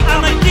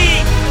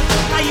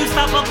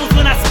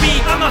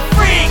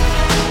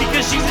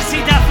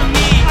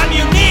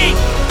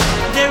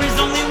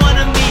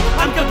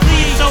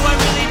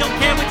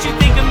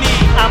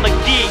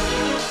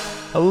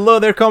Hello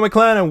there, Comic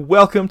Clan, and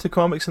welcome to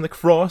Comics in the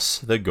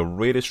Cross, the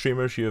greatest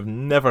streamers you have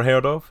never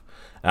heard of.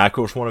 Of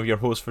course, one of your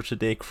hosts for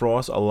today,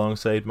 Cross,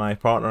 alongside my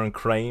partner in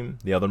crime,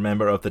 the other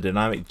member of the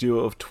dynamic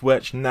duo of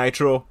Twitch,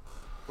 Nitro.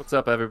 What's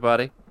up,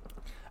 everybody?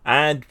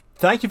 And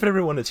thank you for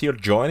everyone that's here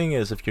joining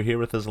us. If you're here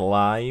with us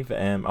live,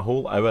 a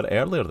whole hour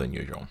earlier than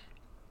usual.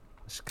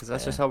 Because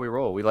that's just how we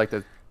roll. We like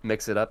to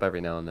mix it up every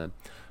now and then.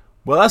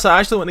 Well, I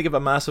actually want to give a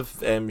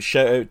massive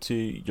shout out to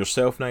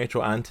yourself,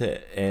 Nitro, and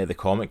to the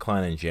Comic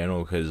Clan in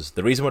general, because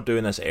the reason we're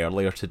doing this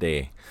earlier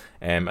today,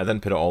 I didn't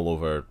put it all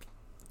over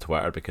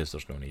Twitter because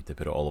there's no need to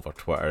put it all over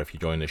Twitter. If you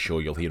join the show,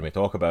 you'll hear me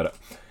talk about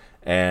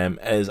it.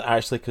 Is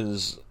actually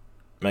because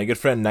my good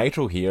friend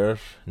Nitro here,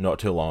 not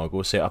too long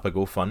ago, set up a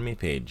GoFundMe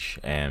page,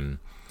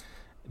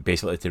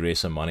 basically to raise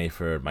some money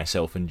for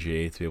myself and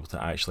Jay to be able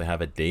to actually have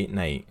a date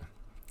night.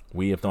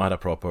 We have not had a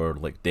proper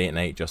date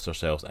night just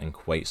ourselves in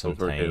quite some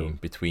time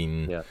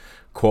between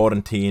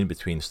quarantine,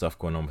 between stuff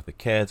going on with the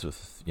kids,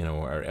 with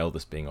our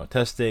eldest being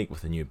autistic,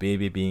 with the new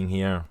baby being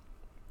here.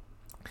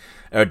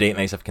 Our date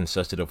nights have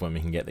consisted of when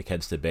we can get the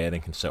kids to bed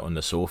and can sit on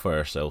the sofa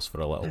ourselves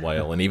for a little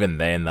while, and even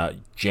then that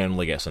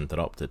generally gets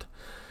interrupted.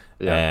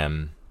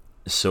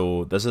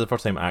 So this is the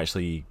first time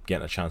actually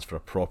getting a chance for a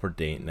proper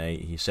date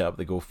night. He set up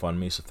the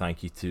GoFundMe, so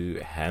thank you to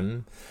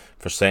him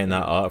for setting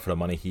that up, for the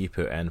money he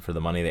put in, for the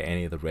money that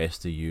any of the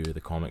rest of you,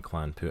 the Comic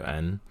Clan, put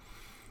in.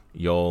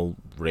 Y'all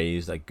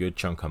raised a good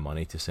chunk of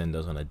money to send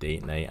us on a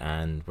date night,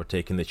 and we're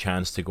taking the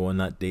chance to go on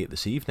that date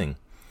this evening.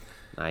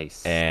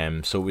 Nice.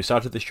 So we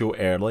started the show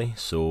early,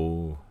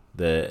 so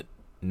that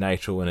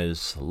Nitro and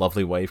his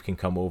lovely wife can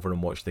come over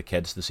and watch the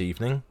kids this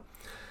evening.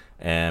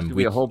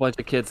 We a whole bunch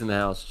of kids in the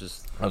house.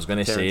 Just I was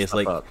gonna say, it's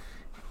like up.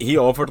 He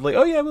offered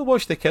oh yeah, we'll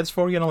watch the kids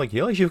for you, and I'm like, you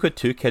realize you've got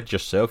 2 kids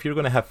yourself? You're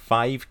gonna have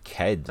 5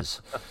 kids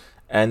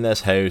in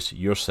this house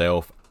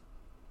yourself,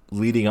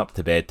 leading up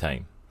to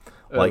bedtime.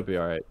 It'll be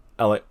all right.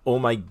 I'm like, oh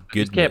my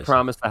goodness! You can't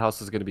promise the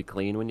house is gonna be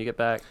clean when you get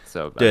back.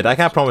 So, dude, I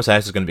can't promise the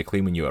house is gonna be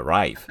clean when you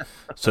arrive.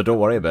 So don't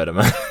worry about it,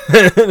 man.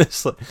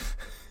 It's like,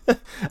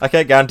 I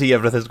can't guarantee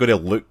everything's going to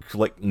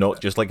look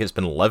not just like it's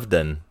been lived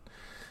in,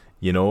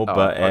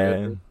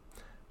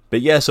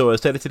 But yeah, so I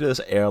decided to do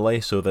this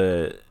early so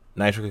that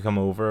Nitro could come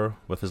over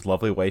with his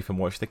lovely wife and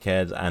watch the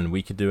kids, and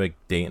we could do a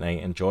date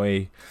night,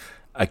 enjoy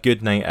a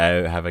good night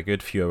out, have a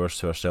good few hours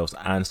to ourselves,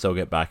 and still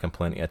get back in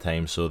plenty of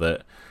time so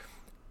that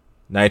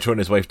Nitro and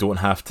his wife don't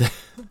have to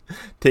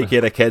take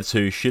care of kids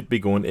who should be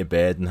going to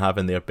bed and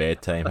having their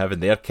bedtime, having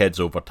their kids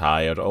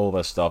overtired, all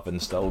this stuff,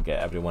 and still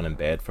get everyone in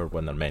bed for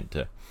when they're meant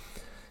to.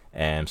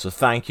 So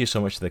thank you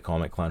so much to the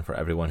Comic Clan for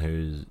everyone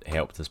who's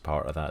helped as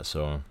part of that.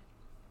 So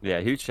yeah,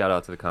 huge shout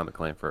out to the Comic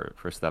Clan for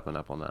stepping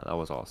up on that. That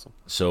was awesome.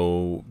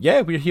 So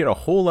yeah, we're here a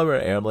whole hour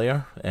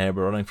earlier. We're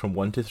running from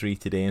 1 to 3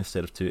 today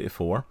instead of 2 to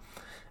 4.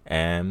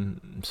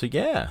 So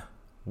yeah,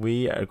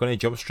 we are going to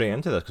jump straight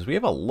into this because we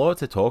have a lot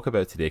to talk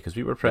about today, because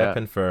we were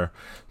prepping for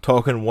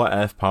talking What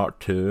If Part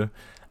 2,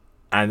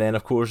 and then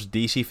of course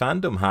DC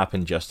Fandom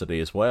happened yesterday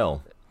as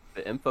well.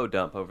 The info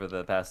dump over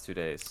the past 2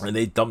 days. And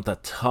they dumped a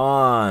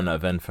ton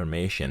of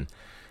information.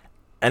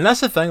 And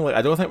that's the thing,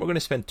 I don't think we're going to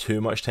spend too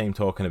much time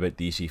talking about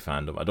DC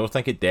Fandom. I don't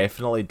think it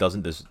definitely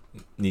doesn't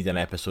need an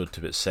episode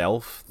to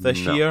itself this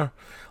year.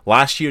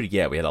 Last year,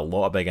 yeah, we had a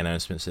lot of big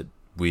announcements that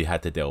we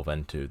had to delve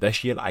into.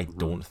 This year, I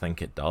don't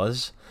think it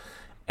does.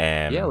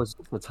 Yeah, it was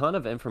a ton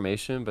of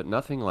information, but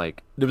nothing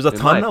there was a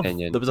ton of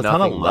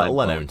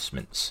little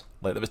announcements.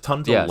 There was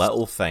tons of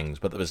little things,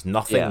 but there was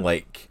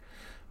nothing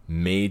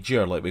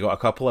major. We got a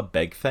couple of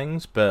big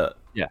things, but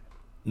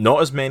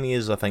not as many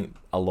as I think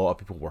a lot of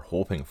people were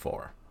hoping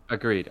for.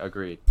 Agreed.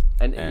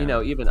 And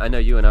even I know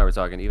you and I were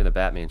talking. Even the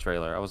Batman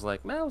trailer, I was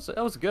like, man,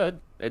 that was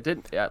good. It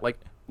didn't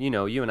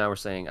you and I were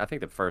saying. I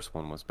think the first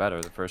one was better.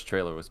 The first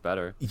trailer was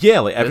better.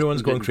 Yeah,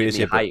 everyone's going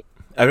crazy about hype.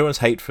 Everyone's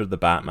hyped for the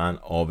Batman,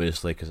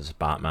 obviously, because it's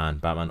Batman.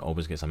 Batman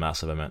always gets a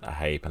massive amount of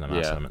hype and a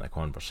massive amount of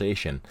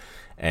conversation.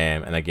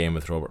 And again,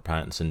 with Robert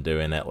Pattinson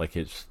doing it,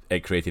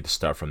 it created a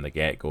start from the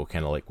get-go,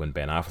 kind of like when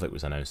Ben Affleck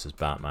was announced as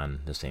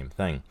Batman, the same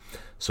thing.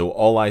 So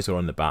all eyes are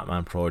on the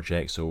Batman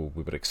project, so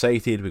we were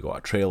excited. We got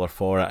a trailer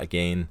for it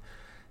again,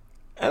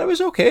 and it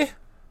was okay.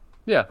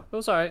 Yeah, it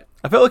was alright.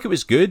 I felt like it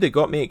was good. It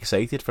got me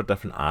excited for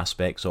different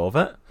aspects of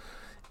it.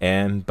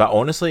 But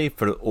honestly,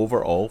 for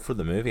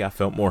the movie, I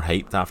felt more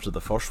hyped after the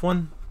first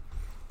one.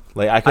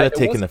 I could have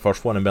taken the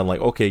first one and been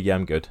like, okay, yeah,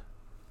 I'm good.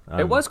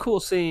 It was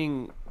cool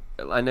seeing.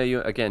 I know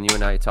you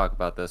and I talk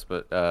about this,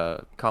 but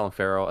Colin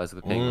Farrell as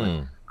the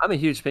Penguin. I'm a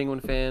huge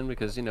Penguin fan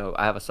because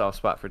I have a soft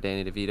spot for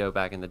Danny DeVito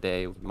back in the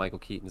day with Michael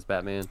Keaton's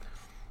Batman,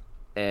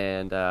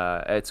 and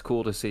it's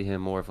cool to see him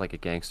more of like a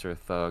gangster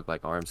thug,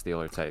 like arms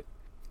dealer type.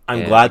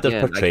 I'm glad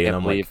they're portraying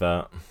him like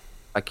that.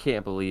 I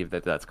can't believe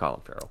that that's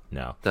Colin Farrell.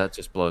 No. That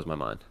just blows my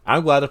mind.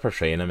 I'm glad they're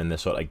portraying him in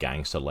this sort of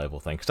gangster level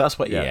thing, because that's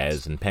what he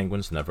is, and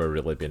Penguin's never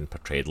really been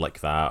portrayed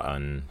like that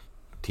on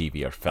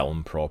TV or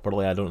film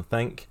properly, I don't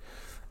think.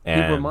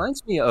 He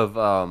reminds me of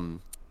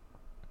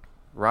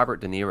Robert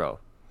De Niro,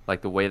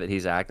 like the way that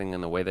he's acting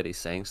and the way that he's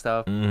saying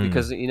stuff.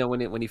 Because,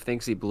 when he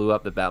thinks he blew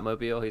up the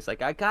Batmobile, he's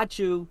like, I got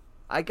you.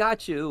 I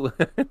got you.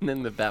 And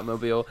then the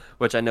Batmobile,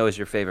 which I know is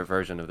your favorite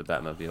version of the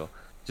Batmobile,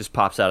 just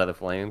pops out of the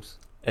flames.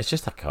 It's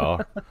just a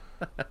car.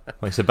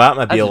 Like it's a Has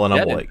a Batmobile, and I'm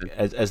jet like,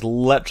 engine. it's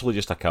literally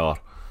just a car.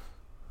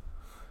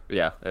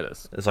 Yeah, it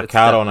is. It's a It's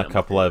car on a definitely my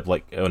couple of favorite.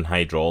 like on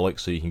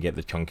hydraulics, so you can get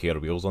the chunkier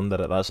wheels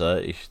under it. That's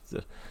it. I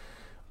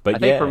But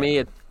think for yeah,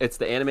 me, it's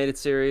the animated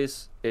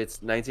series,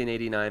 it's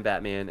 1989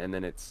 Batman, and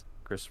then it's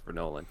Christopher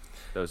Nolan.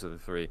 Those are the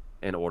three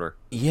in order.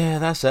 yeah,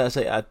 that's it.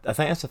 I think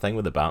that's the thing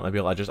with the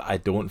Batmobile. I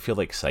don't feel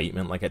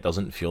excitement. Like it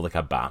doesn't feel like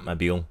a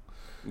Batmobile.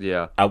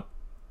 Yeah. I,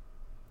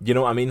 you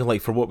know what I mean?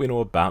 Like for what we know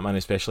of Batman,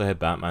 especially how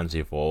Batman's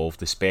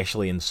evolved,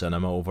 especially in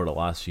cinema over the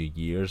last few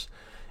years,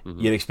 Hmm.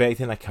 you're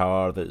expecting a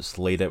car that's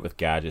laid out with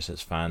gadgets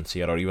that's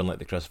fancier, or even like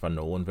the Christopher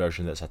Nolan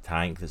version that's a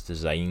tank that's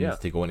designed Yeah.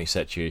 to go into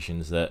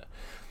situations that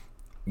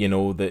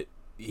that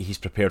he's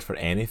prepared for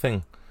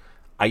anything.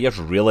 I just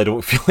really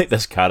don't feel like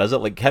this car is it.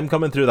 Like him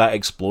coming through that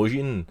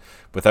explosion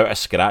without a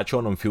scratch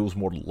on him feels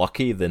more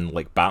lucky than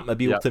like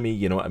Batmobile Yeah. to me.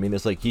 You know what I mean?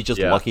 It's like he's just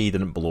Yeah. lucky he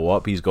didn't blow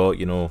up. He's got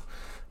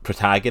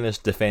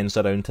protagonist defense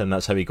around him.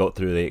 That's how he got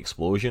through the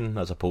explosion,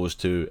 as opposed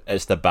to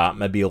it's the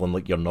Batmobile and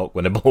like you're not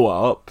going to blow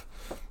it up.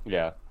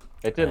 Yeah.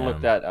 It didn't look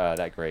Um,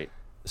 that great,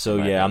 so in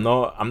my yeah, I'm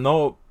opinion.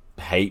 not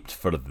hyped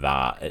for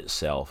that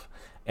itself.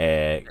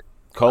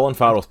 Colin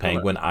Farrell's Still not.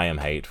 Penguin, I am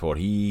hyped for.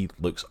 He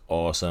looks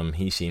awesome.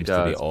 He He seems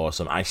to be does.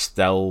 awesome. I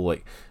still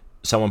like.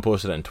 Someone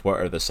posted it on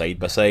Twitter, the side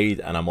by side,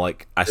 and I'm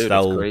like, Dude,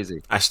 it's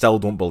crazy. I still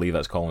don't believe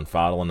that's Colin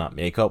Farrell in that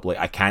makeup. Like,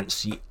 I can't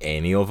see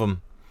any of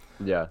him.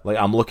 Yeah. Like,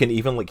 I'm looking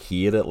even like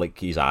here at like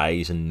his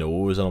eyes and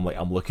nose, and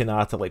I'm looking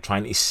at it like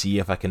trying to see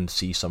if I can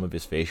see some of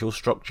his facial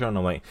structure, and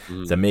I'm like,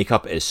 Mm. the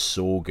makeup is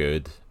so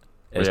good.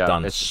 It's Yeah,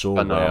 done it's so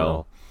well.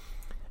 phenomenal.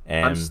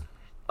 I'm Um, s-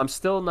 I'm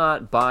still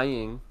not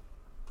buying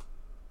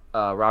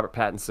Robert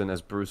Pattinson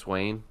as Bruce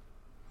Wayne,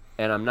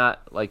 and I'm not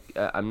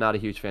a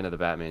huge fan of the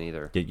Batman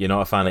either. you're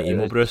not a fan of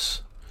emo Uh,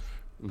 Bruce?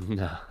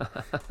 No,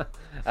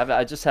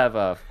 I just have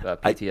a I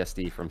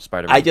PTSD from I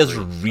Spider-Man just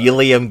 3.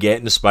 really am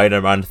getting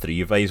Spider-Man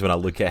 3 vibes when I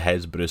look at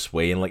his Bruce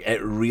Wayne. Like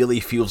it really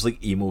feels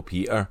like emo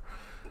Peter.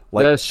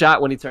 Like The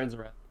shot when he turns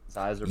around, his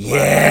eyes are black,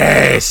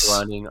 yes,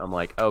 running. I'm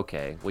like,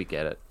 okay, we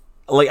get it.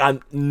 like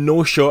I'm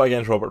no shot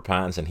against Robert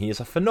Pattinson. He is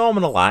a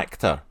phenomenal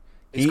actor.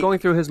 He's He going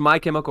through his My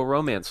Chemical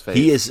Romance phase.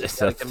 he is. You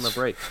gotta give him a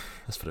break.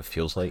 That's what it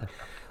feels like.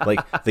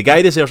 Like the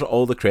guy deserves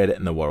all the credit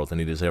in the world, and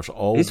he deserves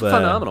all He's a the.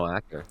 phenomenal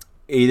actor.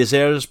 He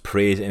deserves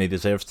praise, and he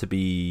deserves to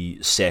be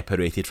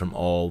separated from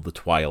all the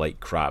Twilight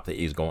crap that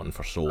he's gotten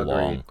for so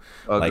long.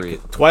 Agreed.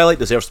 Like Twilight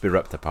deserves to be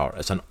ripped apart.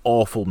 It's an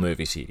awful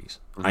movie series.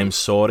 I'm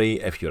sorry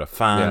if you're a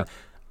fan.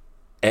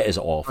 Yeah. It is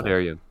How awful.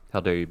 dare you?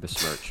 How dare you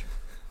besmirch?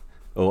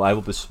 Oh, I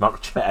will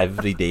besmirch it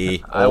every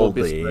day, I will all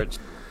day. besmirch.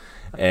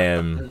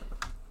 Um,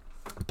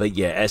 but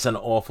yeah, it's an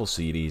awful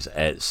series.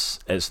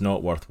 It's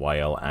not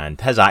worthwhile, and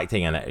his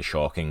acting in it is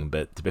shocking.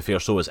 But to be fair,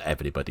 so is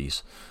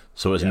everybody's.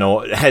 So it's Yeah.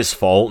 not his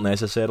fault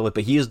necessarily.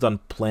 But he has done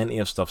plenty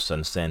of stuff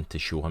since then to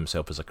show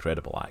himself as a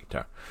credible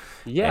actor.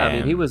 Yeah, I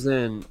mean, he Um,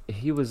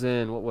 was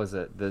in what was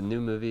it? The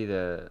new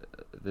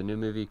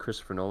movie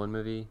Christopher Nolan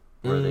movie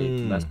where they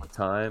messed with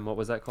time. What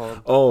was that called?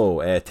 Oh,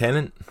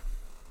 Tenant.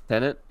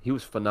 Tenet. He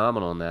was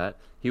phenomenal in that.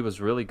 He was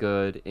really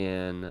good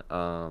in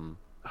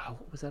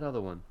what was that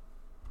other one?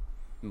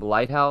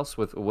 Lighthouse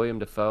with William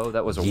Dafoe.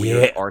 That was a Yeah,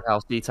 weird art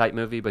housey type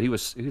movie, but he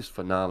was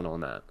phenomenal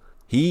in that.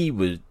 he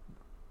was.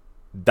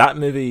 That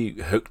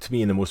movie hooked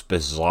me in the most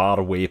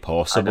bizarre way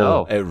possible.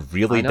 know. It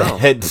really I know.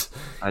 did.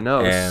 I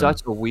know, it's Um,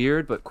 such a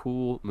weird but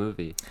cool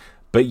movie.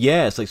 But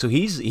yeah, it's like so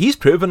he's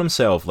proven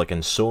himself like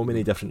in so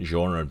many different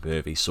genre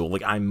movies. So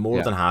like I'm more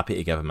Yeah. than happy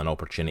to give him an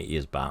opportunity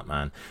as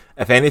Batman.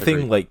 If anything,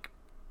 Agreed. like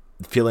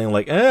feeling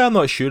like I'm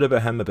not sure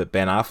about him about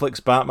Ben Affleck's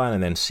Batman,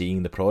 and then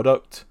seeing the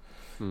product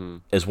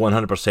Mhm. is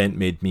 100%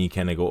 made me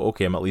kind of go,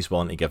 okay, I'm at least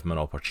willing to give him an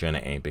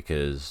opportunity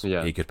because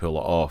Yeah. he could pull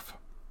it off.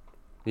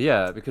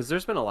 Yeah, because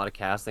there's been a lot of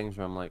castings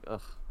where I'm like,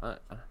 ugh,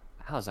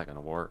 how's that gonna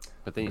work?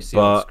 But then you see it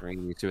on the But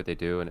screen, you see what they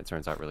do, and it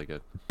turns out really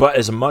good. but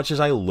as much as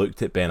I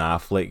looked at Ben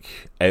Affleck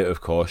out of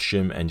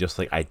costume and just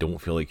like I don't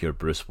feel like you're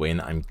Bruce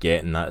Wayne, I'm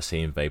getting that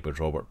same vibe with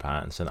Robert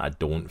Pattinson. I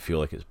don't feel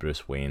like it's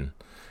Bruce Wayne.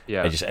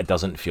 Yeah, It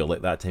doesn't feel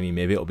like that to me.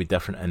 Maybe it'll be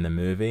different in the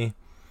movie,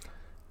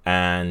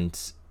 and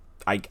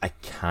I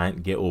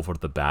can't get over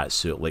the bat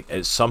suit. Like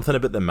it's something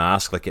about the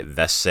mask, like at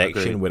this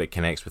section agreed. where it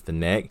connects with the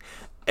neck.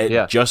 It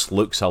Yeah. just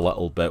looks a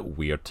little bit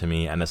weird to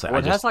me, and it's like Well,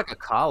 it has like a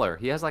collar.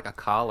 He has like a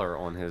collar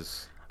on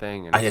his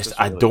thing, and it's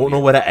just I really don't know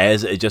weird. what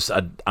it is.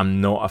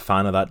 I'm not a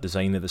fan of that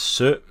design of the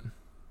suit,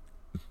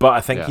 but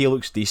I think Yeah. he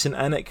looks decent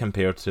in it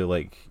compared to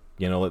like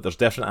like there's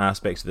different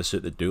aspects of the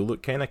suit that do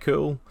look kind of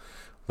cool.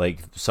 Like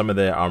some of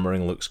the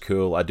armoring looks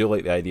cool. I do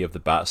like the idea of the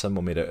bat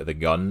symbol made out of the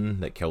gun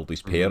that killed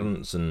his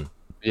parents, and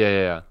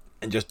Yeah.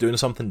 just doing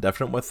something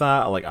different with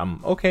that. Like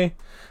I'm okay.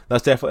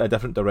 That's definitely a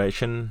different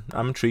direction.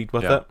 I'm intrigued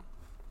with Yeah. it.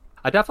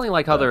 I definitely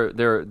like how Yeah.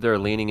 they're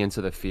leaning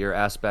into the fear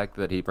aspect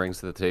that he brings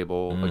to the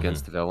table Mm-hmm.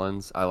 against the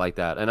villains. I like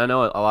that, and I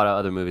know a lot of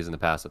other movies in the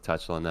past have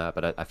touched on that,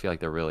 but I feel like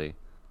they're really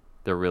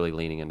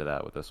leaning into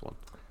that with this one.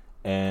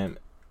 Um,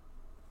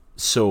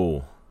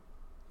 so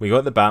We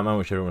got the Batman,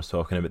 which everyone's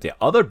talking about. The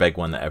other big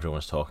one that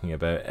everyone's talking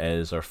about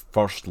is our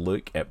first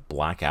look at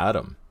Black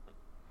Adam.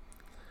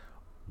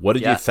 What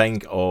did you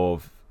think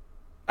of,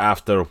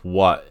 after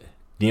what,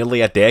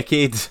 nearly a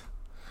decade?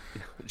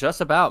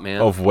 Just about, man.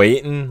 Of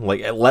waiting?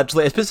 Like,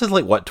 literally, it's been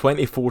like, what,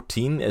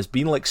 2014? It's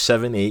been like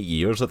 7-8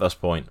 years at this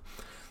point.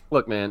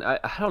 Look, man, I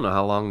don't know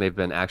how long they've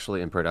been actually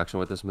in production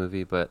with this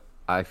movie, but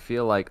I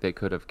feel like they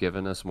could have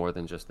given us more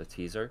than just a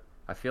teaser.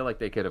 I feel like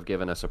they could have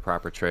given us a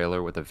proper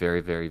trailer with a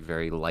very, very,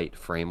 very light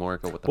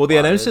framework of what the Well, they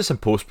plot announced is. this in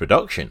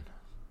post-production.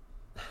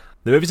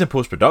 The movie's in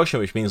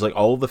post-production, which means like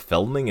all the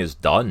filming is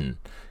done.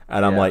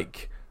 And I'm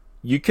like,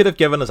 you could have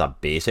given us a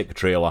basic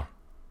trailer.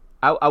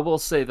 I will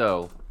say,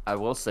 though,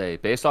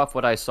 based off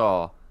what I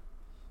saw,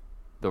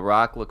 The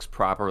Rock looks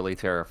properly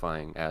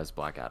terrifying as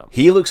Black Adam.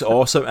 He looks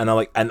awesome,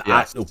 and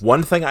Yes.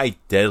 one thing I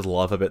did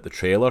love about the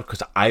trailer,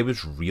 because I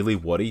was really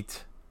worried.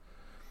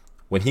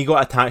 When he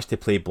got attached to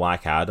play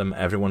Black Adam,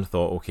 everyone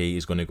thought, okay,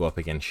 he's going to go up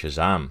against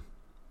Shazam.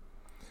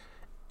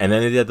 And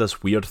then they did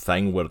this weird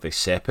thing where they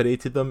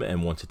separated them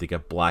and wanted to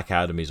give Black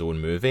Adam his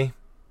own movie.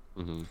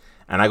 Mm-hmm.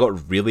 And I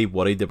got really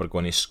worried they were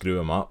going to screw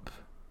him up.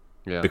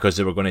 Yeah. Because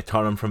they were going to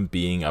turn him from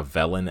being a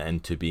villain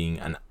into being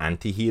an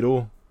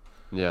anti-hero.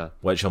 Yeah.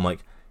 Which I'm like,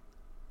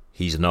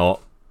 he's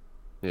not.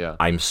 Yeah.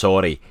 I'm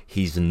sorry,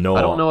 he's not.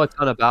 I don't know a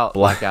ton about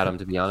Black Adam,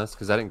 to be honest,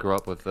 because I didn't grow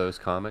up with those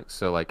comics.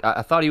 So, like,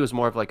 I thought he was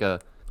more of like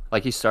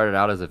he started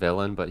out as a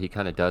villain, but he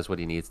kind of does what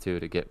he needs to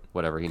get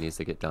whatever he needs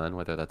to get done,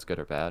 whether that's good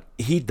or bad.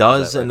 He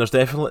does, and there's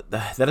definitely,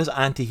 there is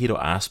anti-hero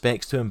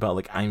aspects to him, but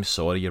like, I'm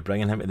sorry, you're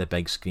bringing him to the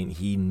big screen,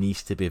 he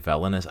needs to be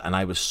villainous, and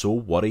I was so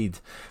worried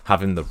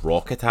having The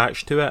Rock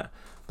attached to it.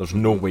 There's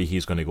no way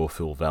he's going to go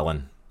full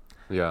villain.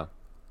 Yeah.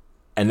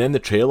 And then the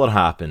trailer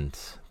happened,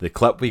 the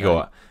clip we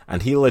got,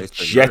 and he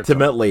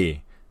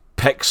legitimately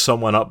picks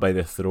someone up by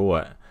the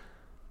throat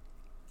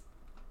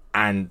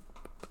and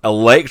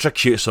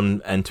electrocutes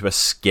him into a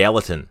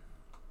skeleton.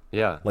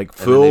 Yeah. Like,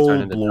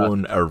 full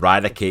blown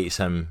eradicates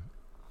him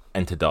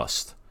into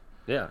dust.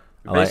 Yeah.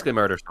 Basically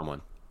murders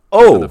someone.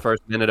 Oh! The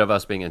first minute of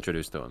us being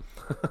introduced to him.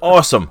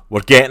 Awesome.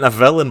 We're getting a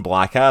villain,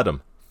 Black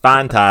Adam.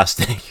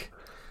 Fantastic.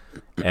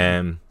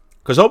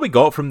 Because all we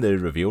got from the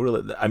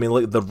reveal, I mean,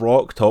 like, The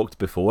Rock talked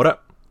before it.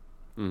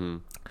 Mm-hmm.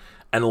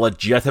 And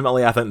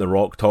legitimately, I think The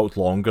Rock talked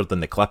longer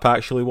than the clip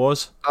actually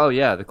was. Oh,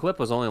 yeah. The clip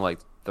was only like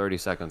 30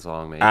 seconds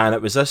long, maybe. And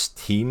it was this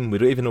team, we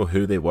don't even know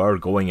who they were,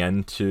 going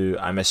into,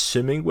 I'm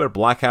assuming, where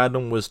Black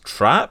Adam was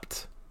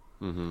trapped.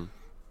 Mm-hmm.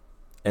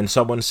 And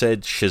someone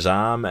said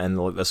Shazam, and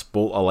like this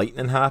bolt of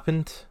lightning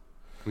happened.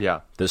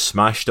 Yeah. That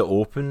smashed it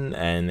open,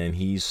 and then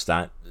he's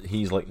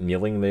like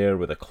kneeling there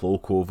with a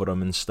cloak over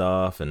him and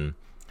stuff, and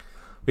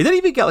we didn't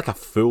even get like a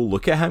full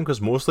look at him,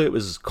 because mostly it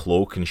was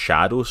cloak and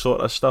shadow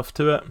sort of stuff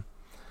to it.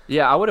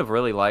 Yeah, I would have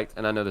really liked,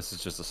 and I know this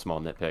is just a small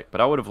nitpick, but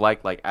I would have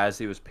liked, like, as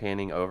he was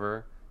panning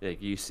over,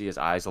 like, you see his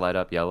eyes light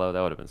up yellow. That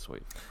would have been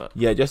sweet. But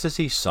Yeah, just to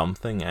see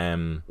something.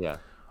 yeah.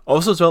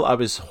 Also, as well, I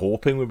was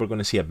hoping we were going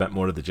to see a bit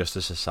more of the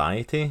Justice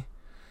Society,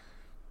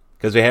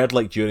 because we heard,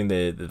 like, during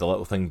the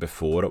little thing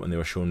before it, when they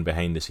were showing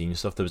behind the scenes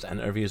stuff, there was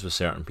interviews with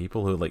certain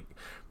people who, like,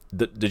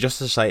 the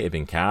Justice Society had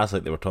been cast.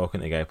 Like, they were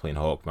talking to the guy playing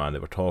Hawkman, they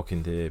were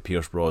talking to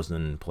Pierce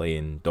Brosnan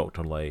playing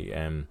Dr.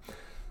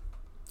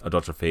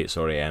 Fate,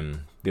 sorry.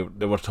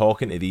 They were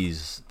talking to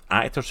these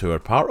actors who are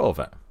part of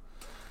it.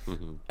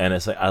 Mm-hmm. And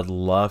it's like, I'd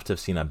love to have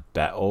seen a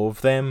bit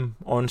of them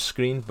on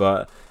screen,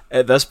 but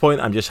at this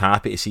point, I'm just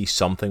happy to see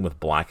something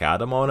with Black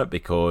Adam on it,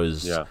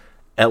 because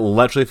it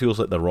literally feels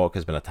like The Rock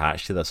has been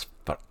attached to this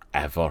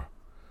forever.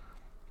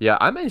 Yeah,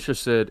 I'm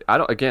interested. I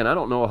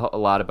don't know a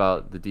lot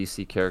about the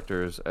DC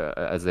characters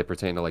as they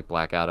pertain to, like,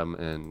 Black Adam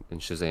and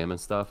Shazam and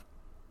stuff,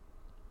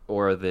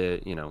 or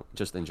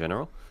just in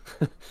general.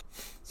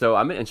 So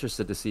I'm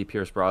interested to see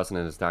Pierce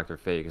Brosnan as Dr.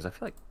 Fate, because I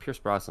feel like Pierce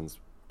Brosnan's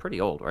pretty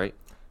old, right?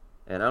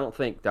 And I don't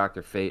think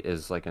Dr. Fate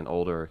is like an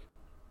older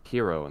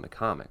hero in the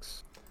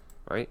comics,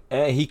 right?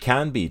 He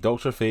can be.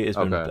 Dr. Fate has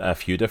been a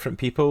few different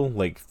people.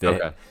 Like,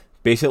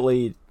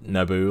 basically,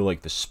 Naboo,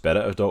 like the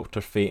spirit of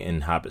Dr. Fate,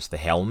 inhabits the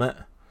helmet.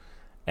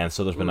 And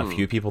so there's been a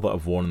few people that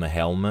have worn the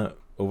helmet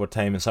over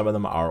time, and some of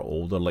them are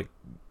older, like,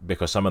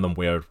 because some of them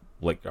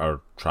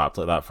are trapped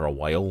like that for a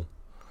while.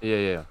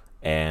 Yeah.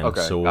 And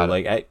so,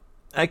 like,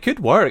 it could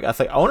work. I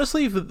think,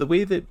 honestly, the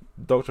way that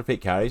Dr. Fate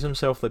carries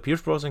himself, like,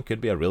 Pierce Brosnan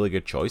could be a really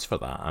good choice for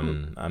that.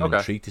 I'm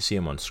intrigued to see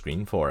him on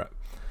screen for it.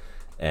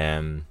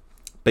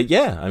 But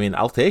yeah, I mean,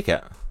 I'll take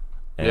it.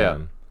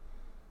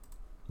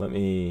 Let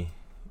me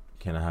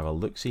kind of have a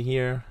look-see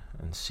here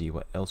and see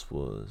what else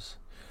was.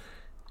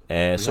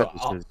 So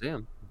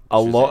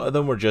a lot of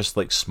them were just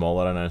like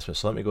smaller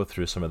announcements. So let me go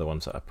through some of the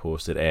ones that I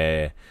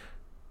posted.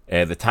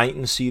 The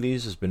Titans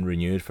series has been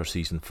renewed for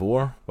season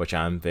 4, which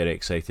I'm very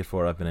excited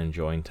for. I've been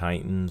enjoying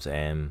Titans,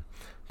 been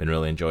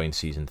really enjoying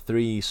season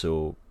 3,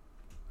 so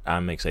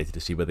I'm excited to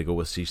see where they go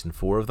with season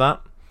 4 of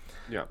that.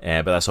 Yeah.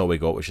 But that's all we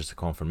got, was just a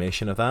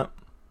confirmation of that.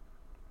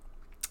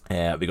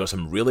 We got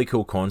some really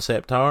cool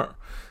concept art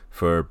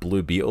for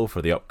Blue Beetle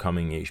for the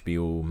upcoming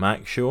HBO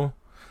Max show.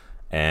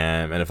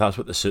 And if that's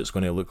what the suit's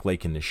going to look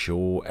like in the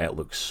show, it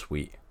looks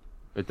sweet.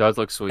 It does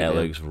look sweet, It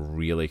man. looks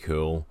really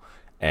cool.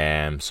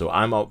 So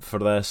I'm up for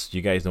this.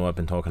 You guys know I've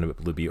been talking about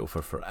Blue Beetle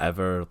for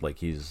forever. Like,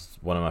 he's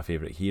one of my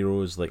favorite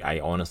heroes. Like, I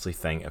honestly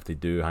think if they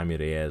do Jaime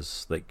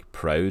Reyes like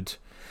proud,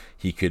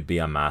 he could be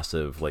a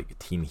massive like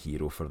teen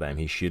hero for them.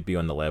 He should be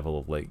on the level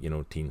of like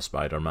Teen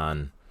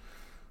Spider-Man.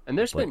 And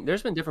there's Like,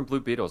 been different Blue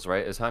Beetles,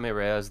 right? Is Jaime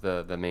Reyes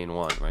the main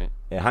one, right?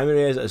 Jaime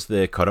Reyes is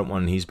the current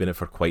one. He's been it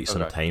for quite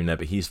some Okay, time now,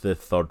 but he's the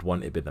third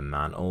one to be the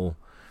mantle.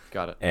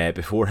 got it.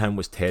 Before him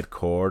was Ted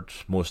Cord,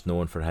 most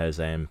known for his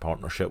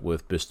partnership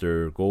with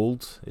Booster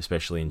Gold,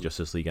 especially in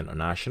Justice League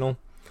International.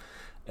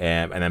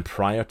 And then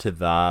prior to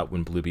that,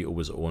 when Blue Beetle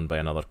was owned by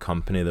another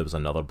company, there was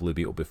another Blue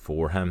Beetle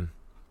before him.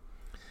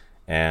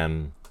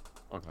 Um,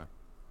 Okay.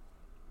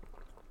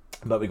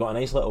 but we got a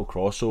nice little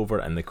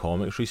crossover in the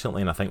comics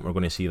recently, and I think we're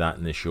going to see that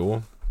in the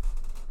show,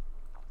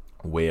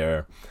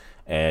 where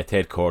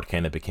Ted Cord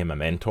kind of became a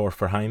mentor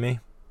for Jaime.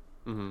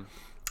 Mm-hmm.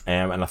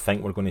 And I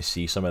think we're going to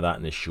see some of that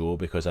in the show,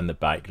 because in the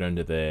background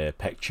of the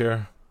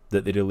picture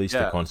that they released, the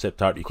Yeah.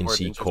 concept art, you can Cord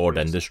see Cord Industries.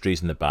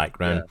 Industries in the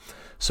background.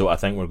 So I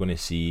think we're going to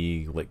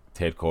see like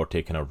Ted Cord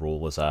taking a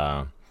role as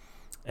a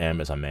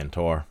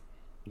mentor.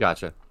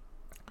 Gotcha.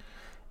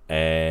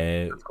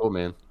 Uh, That's cool,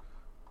 man.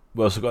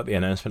 we also got the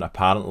announcement.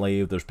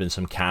 Apparently, there's been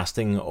some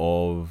casting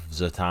of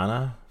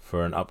Zatanna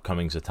for an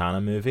upcoming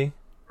Zatanna movie.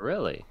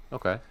 Really?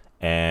 Okay.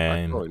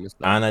 I totally missed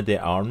that. Ana de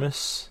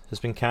Armas has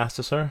been cast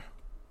as her.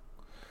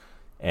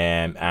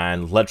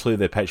 And literally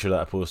the picture that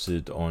I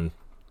posted on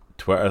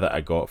Twitter that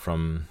I got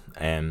from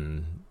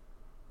an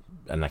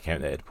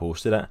account that had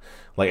posted it,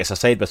 like, it's a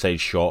side by side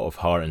shot of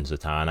her and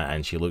Zatanna,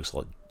 and she looks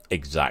like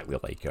exactly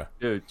like her.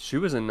 Dude, she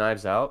was in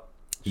Knives Out.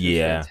 She was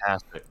Yeah,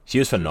 fantastic. she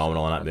was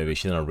phenomenal in that movie.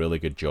 She did a really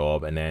good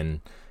job. And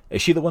then,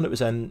 is she the one that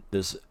was in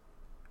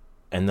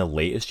the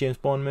latest James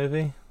Bond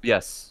movie?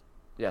 Yes.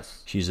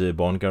 Yes. She's the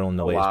Bond girl in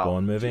the Oh, latest wow.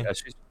 Bond movie. Yeah,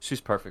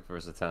 she's perfect for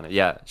Zatanna.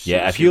 Yeah.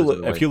 Yeah, if she you was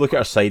look in if you look at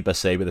her side by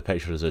side with the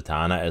picture of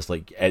Zatanna, it's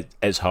like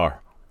it's her.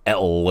 It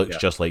looks Yeah.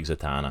 just like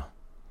Zatanna.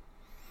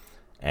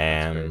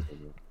 That's Um,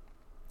 crazy.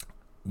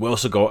 we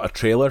also got a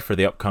trailer for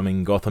the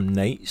upcoming Gotham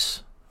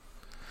Knights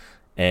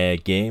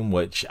game,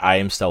 which I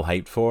am still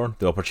hyped for.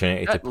 The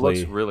opportunity That to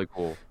looks play really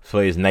cool.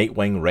 as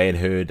Nightwing, Red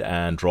Hood,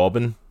 and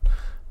Robin,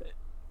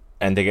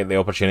 and to get the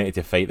opportunity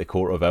to fight the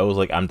Court of Owls.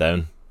 Like, I'm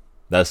down.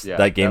 Yeah,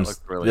 That game's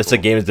looked really this cool. a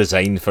game is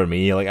designed for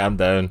me. Like, I'm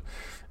down.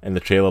 And the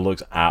trailer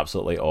looks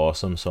absolutely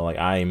awesome. So like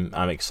I'm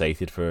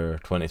excited for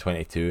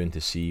 2022 and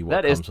to see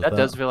what comes with That that.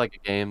 does feel like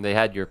a game. They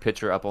had your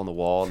picture up on the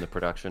wall in the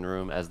production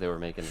room as they were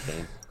making the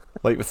game.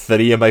 Like, with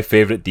three of my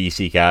favorite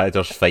DC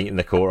characters fighting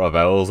the Court of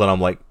Owls, and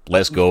I'm like,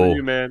 let's go.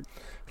 man.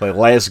 Like,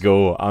 let's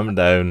go. I'm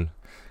down.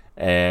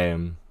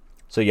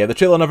 So yeah, the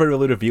trailer never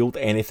really revealed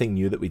anything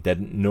new that we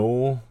didn't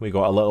know. We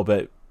got a little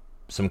bit,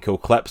 some cool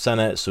clips in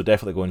it, so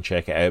definitely go and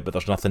check it out. But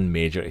there's nothing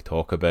major to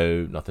talk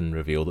about, nothing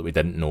revealed that we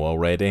didn't know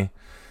already.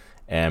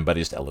 But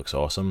it looks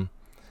awesome.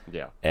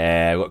 Yeah.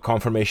 We got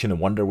confirmation that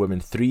Wonder Woman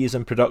 3 is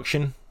in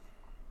production.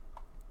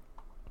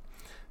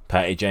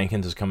 Patty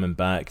Jenkins is coming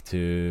back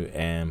to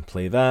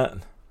play that.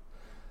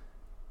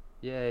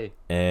 Yay.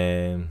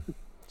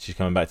 She's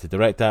coming back to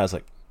direct that. It's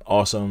like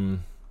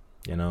awesome,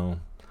 you know.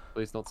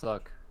 Please don't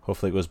suck.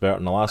 Hopefully it goes better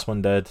than the last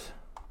one did.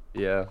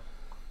 Yeah.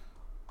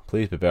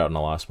 Please be better than the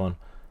last one.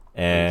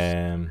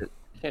 It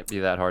can't be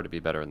that hard to be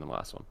better than the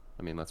last one.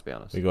 I mean, let's be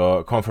honest. We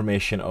got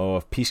confirmation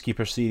of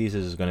Peacekeeper series.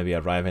 This is going to be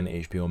arriving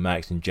at HBO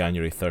Max on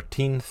January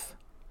 13th.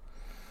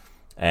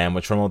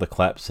 Which, from all the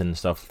clips and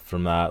stuff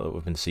from that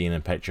we've been seeing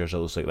in pictures, it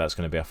looks like that's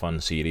going to be a fun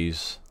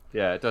series.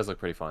 Yeah, it does look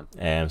pretty fun.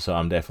 So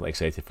I'm definitely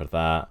excited for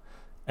that.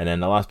 And then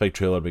the last big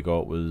trailer we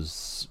got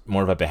was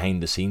more of a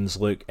behind the scenes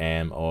look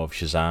of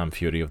Shazam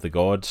Fury of the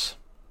Gods.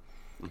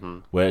 Mm-hmm.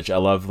 Which I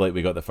love. Like,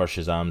 we got the first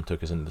Shazam,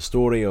 took us into the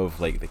story of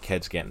like the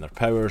kids getting their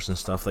powers and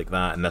stuff like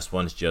that, and this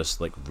one's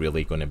just like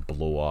really going to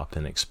blow up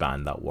and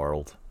expand that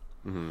world.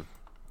 Mm-hmm.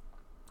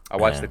 I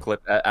watched the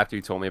clip after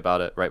you told me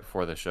about it right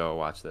before the show. I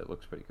watched it. It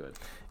looks pretty good.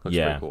 Looks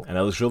Yeah, pretty cool. and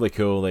it looks really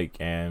cool. Like,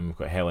 we've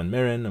got Helen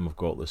Mirren and we've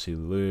got Lucy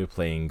Liu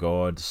playing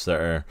gods that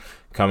are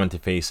coming to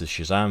face the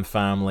Shazam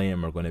family,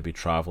 and we're going to be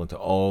traveling to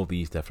all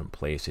these different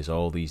places,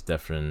 all these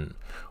different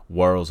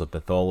worlds of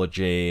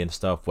mythology and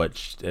stuff.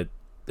 Which,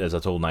 as I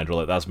told Nigel,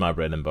 like, that's my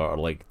bread and butter.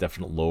 Like,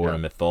 different lore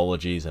and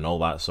mythologies and all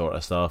that sort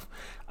of stuff.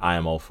 I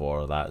am all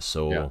for that.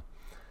 So,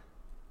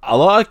 a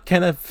lot of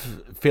kind of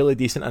fairly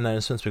decent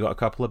announcements. We got a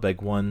couple of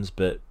big ones,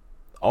 but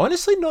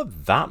honestly,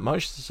 not that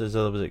much as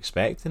I was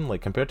expecting.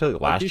 Like, compared to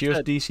like last year's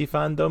DC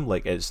fandom,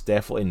 like, it's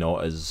definitely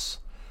not as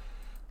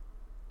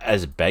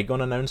big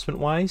on announcement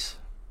wise.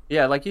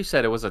 Yeah, like you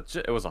said, it was a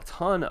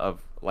ton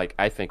of, like,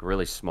 I think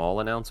really small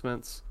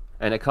announcements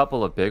and a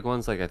couple of big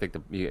ones. Like, I think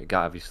you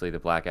got obviously the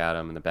Black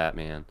Adam and the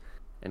Batman,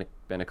 and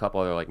a couple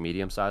other like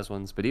medium sized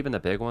ones. But even the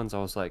big ones, I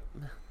was like,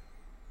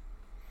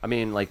 I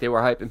mean, like, they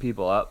were hyping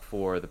people up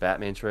for the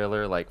Batman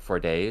trailer like for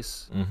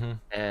days. Mm-hmm.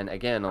 And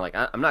again, like,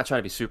 I'm not trying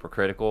to be super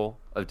critical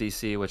of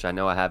DC, which I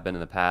know I have been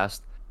in the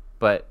past,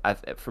 but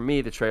for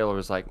me, the trailer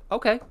was like,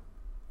 okay,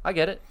 I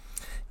get it.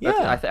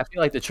 Yeah, I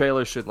feel like the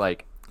trailer should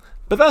like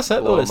But that's it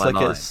though. blow It's my like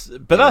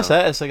mind, but you that's know?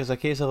 it. It's like it's a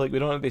case of like we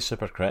don't want to be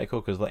super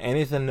critical because like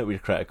anything that we're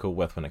critical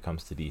with when it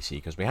comes to DC,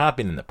 because we have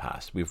been in the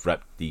past, we've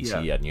ripped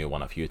DC Yeah. a new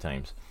one a few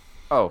times.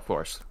 Oh, of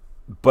course.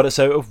 But it's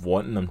out of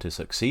wanting them to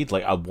succeed.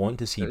 Like I want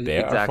to see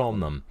better Exactly. from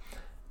them.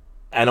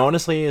 And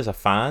honestly, as a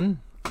fan,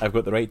 I've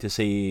got the right to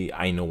say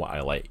I know what I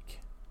like.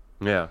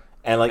 Yeah.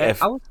 And like And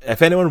I was-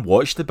 if anyone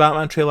watched the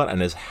Batman trailer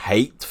and is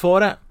hyped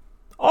for it,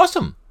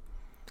 awesome.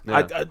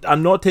 Yeah.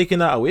 I'm not taking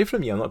that away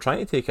from you. I'm not trying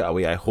to take it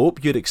away. I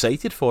hope you're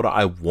excited for it.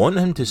 I want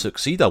him to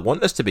succeed. I want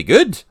this to be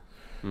good.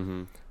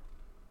 Mm-hmm.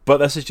 But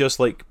this is just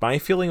like my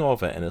feeling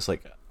of it, and it's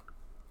like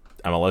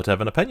I'm allowed to have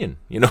an opinion.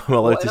 You know, I'm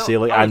allowed Well, to no, say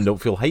like I I was-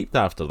 don't feel hyped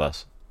after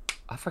this.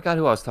 I forgot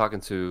who I was talking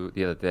to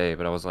the other day,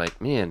 but I was like,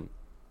 man,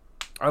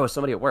 oh, it was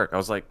somebody at work. I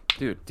was like,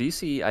 dude,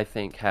 DC, I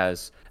think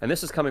has, and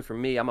this is coming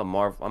from me. I'm a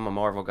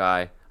Marvel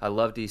guy. I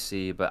love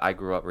DC, but I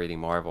grew up reading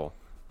Marvel,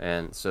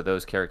 and so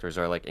those characters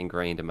are like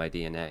ingrained in my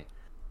DNA.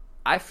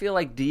 I feel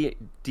like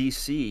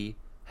DC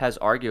has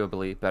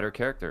arguably better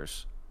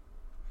characters.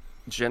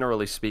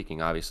 Generally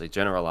speaking, obviously,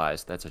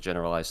 generalized. That's a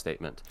generalized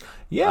statement.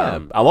 Yeah,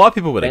 Um, a lot of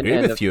people would and- agree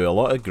and with the- you. A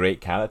lot of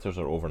great characters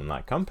are over in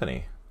that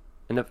company.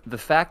 And the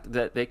fact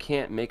that they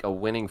can't make a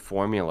winning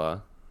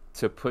formula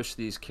to push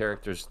these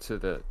characters to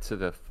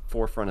the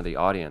forefront of the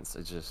audience,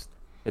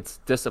 it's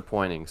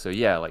disappointing. So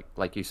yeah,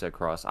 like you said,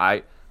 Cross,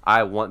 I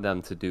want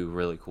them to do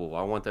really cool.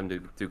 I want them to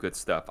do good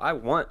stuff. I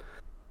want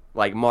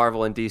like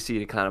Marvel and DC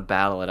to kind of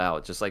battle it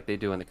out, just like they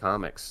do in the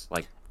comics.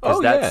 Like, because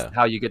Oh, that's yeah.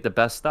 how you get the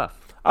best stuff.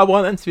 I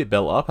want them to be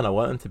built up, and I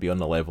want them to be on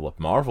the level of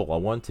Marvel. I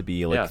want to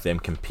be like Yeah. them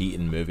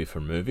competing movie for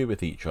movie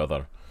with each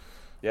other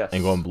Yes.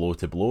 and going blow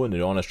to blow. And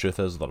the honest truth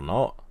is, they're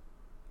not.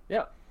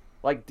 Yeah.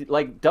 Like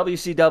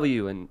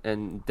WCW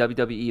and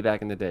WWE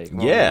back in the day. Come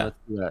on, Yeah. let's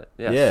do that.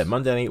 Yes. Yeah,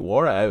 Monday Night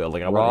War it out.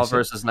 Like I Raw want to see,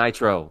 versus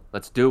Nitro.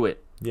 Let's do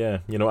it. yeah,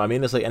 you know what I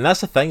mean. It's like, and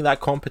that's the thing. That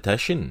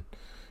competition,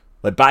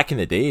 like back in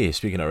the day,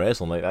 speaking of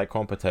wrestling, like that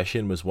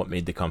competition was what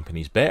made the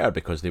companies better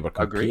because they were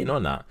competing Agreed.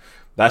 on that.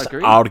 That's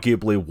Agreed.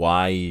 arguably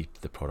why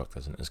the product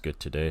isn't as good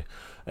today.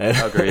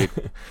 Agreed.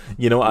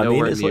 You know what I mean?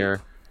 Nowhere It's near.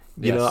 like,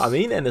 you know what I Yes.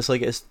 mean? And it's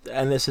like it's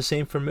the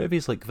same for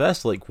movies like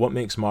this. Like what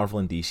makes Marvel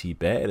and DC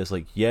better is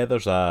like, yeah,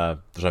 there's a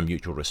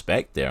mutual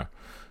respect there,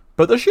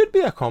 but there should be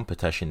a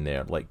competition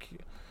there. Like,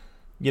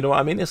 you know what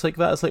I mean? It's like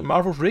that. It's like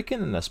Marvel's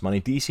raking in this money.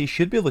 DC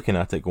should be looking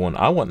at it, going,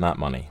 I want that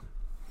money.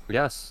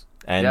 Yes.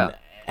 And Yeah.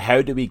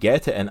 how do we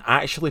get it? And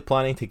actually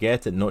planning to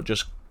get it, not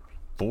just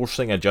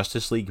forcing a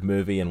Justice League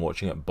movie and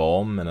watching it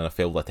bomb and a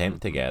failed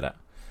attempt to get it.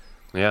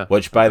 Yeah.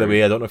 Which, by the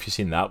way, I don't know if you've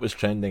seen that was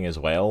trending as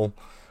well.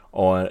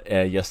 On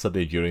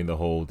yesterday during the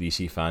whole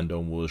DC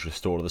fandom was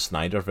Restore the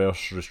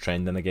Snyderverse was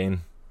trending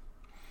again.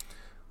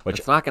 Which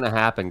It's not going to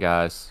happen,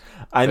 guys.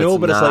 I know,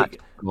 but it's not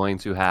like, going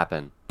to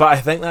happen. but I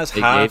think that's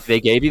half. They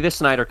gave you the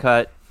Snyder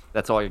cut.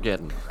 That's all you're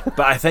getting.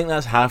 But I think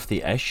that's half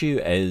the issue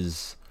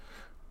is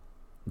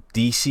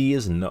DC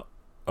is not,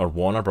 or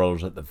Warner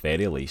Brothers at the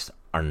very least,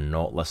 are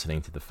not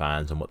listening to the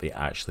fans and what they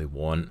actually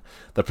want.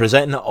 They're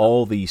presenting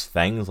all these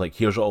things, like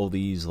here's all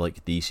these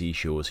like DC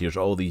shows, here's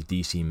all these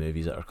DC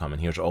movies that are coming,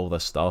 here's all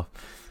this stuff.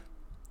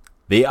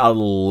 They are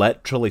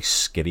literally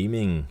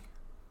screaming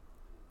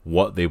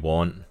what they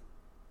want.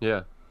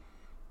 Yeah.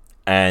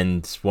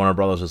 And Warner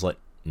Brothers is like,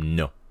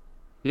 no.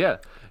 Yeah.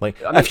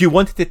 Like, I mean- if you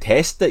wanted to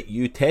test it,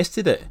 you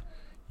tested it.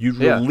 You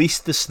Yeah.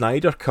 released the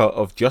Snyder cut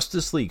of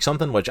Justice League,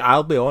 something which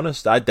I'll be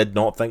honest, I did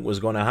not think was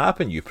going to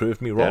happen. You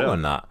proved me wrong Yeah.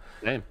 on that.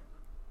 Same.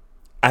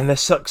 And the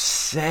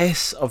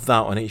success of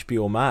that on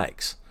HBO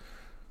Max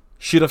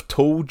should have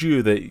told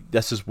you that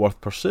this is worth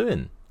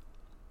pursuing.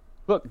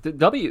 Look,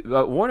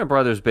 Warner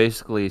Brothers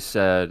basically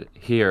said,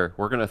 "Here,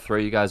 we're gonna throw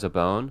you guys a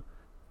bone,"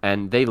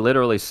 and they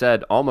literally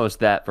said almost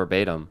that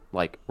verbatim.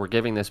 Like, we're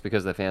giving this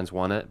because the fans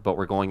want it, but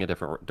we're going a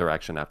different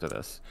direction after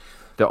this.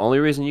 The only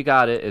reason you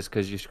got it is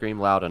because you scream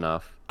loud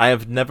enough, I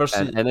have never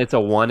seen. and it's a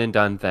one and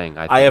done thing.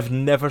 I think. I have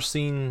never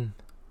seen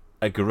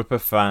a group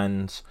of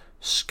fans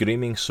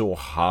screaming so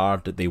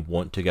hard that they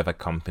want to give a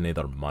company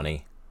their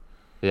money,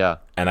 Yeah.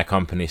 and a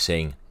company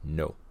saying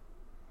no.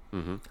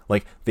 Mm-hmm.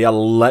 Like, they are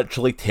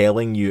literally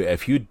telling you,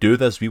 if you do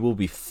this, we will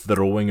be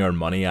throwing our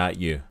money at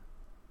you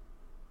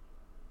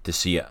to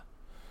see it.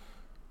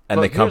 And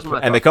Look, here's my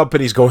the thought.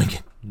 company's going,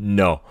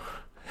 no.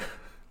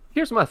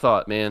 Here's my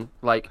thought, man.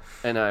 Like,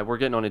 and we're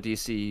getting on a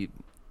DC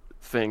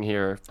thing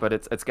here, but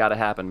it's got to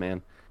happen,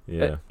 man.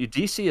 Yeah.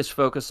 DC is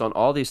focused on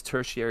all these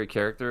tertiary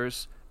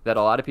characters that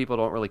a lot of people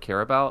don't really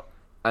care about.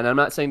 And I'm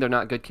not saying they're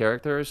not good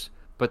characters,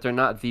 but they're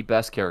not the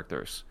best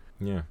characters.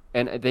 Yeah.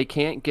 And they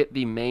can't get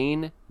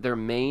their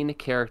main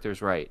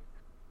characters right.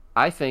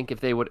 I think if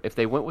they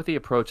went with the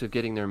approach of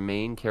getting their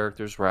main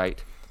characters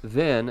right,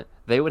 then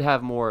they would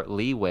have more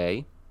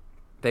leeway.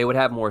 They would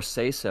have more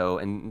say-so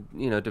in,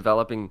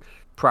 developing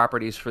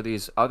properties for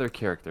these other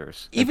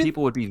characters. And Even-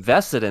 people would be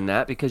vested in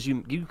that because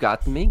you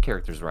got the main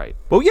characters right.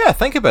 Well, yeah,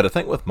 think about it.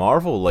 Think with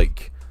Marvel,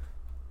 like,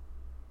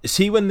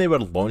 see when they were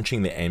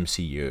launching the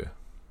MCU,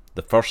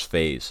 the first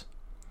phase,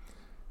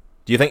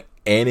 do you think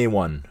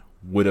anyone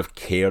would have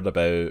cared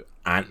about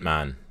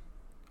Ant-Man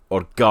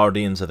or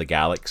Guardians of the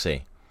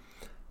Galaxy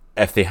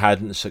if they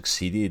hadn't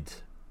succeeded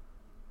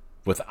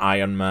with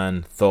Iron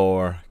Man,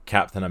 Thor,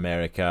 Captain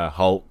America,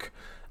 Hulk,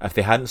 if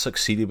they hadn't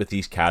succeeded with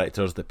these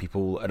characters that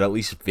people are at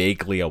least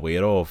vaguely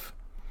aware of,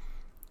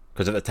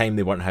 because at the time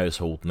they weren't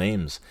household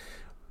names.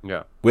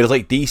 Yeah. Whereas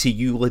like DC,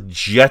 you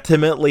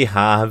legitimately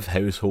have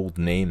household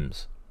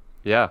names.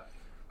 Yeah.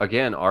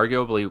 Again,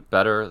 arguably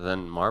better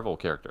than Marvel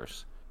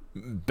characters.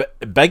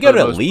 Bigger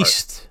at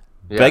least.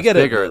 Yeah,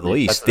 Bigger at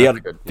least.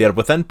 They're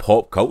within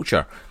pop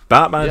culture.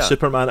 Batman, Yeah.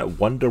 Superman,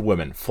 Wonder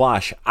Woman,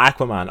 Flash,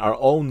 Aquaman are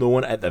all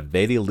known at the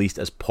very least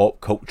as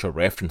pop culture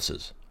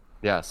references.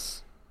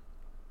 Yes.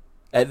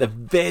 At the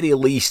very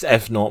least,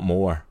 if not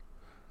more.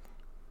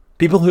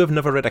 People who have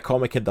never read a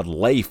comic in their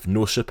life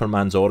know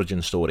Superman's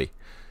origin story.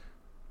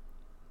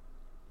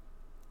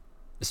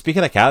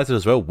 Speaking of characters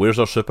as well, where's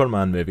our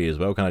Superman movie as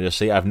well? Can I just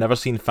say, I've never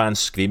seen fans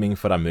screaming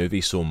for a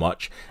movie so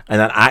much, and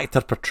an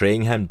actor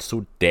portraying him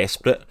so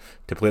desperate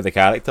to play the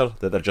character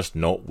that they're just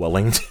not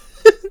willing to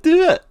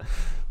do it.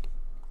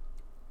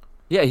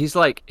 Yeah,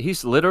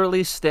 he's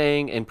literally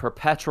staying in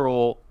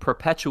perpetual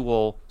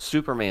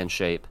Superman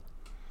shape,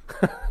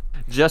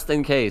 just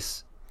in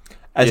case.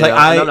 It's You like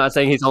know? I'm not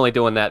saying he's only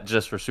doing that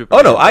just for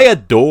Superman. Oh no, I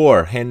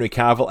adore Henry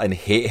Cavill and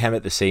hate him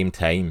at the same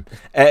time.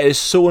 It is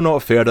so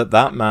not fair that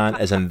that man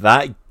is in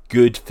that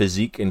good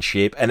physique and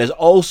shape, and is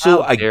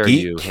also How a dare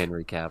geek. you,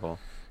 Henry Cavill.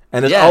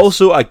 And is Yes.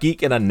 also a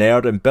geek and a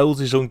nerd and builds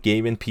his own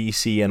gaming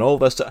PC and all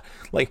this.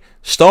 Like,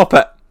 stop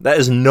it. That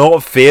is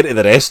not fair to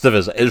the rest of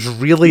us. It's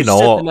really You sit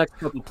not. the next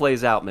couple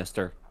plays out,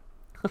 mister.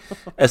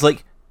 It's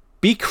like,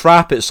 be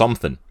crap at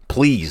something.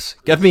 Please.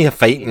 Give me a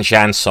fighting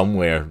chance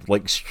somewhere.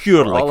 Like,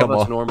 surely, All come of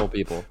us on. normal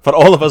people. For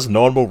all of us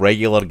normal,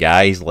 regular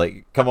guys,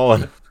 like, come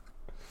on.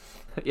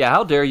 Yeah,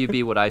 how dare you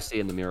be what I see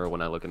in the mirror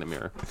when I look in the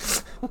mirror?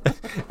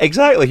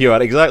 Exactly, Hugh.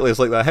 Exactly. It's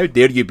like that. How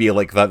dare you be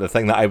like that? The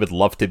thing that I would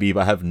love to be,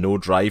 but have no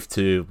drive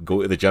to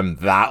go to the gym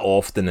that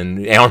often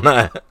and earn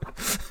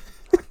it.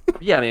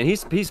 Yeah, man,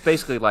 he's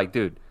basically like,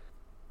 dude,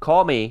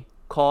 call me.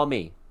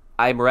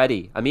 I'm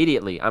ready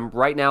immediately. I'm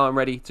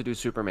ready to do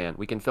Superman.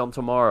 We can film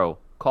tomorrow.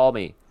 Call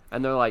me.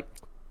 And they're like,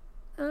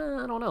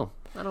 I don't know.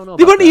 They about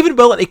weren't that. even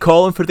willing to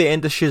call him for the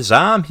end of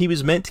Shazam. He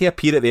was meant to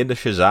appear at the end of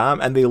Shazam,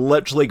 and they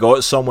literally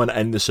got someone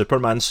in the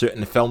Superman suit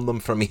and filmed them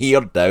from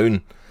here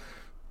down.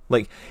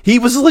 Like, he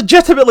was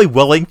legitimately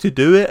willing to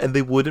do it, and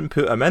they wouldn't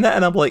put him in it,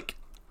 and I'm like,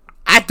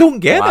 I don't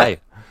get Why?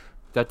 it.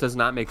 That does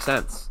not make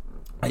sense.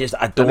 I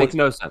That don't. makes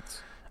no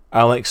sense.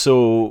 I like,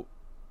 so,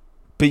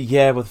 but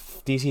yeah,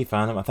 with DC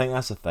fandom, I think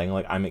that's the thing.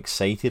 Like, I'm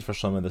excited for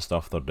some of the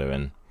stuff they're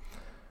doing,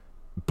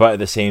 but at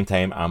the same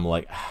time, I'm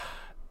like,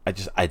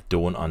 I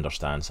don't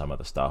understand some of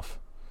the stuff.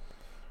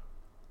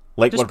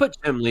 Like, Just put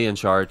Jim Lee in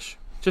charge.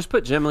 Just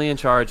put Jim Lee in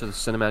charge of the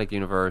cinematic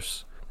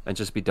universe and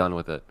just be done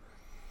with it.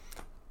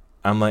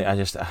 I'm like,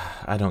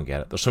 I don't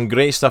get it. There's some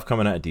great stuff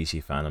coming out of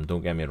DC fandom,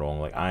 don't get me wrong.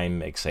 Like,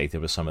 I'm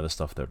excited with some of the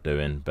stuff they're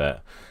doing,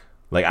 but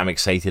like, I'm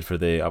excited for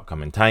the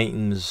upcoming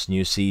Titans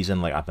new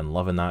season. Like, I've been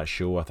loving that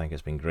show. I think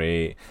it's been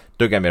great.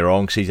 Don't get me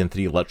wrong, season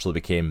 3 literally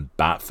became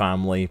Bat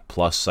Family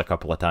plus a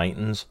couple of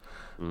Titans.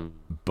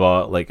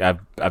 But like, I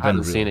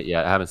haven't seen it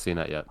yet. I haven't seen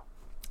that yet.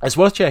 It's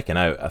worth checking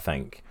out, I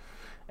think.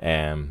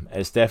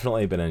 It's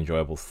definitely been an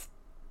enjoyable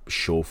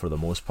show for the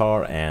most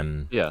part.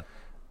 Yeah.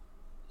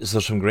 So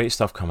there's some great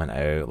stuff coming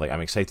out. Like,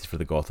 I'm excited for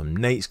the Gotham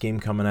Knights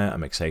game coming out.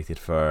 I'm excited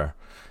for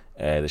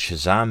the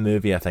Shazam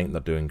movie. I think they're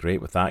doing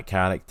great with that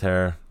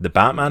character. The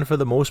Batman, for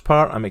the most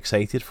part, I'm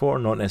excited for.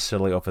 Not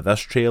necessarily off of this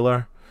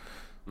trailer.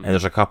 And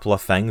there's a couple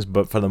of things,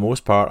 but for the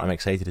most part, I'm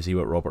excited to see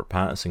what Robert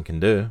Pattinson can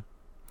do.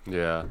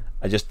 Yeah.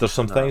 There's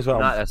some things where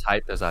not as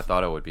hyped as I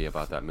thought it would be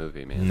about that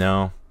movie, man.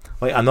 No.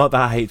 Like, I'm not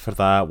that hyped for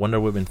that. Wonder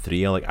Woman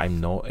 3, like,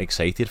 I'm not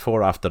excited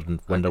for after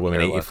Wonder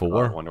Woman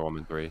 84. Wonder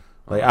Woman 3.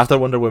 Like, after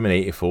Wonder Woman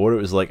 84, it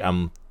was like,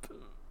 I'm...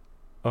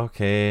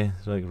 Okay.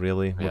 Like,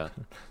 really? Yeah.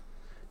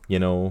 You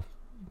know...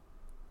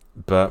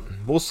 But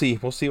we'll see.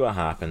 We'll see what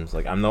happens.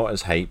 Like, I'm not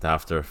as hyped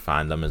after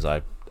fandom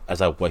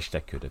as I wished I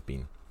could have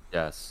been.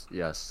 Yes.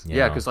 You Yeah,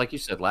 know. because like you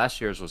said, last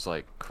year's was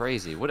like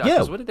crazy. What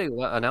did they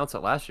announce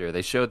it last year?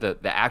 They showed the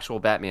actual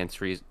Batman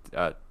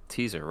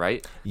teaser,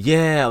 right?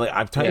 Yeah, like,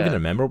 I can't even Yeah.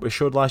 remember what we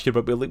showed last year,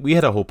 but we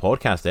had a whole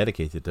podcast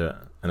dedicated to it,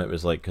 and it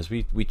was like, because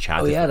we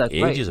chatted for that's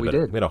right, ages we about it.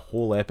 did. We had a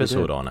whole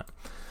episode on it.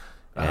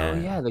 Oh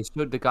yeah, they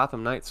showed the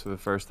Gotham Knights for the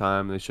first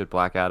time. They showed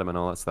Black Adam and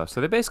all that stuff.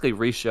 So they basically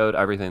re-showed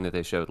everything that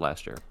they showed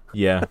last year.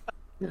 Yeah.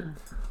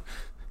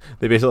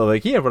 They basically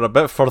like, yeah, we're a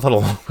bit further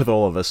along with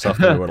all of this stuff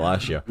than we were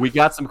last year. We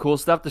got some cool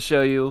stuff to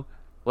show you.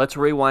 Let's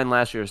rewind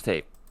last year's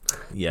tape.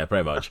 Yeah,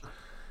 pretty much.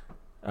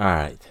 All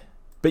right.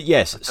 But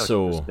yes,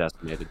 so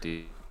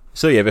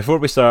yeah, before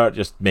we start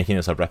just making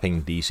this a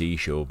ripping DC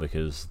show,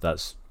 because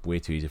that's way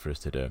too easy for us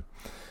to do,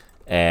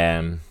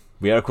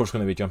 we are of course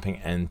going to be jumping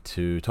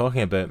into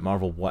talking about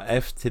Marvel What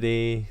If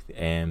today,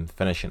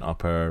 finishing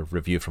up our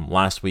review from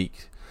last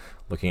week,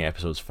 looking at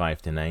episodes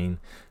 5 to 9.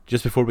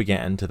 Just before we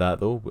get into that,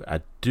 though,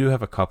 I do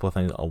have a couple of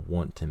things that I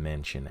want to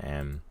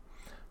mention.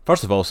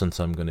 First of all, since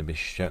I'm going to be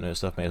shouting out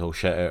stuff, might as well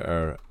shout out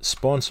our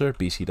sponsor,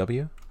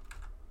 BCW.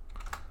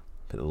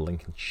 Put the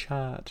link in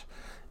chat.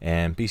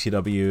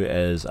 BCW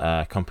is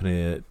a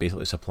company that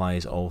basically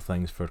supplies all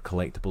things for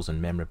collectibles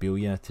and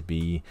memorabilia to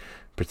be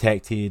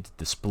protected,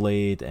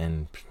 displayed,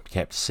 and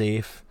kept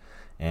safe.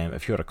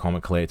 If you're a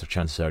comic collector,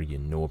 chances are you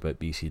know about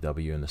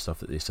BCW and the stuff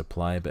that they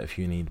supply, but if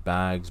you need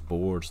bags,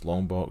 boards,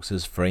 long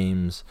boxes,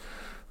 frames,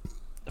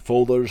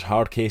 folders,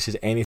 hard cases,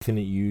 anything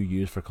that you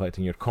use for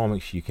collecting your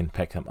comics, you can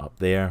pick them up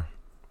there.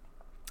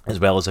 As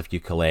well as if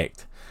you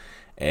collect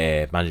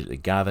Magic the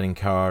Gathering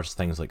cards,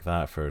 things like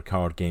that for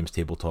card games,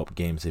 tabletop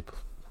games, they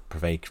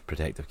provide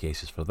protective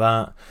cases for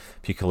that.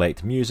 If you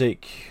collect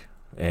music,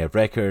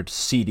 records,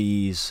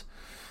 CDs,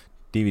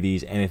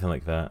 DVDs, anything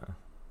like that.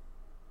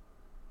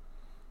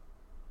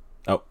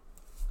 Oh,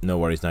 no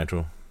worries,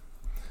 Nitro.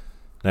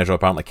 Nitro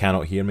apparently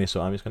cannot hear me,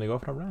 so I'm just going to go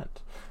for a rant.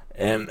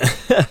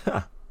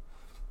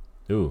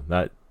 Ooh,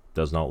 that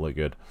does not look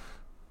good.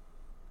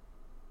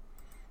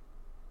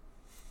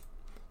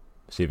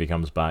 See if he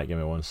comes back, give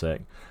me 1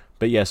 sec.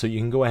 But yeah, so you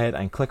can go ahead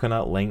and click on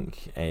that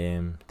link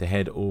to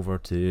head over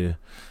to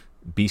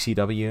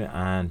BCW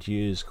and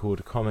use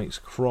code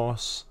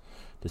ComicsCross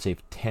to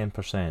save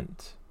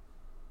 10%.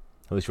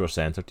 At least you're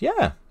centered.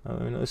 Yeah, I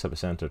mean, at least I was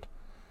centered.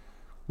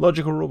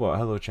 Logical Robot,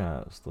 hello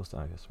chat. Lost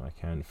access to my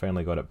account.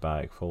 Finally got it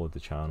back. Followed the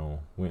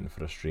channel. Waiting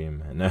for a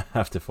stream. And now I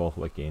have to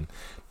follow again.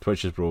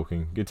 Twitch is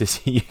broken. Good to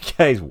see you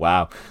guys.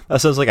 Wow. That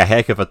sounds like a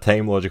heck of a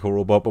time, Logical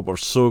Robot. But we're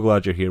so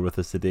glad you're here with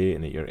us today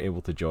and that you're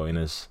able to join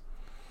us.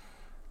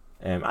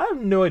 I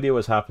have no idea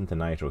what's happened to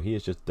Nitro. He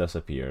has just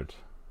disappeared.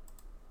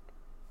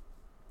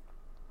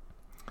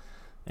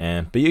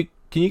 But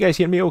can you guys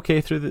hear me okay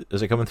through the...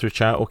 Is it coming through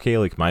chat okay?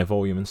 Like my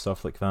volume and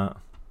stuff like that?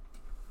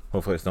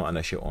 Hopefully it's not an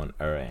issue on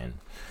our end.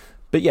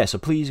 But yeah, so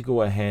please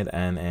go ahead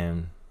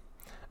and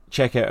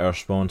check out our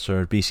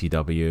sponsor,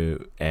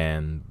 BCW.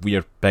 We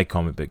are big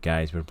comic book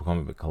guys. We're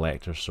comic book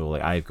collectors. So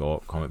like I've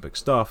got comic book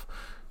stuff.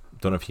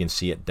 Don't know if you can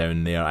see it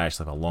down there. I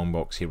actually have a long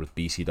box here with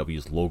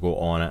BCW's logo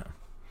on it.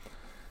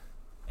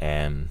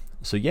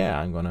 So yeah,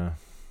 I'm gonna...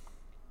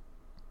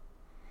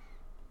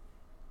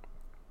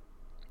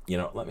 You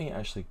know, let me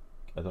actually...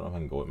 I don't know if I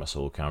can go with my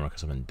solo camera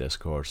because I'm in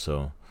Discord,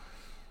 so...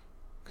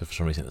 Because for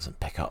some reason it doesn't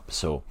pick up.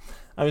 So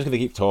I'm just going to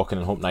keep talking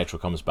and hope Nitro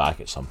comes back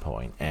at some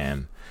point.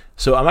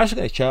 So I'm actually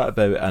going to chat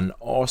about an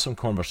awesome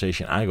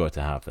conversation I got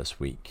to have this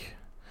week.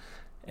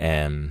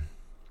 I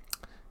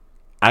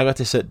got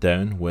to sit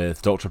down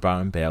with Dr.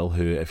 Baron Bell,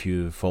 who, if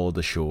you've followed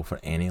the show for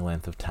any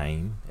length of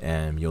time,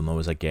 you'll know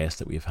is a guest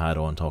that we've had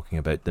on talking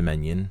about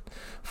Dominion,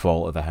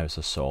 Fall of the House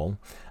of Saul.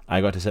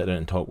 I got to sit down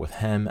and talk with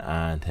him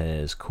and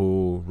his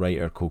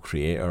co-writer,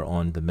 co-creator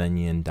on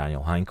Dominion,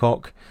 Daniel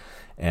Hancock,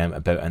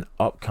 about an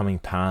upcoming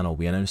panel.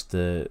 We announced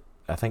I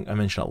think I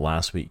mentioned it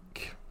last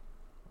week,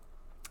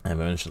 and I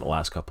mentioned it the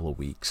last couple of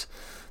weeks,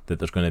 that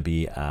there's going to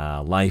be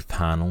a live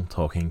panel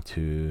talking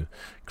to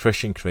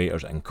Christian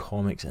creators in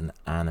comics and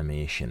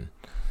animation.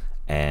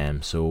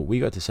 So we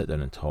got to sit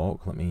down and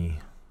talk. Let me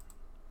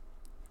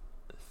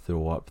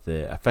throw up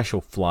the official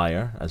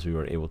flyer as we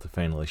were able to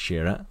finally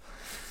share it.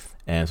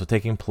 So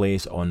taking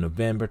place on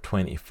November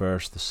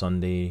 21st, the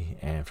Sunday,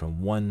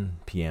 from 1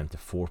 p.m. to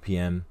 4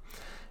 p.m.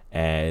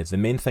 The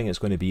main thing it's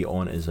going to be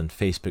on is on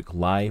Facebook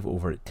Live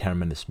over at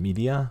Terminus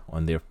Media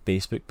on their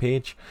Facebook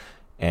page.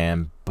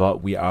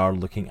 But we are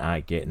looking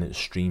at getting it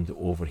streamed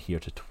over here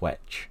to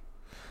Twitch,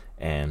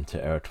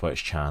 to our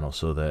Twitch channel,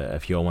 so that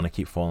if you all want to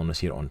keep following us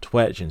here on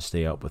Twitch and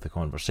stay up with the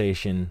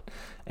conversation,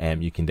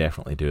 you can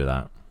definitely do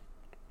that.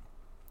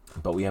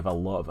 But we have a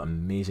lot of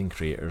amazing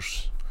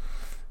creators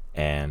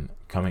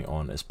coming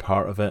on as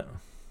part of it.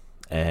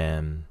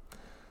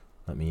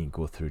 Let me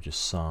go through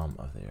just some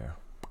of their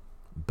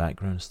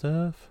background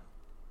stuff.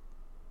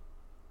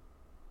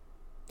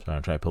 So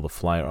I'm trying to pull the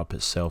flyer up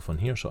itself on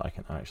here so I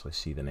can actually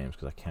see the names,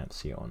 because I can't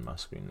see it on my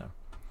screen now.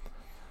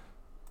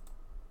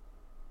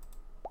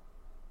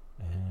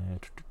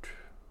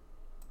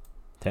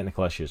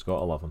 Technical issues,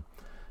 gotta love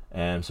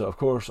them. So of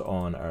course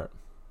on our...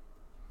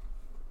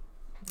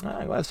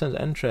 that sounds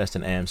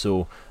interesting.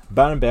 So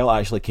Baron Bell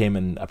actually came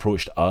and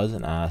approached us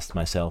and asked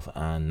myself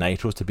and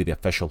Nitro to be the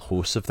official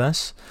hosts of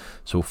this.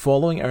 So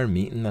following our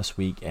meeting this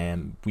week,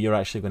 we are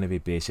actually going to be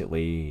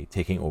basically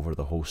taking over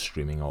the whole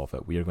streaming of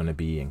it. We are going to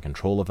be in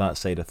control of that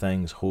side of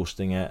things,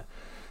 hosting it,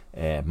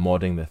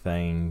 modding the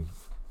thing.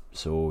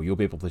 So you'll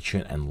be able to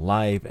tune in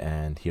live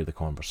and hear the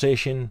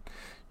conversation.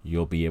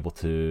 You'll be able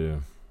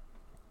to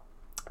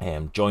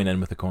join in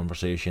with the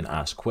conversation,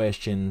 ask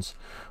questions.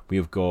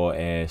 We've got,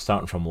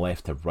 starting from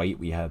left to right,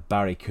 we have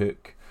Barry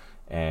Cook,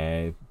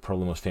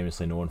 probably most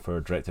famously known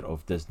for director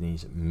of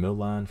Disney's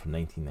Mulan from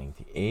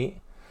 1998,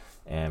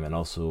 and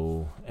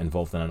also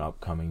involved in an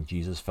upcoming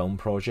Jesus film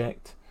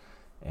project.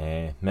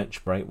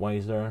 Mitch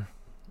Breitweiser,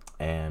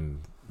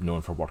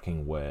 known for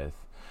working with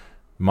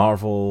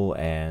Marvel,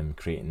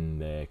 creating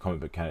the comic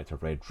book character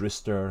Red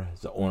Rooster. He's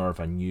the owner of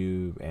a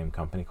new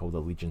company called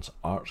Allegiance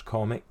Arts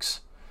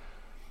Comics.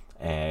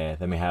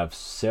 Then we have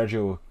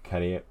Sergio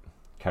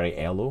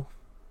Cariello,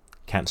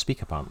 can't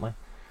speak apparently,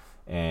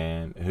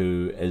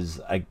 who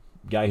is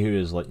guy who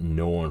is like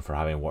known for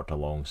having worked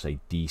alongside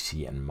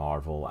DC and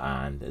Marvel,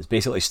 and is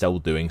basically still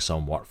doing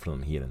some work for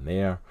them here and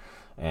there.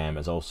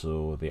 Is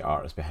also the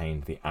artist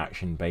behind the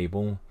Action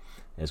Bible.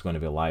 Is going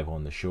to be live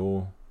on the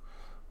show.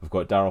 We've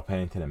got Daryl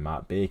Pennington and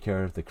Matt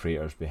Baker, the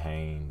creators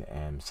behind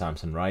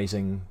Samson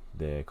Rising,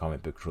 the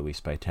comic book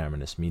released by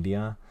Terminus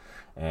Media.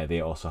 They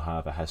also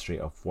have a history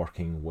of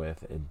working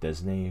with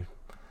Disney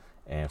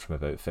from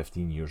about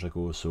 15 years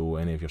ago, so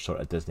any of your sort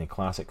of Disney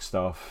classic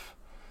stuff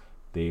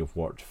they've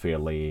worked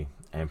fairly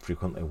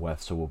frequently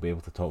with, so we'll be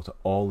able to talk to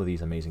all of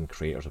these amazing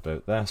creators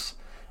about this.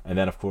 And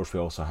then of course we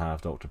also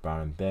have Dr.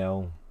 Baron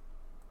Bell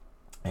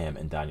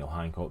and Daniel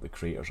Hancock, the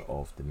creators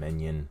of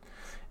Dominion,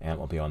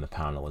 will be on the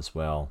panel as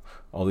well.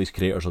 All these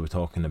creators will be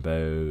talking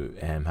about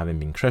having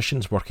been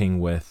Christians,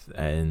 working with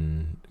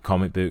in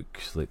comic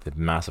books, like the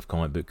massive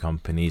comic book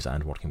companies,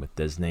 and working with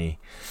Disney,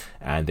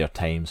 and their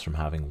times from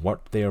having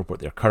worked there,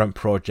 what their current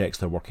projects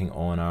they're working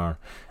on are,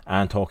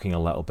 and talking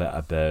a little bit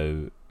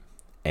about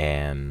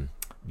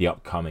the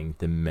upcoming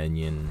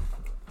Dominion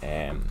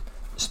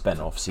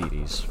spin-off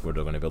series where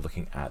they're going to be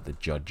looking at the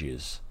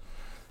Judges.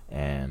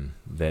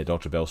 The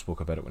Dr. Bell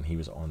spoke about it when he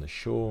was on the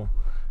show,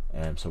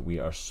 so we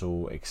are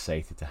so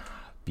excited to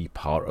be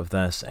part of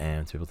this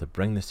and to be able to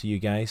bring this to you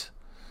guys.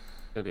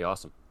 It'd be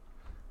awesome.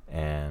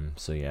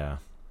 So yeah,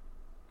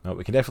 no,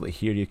 we can definitely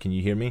hear you. Can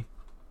you hear me?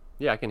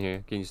 Yeah, I can hear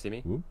you. Can you see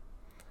me?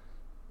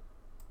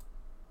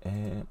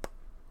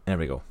 There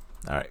we go.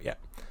 All right, yeah.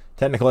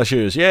 Technical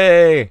issues,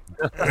 yay!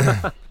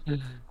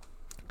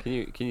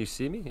 Can you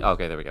see me?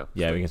 Okay, there we go.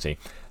 Yeah, we can see.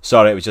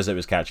 Sorry, it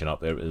was catching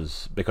up. It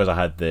was because I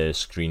had the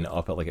screen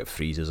up. It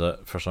freezes it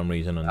for some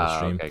reason on the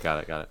stream. Okay,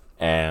 got it.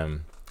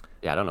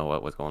 Yeah, I don't know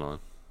what was going on,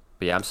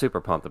 but yeah, I'm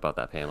super pumped about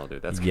that panel,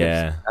 dude. That's crazy.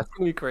 Yeah, that's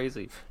gonna be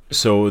crazy.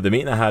 So the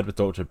meeting I had with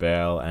Dr.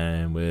 Bell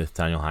and with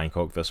Daniel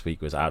Hancock this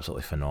week was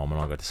absolutely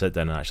phenomenal. I got to sit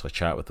down and actually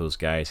chat with those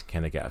guys and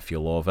kind of get a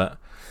feel of it.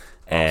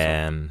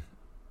 Awesome.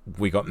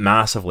 We got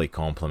massively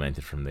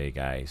complimented from the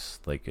guys,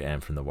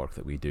 from the work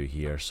that we do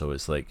here. So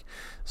it's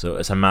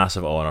a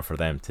massive honor for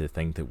them to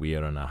think that we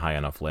are on a high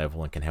enough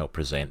level and can help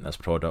present this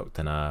product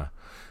in a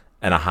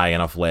high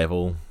enough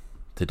level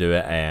to do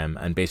it.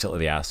 And basically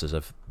they asked us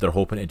if they're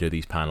hoping to do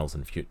these panels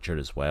in the future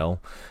as well.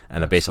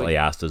 And they basically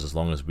asked us, as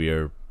long as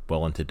we're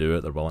willing to do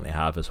it, they're willing to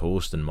have us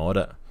host and mod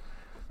it.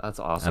 That's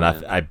awesome.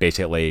 And I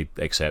basically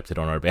accepted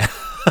on our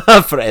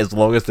behalf for as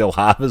long as they'll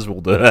have us,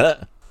 we'll do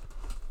it.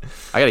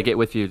 I gotta get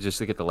with you just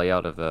to get the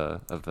layout of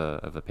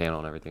the panel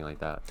and everything like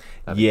that.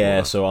 Yeah,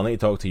 cool. So I'll need to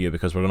talk to you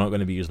because we're not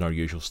going to be using our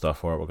usual stuff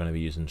for it. We're going to be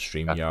using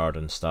StreamYard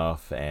and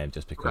stuff,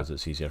 just because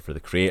it's easier for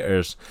the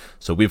creators.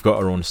 So we've got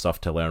our own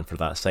stuff to learn for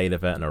that side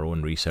of it and our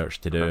own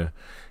research to do.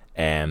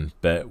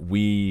 But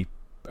we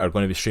are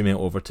going to be streaming it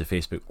over to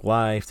Facebook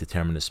Live, to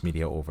Terminus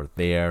Media over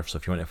there. So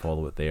if you want to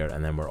follow it there,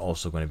 and then we're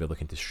also going to be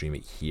looking to stream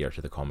it here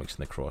to the Comics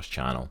in the Cross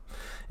channel.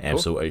 Cool.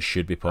 So it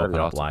should be popping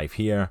up awesome. live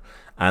here.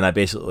 And I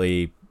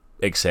basically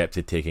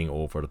accepted taking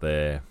over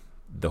the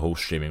whole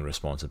streaming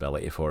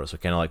responsibility for it, so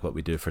kind of like what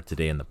we do for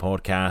today in the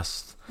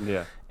podcast.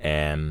 Yeah.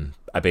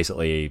 I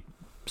basically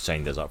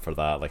signed us up for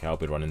that. I'll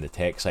be running the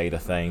tech side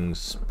of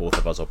things. Both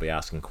of us will be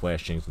asking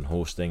questions and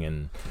hosting,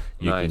 and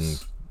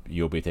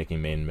you'll be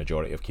taking main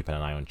majority of keeping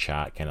an eye on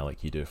chat, kind of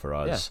like you do for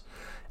us.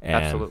 Yeah,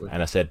 absolutely.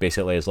 And I said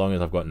basically, as long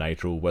as I've got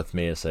Nitro with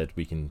me, I said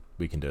we can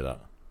do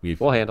that.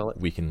 We'll handle it.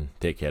 We can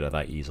take care of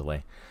that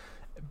easily.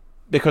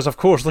 Because, of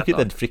course, look at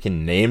the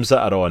freaking names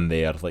that are on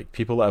there.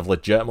 People that have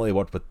legitimately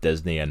worked with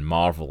Disney and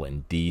Marvel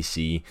and DC.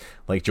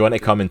 Do you want to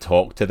come and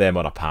talk to them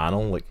on a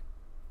panel?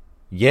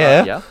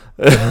 Yeah.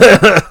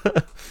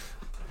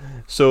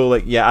 So,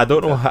 I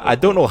don't know. I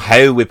don't know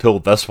how we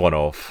pulled this one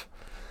off.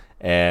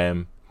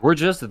 We're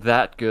just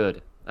that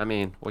good. I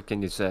mean, what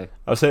can you say?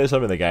 I was saying to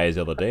some of the guys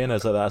the other day, and I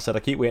said, I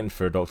keep waiting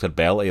for Dr.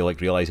 Bell to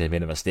realize he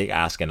made a mistake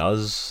asking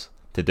us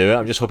to do it.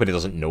 I'm just hoping he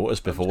doesn't notice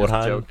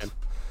beforehand.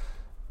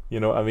 You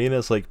know what I mean?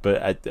 It's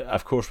but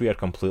of course we are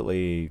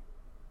completely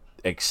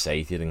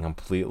excited and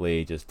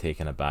completely just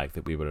taken aback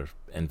that we were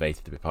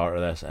invited to be part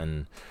of this,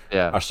 and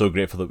are so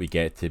grateful that we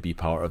get to be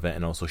part of it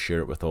and also share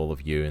it with all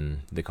of you,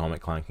 and the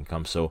Comic Clan can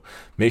come. So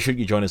make sure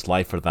you join us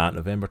live for that,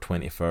 November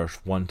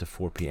 21st, 1 to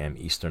 4 p.m.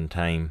 Eastern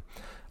Time,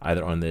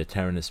 either on the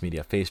Terminus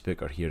Media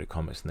Facebook or here at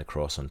Comics in the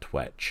Cross on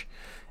Twitch.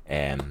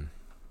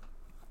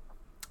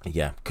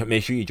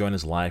 Make sure you join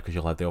us live because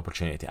you'll have the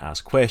opportunity to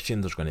ask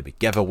questions. There's going to be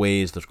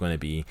giveaways. There's going to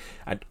be,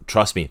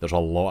 trust me, there's a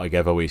lot of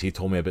giveaways. He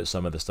told me about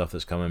some of the stuff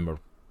that's coming.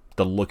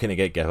 They're looking to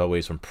get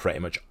giveaways from pretty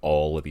much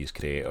all of these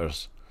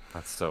creators.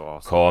 That's so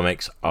awesome.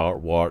 Comics,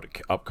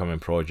 artwork, upcoming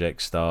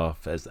project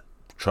stuff.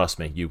 Trust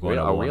me,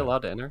 Are we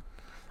allowed to enter?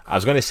 I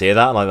was going to say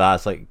that,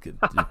 it's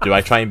do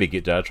I try and be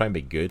good? Do I try and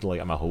be good?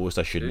 I'm a host,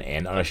 I shouldn't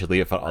enter. I should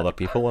leave it for other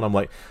people. And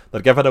I'm they're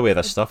giving away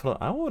this stuff.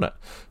 I want it.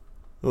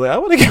 I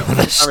want to get with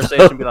this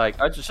conversation.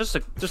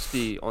 stuff. Be just to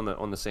be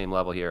on the same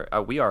level here.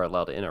 We are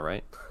allowed to enter,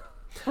 right?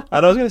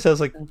 And I was going to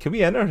say, can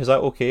we enter? Is that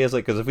okay?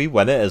 Because if we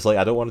win it, it's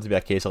I don't want it to be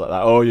a case of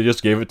that. Oh, you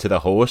just gave it to the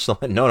host.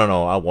 No,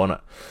 I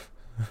want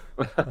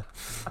it.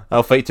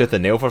 I'll fight tooth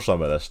and nail for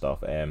some of this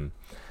stuff.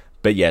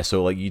 But yeah,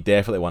 so like you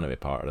definitely want to be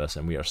part of this,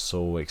 and we are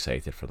so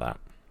excited for that.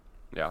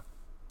 Yeah.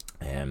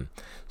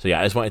 So yeah,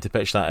 I just wanted to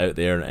pitch that out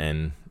there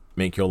and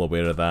make you all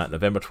aware of that.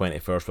 November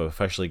 21st, we've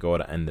officially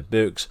got it in the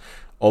books.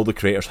 All the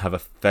creators have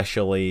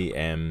officially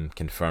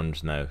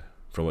confirmed now,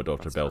 from what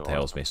Dr. Bell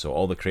tells me. So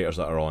all the creators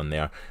that are on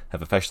there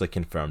have officially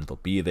confirmed they'll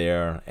be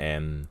there,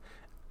 and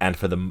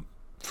for them,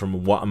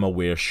 from what I'm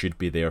aware, should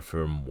be there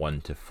from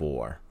 1 to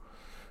 4.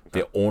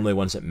 The only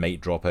ones that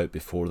might drop out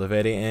before the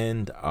very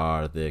end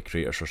are the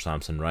creators for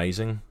Samson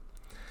Rising,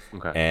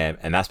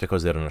 and that's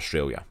because they're in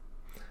Australia.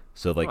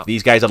 So like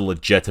these guys are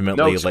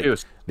legitimately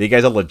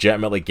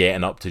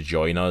getting up to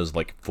join us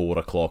like 4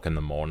 o'clock in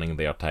the morning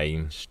their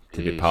time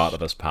to be part of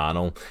this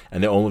panel,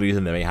 and the only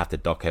reason they might have to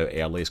duck out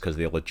early is because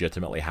they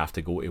legitimately have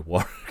to go to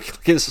work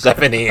like at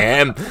 7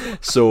 a.m.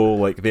 So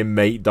like they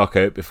might duck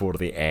out before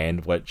the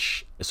end.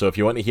 So if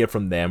you want to hear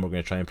from them, we're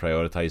going to try and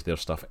prioritize their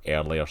stuff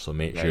earlier. So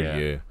make sure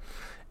you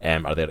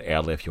are there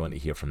early if you want to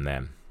hear from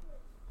them.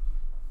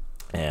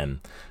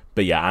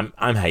 But yeah,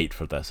 I'm hyped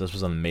for this. This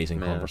was an amazing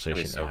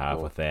conversation to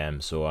have with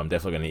them. So I'm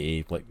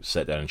definitely going to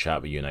sit down and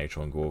chat with you,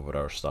 Nitro, and go over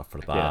our stuff for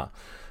that. Yeah,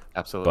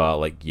 absolutely. But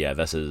like, yeah,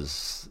 this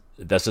is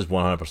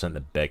 100%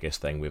 the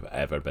biggest thing we've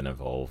ever been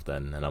involved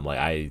in, and I'm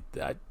like,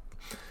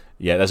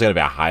 yeah, this is going to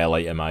be a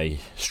highlight in my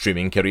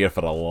streaming career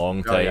for a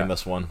long time.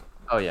 This one.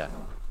 Oh yeah.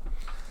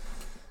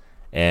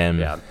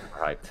 Yeah, I'm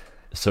hyped.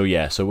 So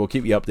yeah, so we'll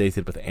keep you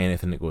updated with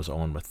anything that goes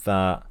on with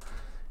that.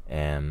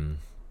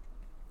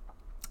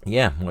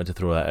 Yeah, wanted to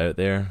throw that out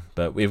there.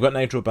 But we've got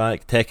Nitro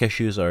back. Tech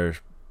issues are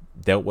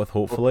dealt with,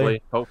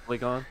 hopefully. Hopefully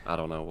gone. I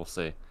don't know. We'll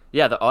see.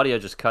 Yeah, the audio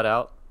just cut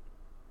out.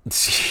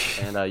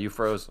 And you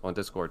froze on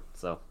Discord.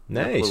 So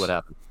nice. No clue what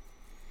happened.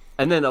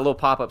 And then a little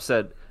pop-up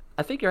said,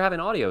 I think you're having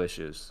audio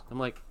issues. I'm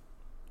like,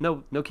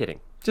 no kidding.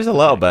 Just a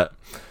little bit.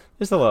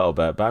 Just a little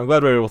bit. But I'm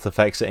glad we were able to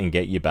fix it and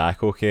get you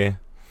back okay.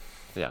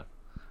 Yeah.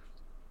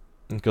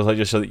 Because I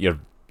just saw that you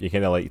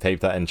kind of like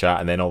typed that in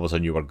chat and then all of a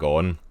sudden you were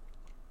gone.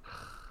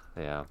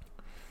 Yeah.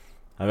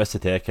 I miss the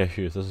tech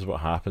issues. This is what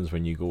happens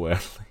when you go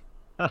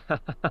early.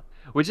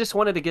 We just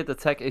wanted to get the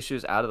tech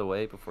issues out of the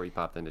way before you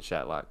popped into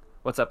chat, Lock.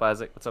 What's up,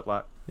 Isaac? What's up,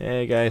 Lock?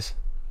 Yeah, guys.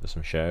 There's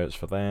some shout-outs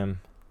for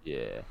them.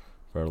 Yeah.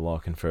 For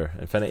Lock and for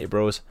Infinity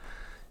Bros.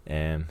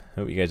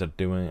 Hope you guys are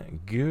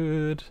doing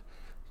good.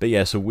 But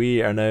yeah, so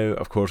we are now,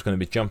 of course, going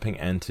to be jumping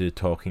into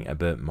talking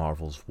about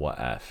Marvel's What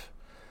If.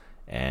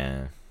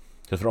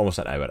 Because we're almost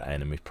an hour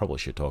in, and we probably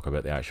should talk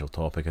about the actual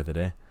topic of the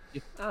day.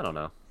 I don't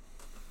know.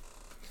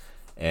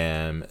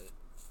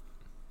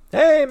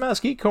 Hey, Mass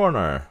Geek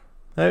Corner.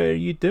 How are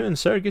you doing,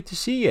 sir? Good to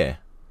see you.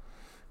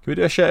 Can we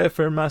do a shout out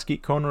for Mass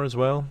Geek Corner as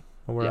well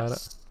while we're at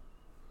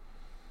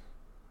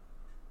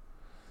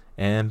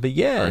it? But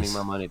yeah, earning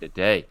my money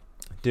today.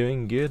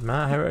 Doing good,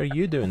 Matt. How are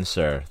you doing,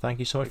 sir? Thank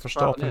you so much for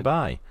stopping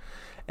by.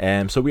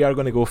 So we are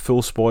going to go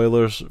full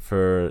spoilers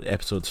for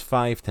episodes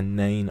 5 to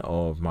 9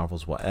 of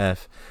Marvel's What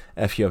If.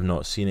 If you have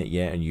not seen it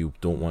yet and you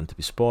don't want to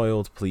be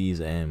spoiled, please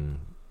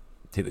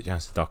take the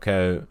chance to duck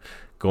out.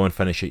 Go and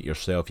finish it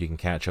yourself. You can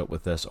catch up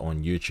with this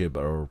on YouTube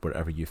or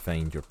wherever you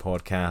find your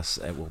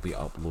podcasts. It will be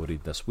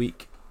uploaded this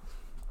week.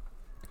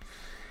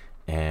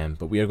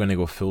 But we are going to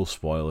go full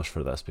spoilers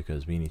for this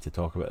because we need to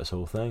talk about this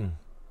whole thing.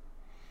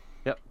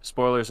 Yep.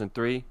 Spoilers in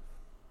 3,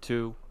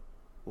 2,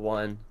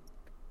 1.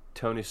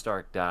 Tony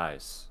Stark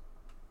dies.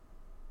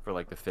 For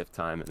like the 5th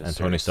time in this series.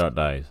 Tony Stark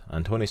dies.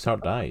 And Tony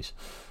Stark dies.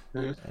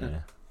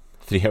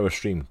 3-hour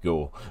stream.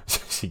 Go.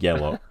 Get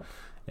a lot.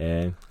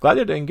 Glad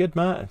you're doing good,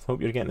 Matt.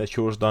 Hope you're getting the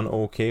chores done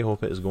okay.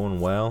 Hope it is going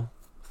well.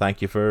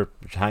 Thank you for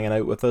hanging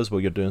out with us while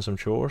you're doing some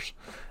chores.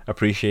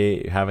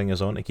 Appreciate having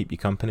us on to keep you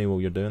company while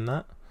you're doing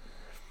that.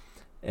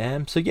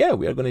 So yeah,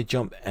 we are going to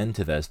jump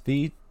into this.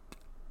 The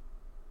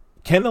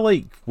kind of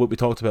like what we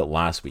talked about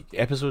last week.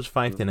 Episodes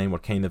 5 to 9 were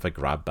kind of a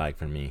grab bag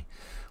for me.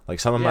 Like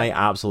some of my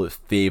absolute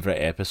favourite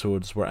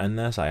episodes were in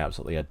this. I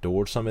absolutely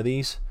adored some of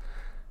these.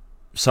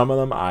 Some of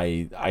them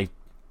I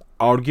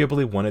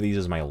arguably one of these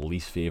is my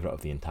least favourite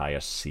of the entire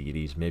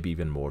series, maybe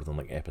even more than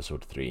like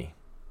episode 3.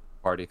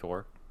 Party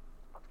Thor?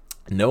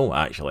 No,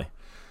 actually.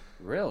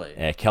 Really?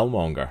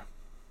 Killmonger.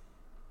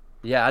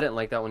 Yeah, I didn't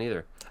like that one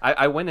either.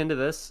 I went into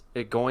this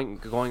going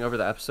over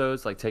the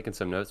episodes, like taking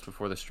some notes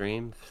before the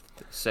stream,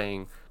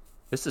 saying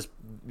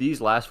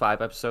these last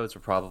 5 episodes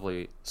were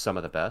probably some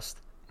of the best.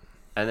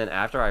 And then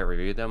after I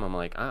reviewed them, I'm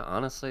like,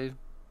 honestly,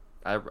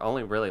 I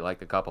only really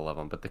liked a couple of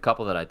them, but the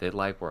couple that I did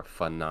like were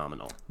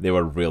phenomenal. They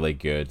were really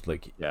good.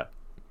 Like, yeah.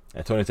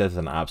 Tony says it's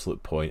an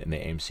absolute point in the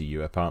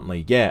MCU,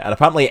 apparently. Yeah, and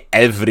apparently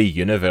every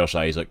universe,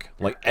 Isaac.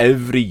 Like,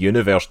 every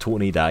universe,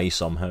 Tony dies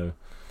somehow.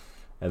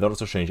 The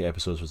Doctor Strange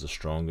episodes was the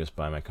strongest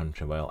by my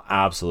country mile.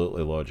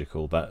 Absolutely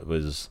logical. That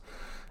was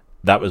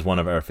one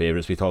of our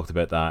favourites. We talked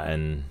about that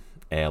in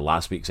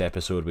last week's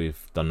episode.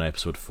 We've done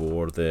episode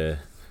 4, the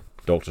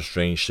Doctor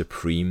Strange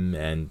Supreme,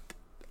 and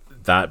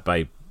that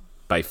by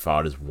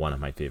far is one of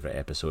my favourite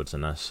episodes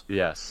in this.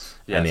 Yes.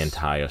 In the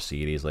entire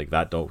series. Like,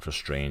 that Doctor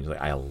Strange,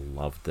 like, I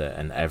loved it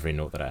and every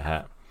note that it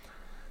hit.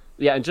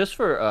 Yeah, and just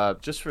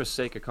for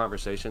sake of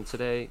conversation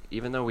today,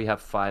 even though we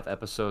have 5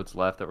 episodes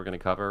left that we're going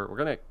to cover, we're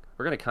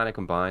we're gonna kind of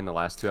combine the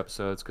last two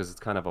episodes because it's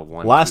kind of a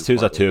one. Last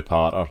two's a Two-parter.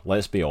 two-parter.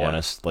 Let's be Yeah,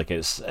 honest. Like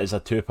it's a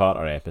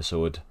two-parter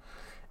episode.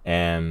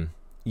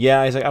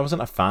 Yeah, I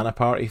wasn't a fan of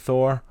Party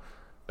Thor.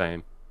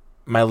 same.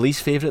 My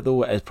least favorite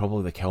though is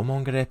probably the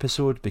Killmonger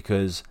episode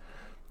because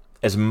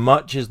as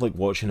much as like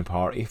watching a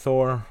Party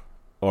Thor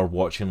or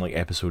watching like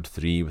episode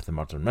 3 with the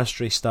murder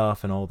mystery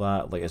stuff and all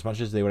that, like as much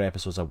as they were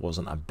episodes I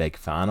wasn't a big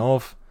fan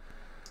of,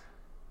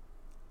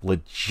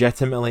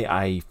 legitimately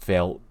I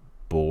felt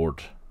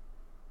bored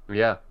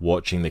Yeah.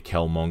 watching the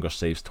Killmonger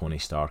saves Tony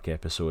Stark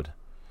episode.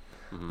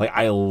 Hmm. Like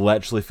I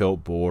literally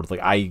felt bored.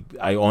 Like I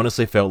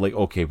honestly felt like,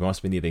 okay, we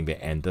must be nearing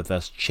the end of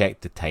this.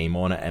 Checked the time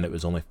on it and it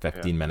was only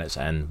 15 minutes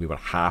in. We were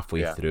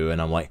halfway Yeah. through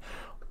and I'm like,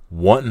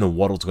 what in the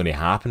world's going to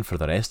happen for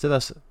the rest of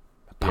this? Yeah.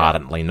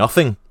 Apparently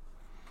nothing.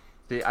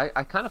 See,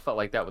 I kind of felt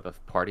like that with the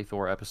Party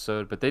Thor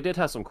episode, but they did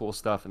have some cool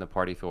stuff in the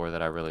Party Thor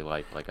that I really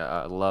liked. Like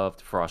I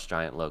loved Frost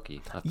Giant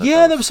Loki. I thought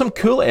Yeah, that there was some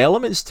cool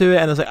elements to it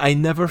and I was like, I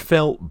never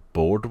felt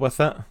bored with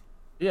it.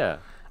 Yeah.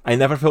 I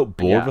never felt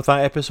bored Yeah. with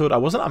that episode. I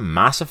wasn't a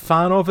massive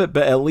fan of it,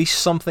 but at least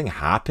something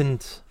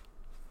happened.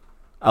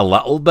 A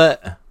little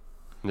bit.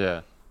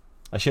 Yeah.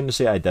 I shouldn't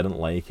say I didn't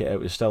like it. It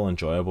was still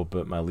enjoyable,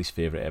 but my least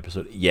favorite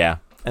episode. Yeah,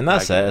 and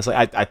that's I get it. It's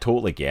like I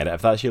totally get it.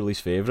 If that's your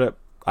least favorite,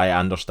 I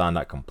understand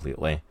that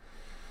completely.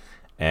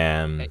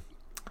 Can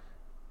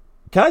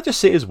I just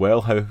say as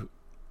well how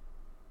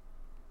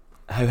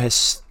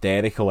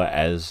hysterical it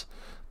is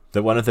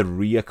that one of the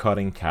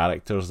reoccurring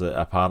characters that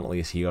apparently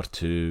is here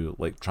to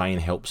like try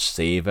and help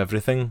save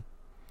everything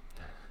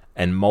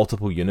in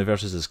multiple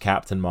universes is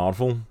Captain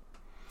Marvel,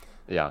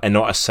 Yeah. and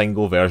not a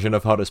single version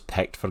of her is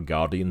picked for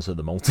Guardians of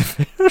the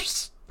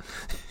Multiverse.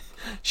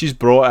 She's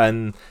brought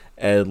in,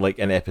 like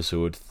in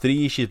episode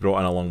 3, she's brought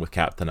in along with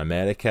Captain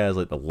America as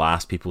like the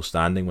last people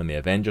standing when the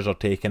Avengers are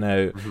taken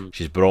out. Hmm.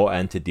 She's brought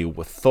in to deal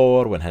with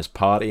Thor when his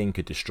partying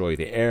could destroy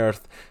the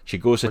Earth. She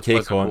goes to Which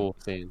was take a on. cool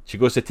scene. She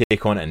goes to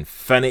take on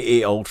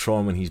Infinity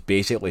Ultron when he's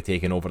basically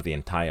taken over the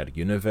entire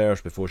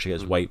universe before she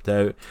gets wiped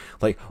out.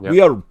 Like, Yep. we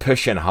are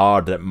pushing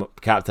hard that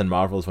Captain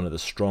Marvel is one of the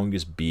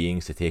strongest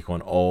beings to take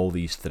on all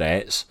these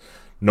threats.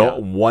 Not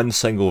Yeah. one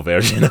single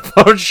version of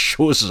her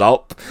shows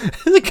up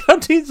in the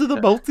Guardians of the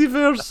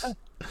Multiverse.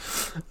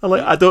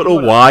 I don't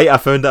know why I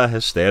found that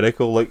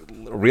hysterical. Like,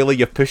 really,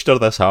 you pushed her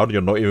this hard,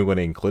 you're not even going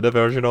to include a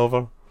version of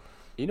her?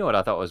 You know what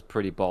I thought was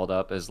pretty balled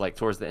up is like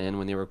towards the end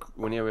when they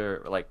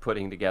were like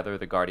putting together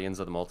the Guardians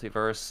of the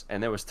Multiverse,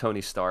 and there was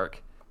Tony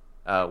Stark,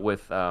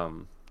 with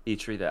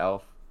Eitri the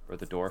elf or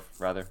the dwarf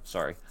rather.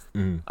 Sorry.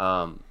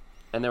 Mhm.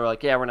 And they were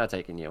like, "Yeah, we're not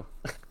taking you."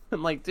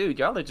 I'm like, dude,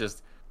 y'all are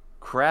just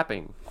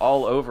crapping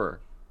all over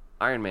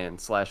Iron Man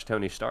 /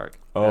 Tony Stark.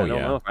 And Oh, I don't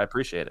yeah. know if I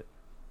appreciate it.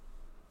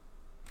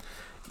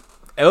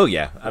 Oh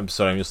yeah, I'm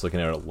sorry. I'm just looking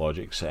at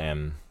Logic's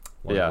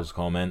Yeah.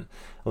 comment.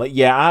 Like,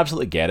 yeah, I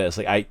absolutely get it. It's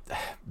like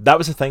that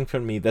was the thing for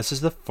me. This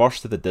is the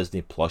first of the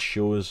Disney Plus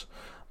shows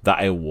that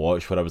I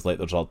watched where I was like,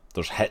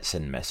 there's hits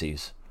and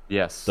misses.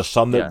 Yes. There's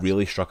some that Yes.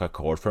 really struck a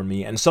chord for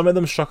me, and some of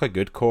them struck a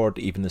good chord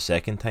even the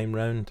second time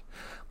round.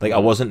 Like, I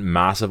Mhm. wasn't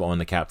massive on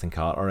the Captain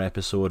Carter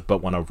episode,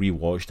 but when I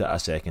rewatched it a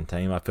second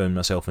time, I found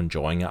myself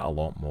enjoying it a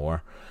lot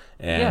more.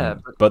 Yeah,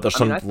 But there's I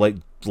some mean, like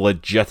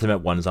legitimate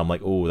ones I'm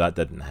like, oh, that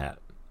didn't hit.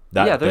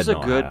 That yeah, there's did a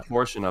not good hit.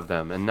 portion of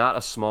them, and not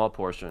a small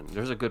portion.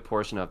 There's a good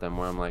portion of them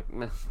where I'm like,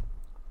 meh.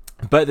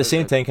 But at the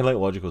same Okay. time, kind of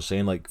like Logical was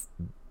saying, like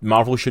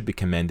Marvel should be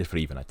commended for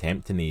even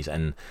attempting these,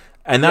 and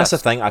that's the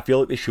Yes. thing. I feel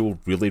like the show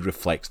really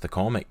reflects the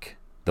comic,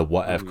 the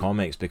What If Mhm.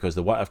 comics, because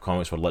the What If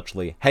comics were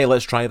literally, hey,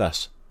 let's try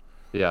this,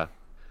 Yeah,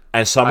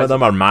 and some of Isaac-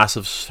 them are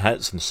massive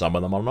hits, and some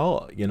of them are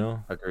not. You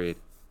know? agreed.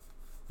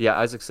 Yeah,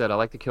 Isaac said, I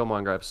like the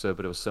Killmonger episode,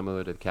 but it was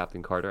similar to the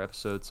Captain Carter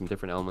episode. Some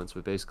different elements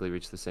would basically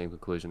reach the same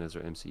conclusion as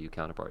their MCU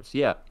counterparts.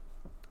 Yeah,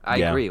 I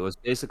Yeah. agree. It was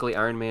basically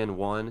Iron Man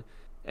 1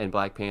 and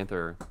Black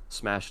Panther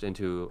smashed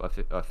into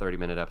a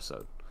 30-minute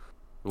episode.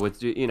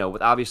 With,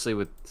 with obviously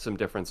with some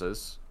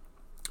differences.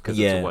 Because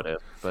it's Yeah. a what if.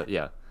 But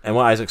yeah. And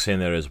what Isaac's saying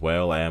there as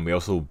well, we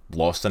also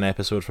lost an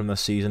episode from this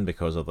season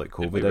because of like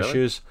COVID we really?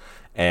 issues.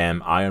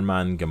 Iron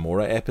Man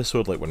Gamora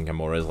episode, like when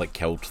Gamora is like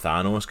killed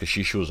Thanos, because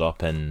she shows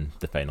up in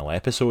the final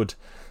episode.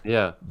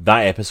 Yeah.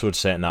 That episode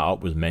setting that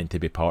up was meant to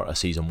be part of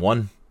season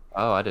 1.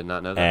 Oh, I did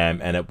not know that.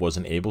 And it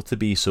wasn't able to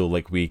be, so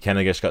like we kind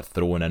of just got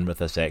thrown in with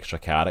this extra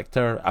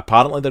character.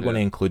 Apparently they're going to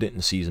Yeah. include it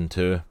in season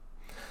 2,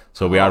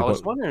 so we Oh, are I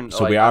was wondering,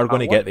 so we like, are I going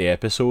to get the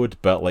episode.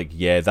 But like,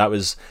 yeah, that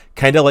was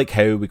kind of like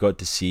how we got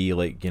to see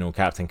like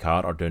Captain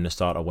Carter doing the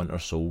start of Winter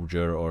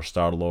Soldier, or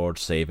Star-Lord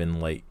saving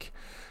like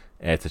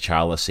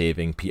T'Challa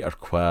saving Peter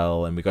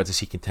Quill, and we got to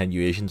see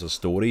continuations of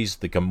stories.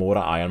 The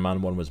Gamora Iron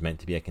Man one was meant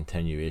to be a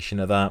continuation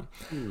of that,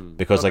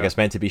 because like okay. it's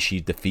meant to be she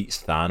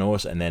defeats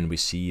Thanos, and then we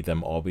see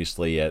them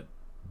obviously at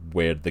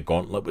where the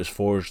gauntlet was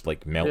forged,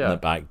 like melting Yeah.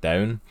 it back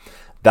down.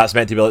 That's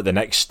meant to be like the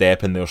next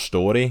step in their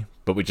story,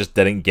 but we just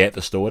didn't get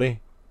the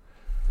story.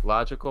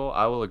 Logical,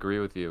 I will agree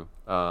with you.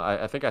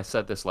 I think I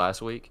said this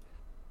last week.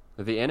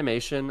 The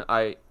animation,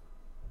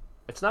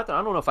 It's not that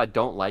I don't know if I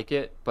don't like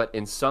it, but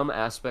in some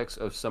aspects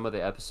of some of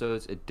the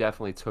episodes, it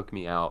definitely took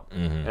me out.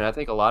 Mm-hmm. And I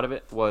think a lot of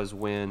it was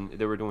when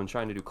they were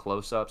trying to do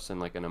close-ups and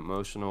like an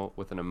emotional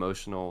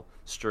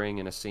string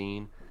in a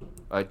scene.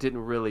 It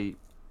didn't really.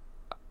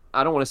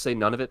 I don't want to say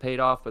none of it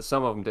paid off, but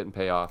some of them didn't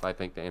pay off. I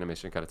think the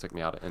animation kind of took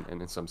me out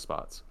in some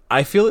spots.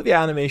 I feel like the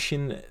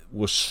animation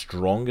was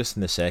strongest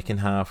in the second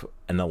half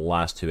in the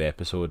last two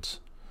episodes.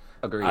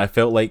 I Agreed.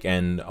 felt like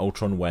in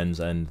Ultron Wins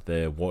and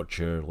the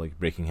Watcher like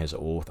breaking his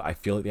oath, I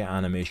feel like the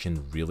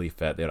animation really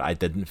fit there. I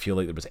didn't feel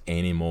like there was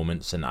any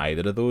moments in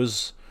either of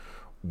those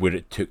where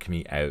it took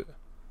me out.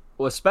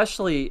 Well,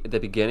 especially the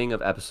beginning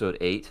of episode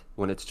 8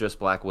 when it's just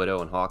Black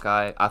Widow and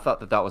Hawkeye. I thought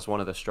that that was one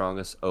of the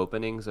strongest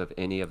openings of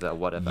any of the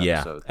What If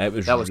Yeah, episodes. it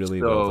was That was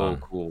really well so done.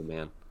 cool,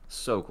 man.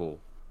 So cool.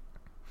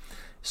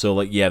 So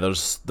like yeah,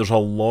 there's a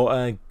lot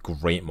of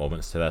great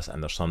moments to this,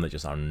 and there's some that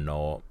just are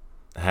not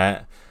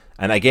hit.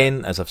 And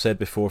again, as I've said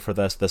before, for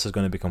this is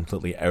going to be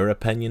completely our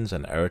opinions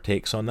and our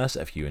takes on this.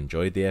 If you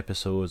enjoyed the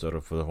episodes, or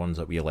if the ones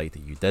that we liked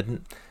that you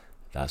didn't,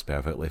 that's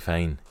perfectly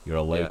fine. You're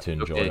allowed Yeah, to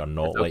it's enjoy okay. or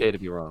not It's like. okay to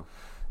be wrong.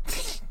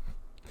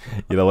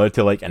 You're allowed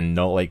to like and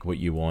not like what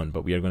you want.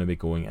 But we are going to be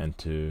going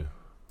into.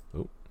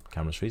 Oh,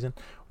 camera's freezing.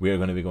 We are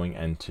going to be going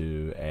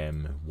into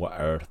what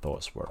our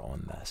thoughts were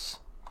on this.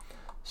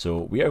 So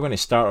we are going to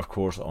start, of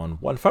course, on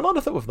one for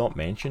another that we've not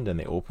mentioned in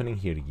the opening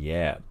here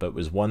yet, but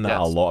was one that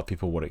a Yes. lot of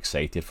people were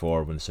excited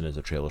for when as soon as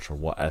the trailers for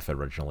What If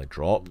originally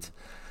dropped.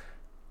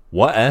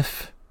 What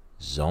If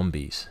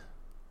Zombies?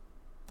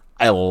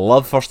 I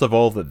love, first of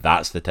all, that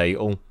that's the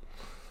title.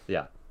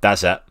 Yeah.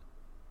 That's it.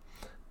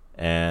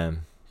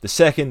 The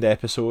second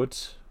episode,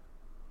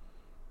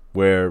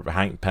 where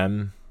Hank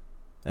Pym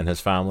and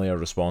his family are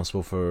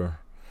responsible for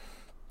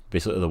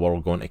basically the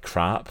world going to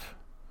crap.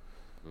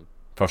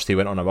 First, he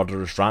went on a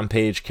murderous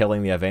rampage,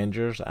 killing the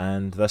Avengers,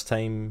 and this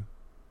time,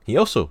 he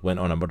also went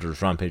on a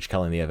murderous rampage,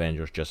 killing the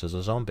Avengers just as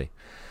a zombie.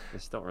 I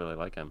just don't really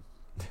like him.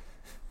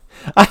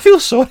 I feel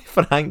sorry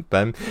for Hank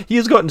Pym. He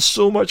has gotten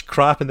so much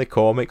crap in the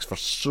comics for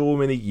so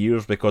many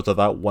years because of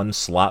that one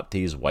slap to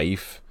his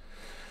wife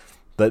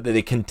that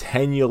they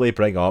continually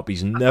bring up.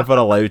 He's never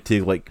allowed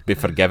to like be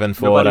forgiven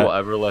for Nobody it. will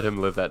ever let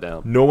him live that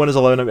down. No one is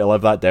allowing him to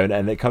live that down,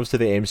 and it comes to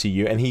the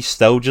MCU, and he's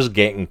still just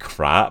getting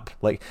crap.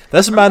 Like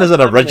this man is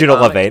an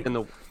original event. In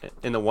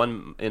the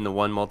one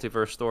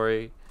multiverse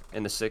story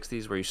in the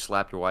 '60s where you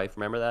slap your wife.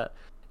 Remember that?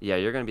 Yeah,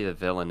 you're gonna be the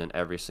villain in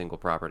every single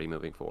property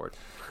moving forward.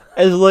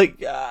 It's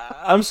like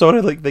I'm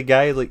sorry, like the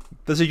guy, like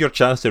this is your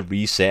chance to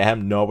reset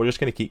him. No, we're just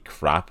gonna keep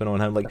crapping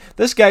on him. Like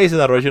this guy is an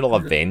original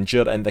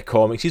Avenger in the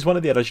comics. He's one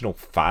of the original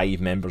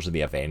 5 members of the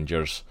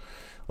Avengers,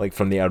 like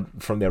from the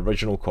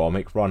original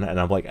comic run. And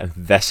I'm like, and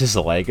this is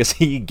the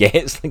legacy he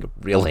gets. Like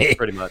really?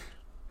 Pretty much.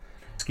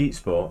 Skeet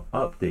Spot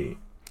update.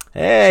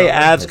 Hey,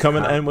 Someone ads has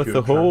coming hacked in with your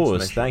the host.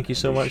 transmission Thank you and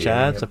so is much, sharing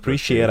ads. it with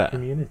Appreciate your it.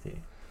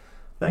 Community.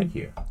 Thank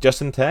you.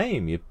 Just in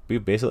time.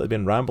 We've basically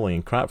been rambling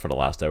and crap for the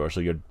last hour, so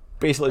you're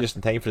basically just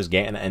in time for us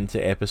getting into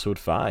episode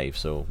 5.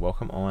 So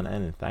welcome on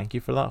in, and thank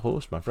you for that,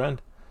 host, my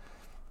friend.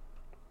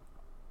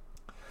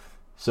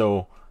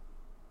 So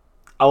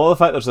I love the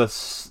fact there's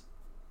this.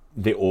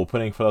 The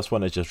opening for this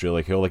one is just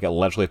really cool. Like it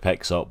literally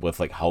picks up with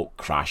like Hulk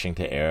crashing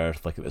to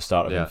Earth, like at the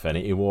start of Yeah.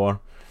 Infinity War,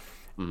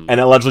 Mhm.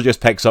 and it literally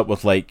just picks up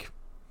with like,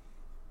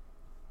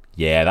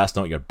 yeah, that's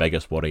not your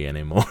biggest worry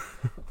anymore.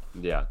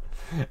 Yeah.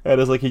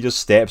 And it's like he just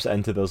steps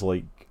into this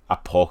like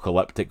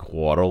apocalyptic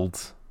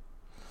world.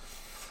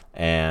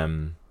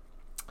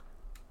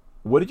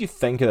 What did you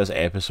think of this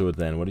episode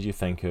then? What did you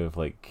think of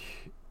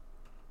like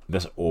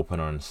this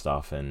opener and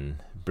stuff, and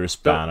Bruce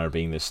Banner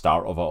being the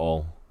start of it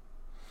all?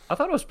 I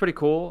thought it was pretty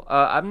cool.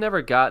 I've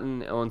never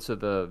gotten onto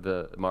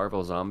the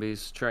Marvel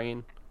Zombies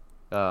train.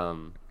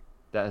 That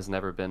has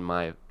never been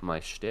my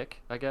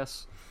shtick, I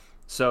guess.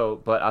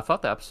 So, but I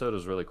thought the episode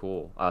was really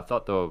cool. I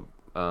thought the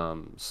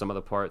some of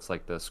the parts,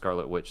 like the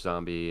Scarlet Witch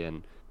zombie,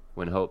 and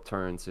when Hope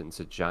turns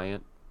into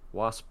Giant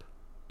Wasp.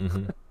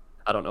 Mm-hmm.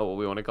 I don't know what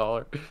we want to call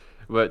her,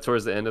 but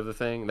towards the end of the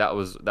thing, that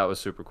was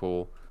super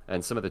cool.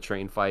 And some of the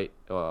train fight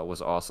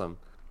was awesome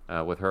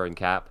with her and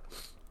Cap.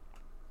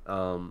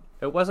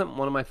 It wasn't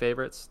one of my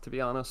favorites, to be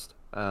honest.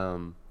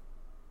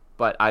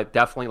 But I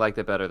definitely liked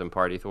it better than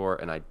Party Thor,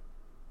 and I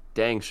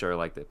dang sure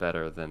liked it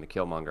better than the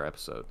Killmonger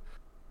episode.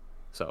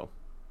 So,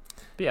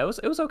 but yeah,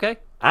 it was okay.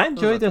 I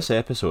enjoyed this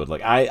episode.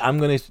 Like I'm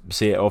gonna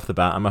say it off the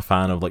bat. I'm a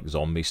fan of like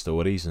zombie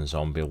stories and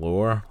zombie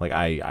lore. Like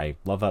I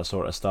love that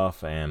sort of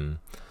stuff.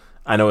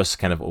 I know it's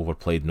kind of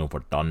overplayed and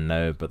overdone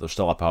now, but there's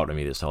still a part of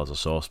me that still has a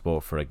soft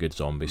spot for a good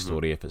zombie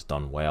story if it's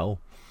done well.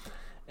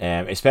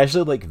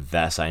 Especially like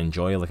this, I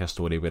enjoy like a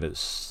story where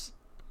it's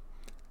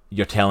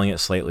you're telling it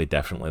slightly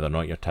differently. They're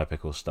not your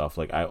typical stuff.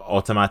 Like I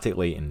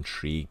automatically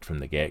intrigued from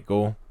the get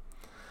go.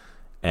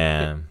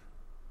 Can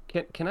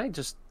I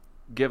just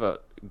give a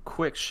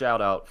quick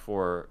shout out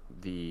for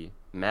the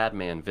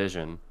Madman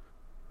Vision,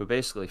 who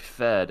basically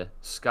fed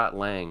Scott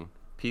Lang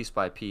piece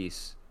by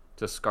piece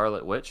to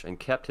Scarlet Witch and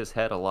kept his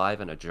head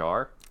alive in a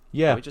jar?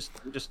 Yeah,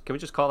 Can we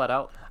just call that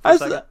out for a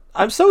second?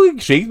 I'm so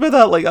intrigued by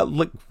that. Like,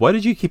 why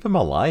did you keep him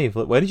alive?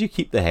 Like, why did you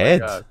keep the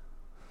head? God.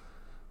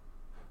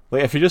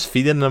 Like, if you're just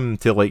feeding them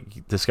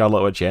to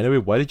Scarlet Witch anyway,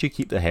 why did you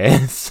keep the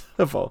heads?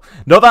 Not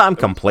that I'm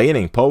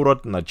complaining. Paul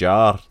Rudd in a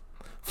jar,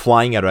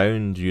 flying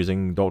around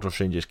using Doctor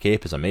Strange's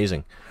cape is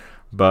amazing,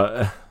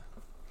 but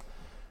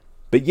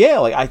yeah,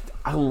 like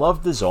I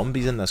loved the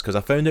zombies in this because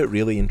I found it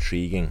really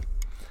intriguing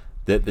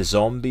that the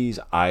zombies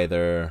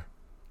either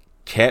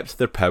kept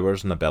their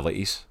powers and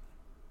abilities,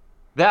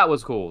 That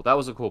was cool. That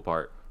was a cool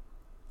part.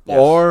 Yes.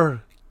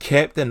 or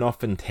kept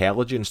enough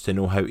intelligence to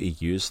know how to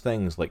use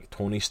things. Like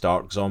Tony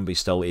Stark zombie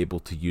still able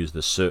to use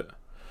the suit,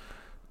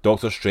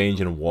 Doctor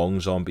Strange and Wong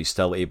zombie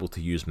still able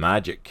to use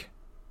magic.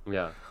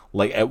 Yeah.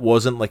 Like, it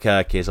wasn't like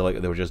a case of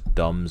like they were just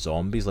dumb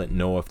zombies. Like,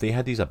 no, if they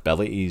had these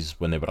abilities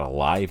when they were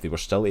alive, they were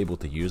still able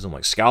to use them.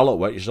 Like, Scarlet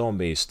Witch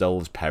zombie is still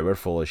as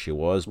powerful as she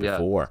was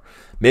before.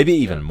 Maybe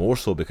even more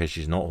so because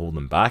she's not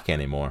holding back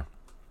anymore.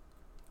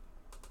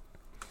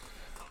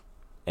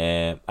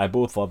 I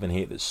both love and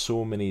hate that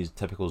so many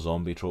typical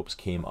zombie tropes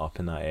came up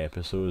in that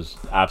episode.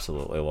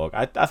 Absolutely, log.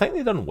 I think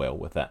they've done well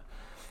with it.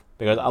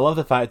 Because I love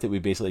the fact that we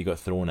basically got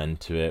thrown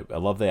into it. I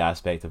love the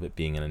aspect of it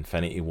being an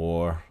Infinity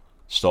War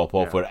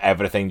stop-off where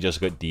everything just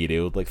got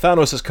derailed. Like,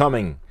 Thanos is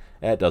coming!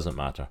 It doesn't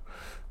matter.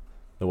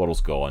 The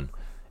world's gone.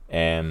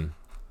 I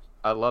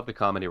love the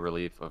comedy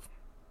relief of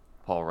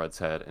Paul Rudd's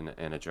head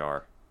in a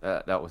jar.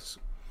 That was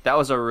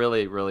a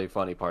really, really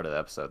funny part of the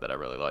episode that I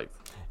really liked.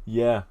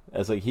 Yeah,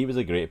 it's like he was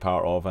a great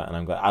part of it, and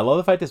I'm glad. I love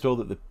the fact as well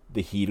that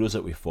the heroes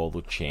that we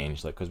followed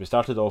changed. Like, because we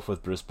started off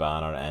with Bruce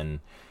Banner, and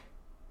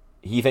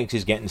he thinks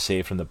he's getting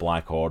saved from the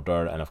Black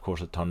Order, and of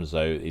course it turns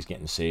out he's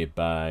getting saved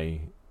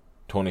by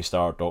Tony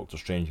Stark, Doctor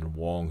Strange, and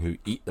Wong, who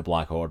eat the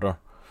Black Order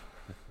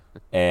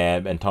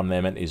and turn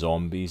them into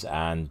zombies,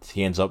 and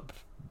he ends up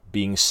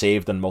being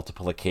saved on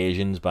multiple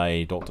occasions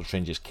by Doctor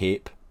Strange's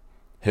cape,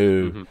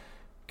 who...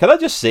 Can I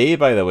just say,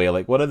 by the way,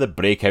 like, one of the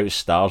breakout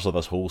stars of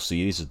this whole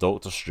series is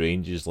Doctor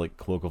Strange's, like,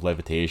 Cloak of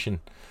Levitation.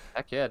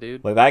 Heck yeah,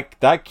 dude. Like,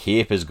 that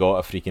cape has got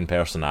a freaking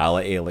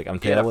personality. Like, I'm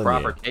telling you. He had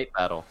a proper cape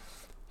battle.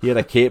 He had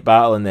a cape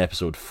battle in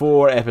episode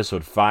 4,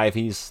 episode 5.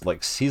 He's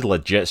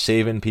legit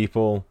saving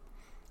people.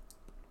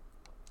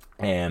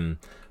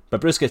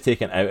 But Bruce gets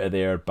taken out of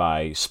there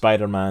by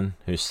Spider-Man,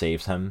 who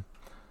saves him.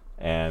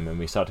 And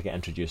we start to get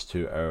introduced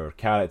to our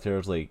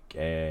characters, like...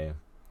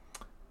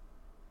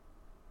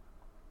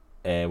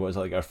 what was it,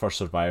 like our first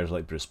survivors,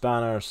 like Bruce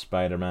Banner,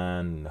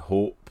 Spider-Man,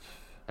 Hope,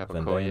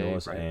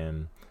 Okoye,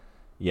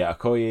 right?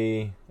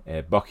 Okoye,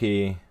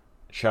 Bucky,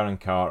 Sharon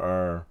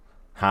Carter,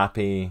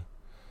 Happy,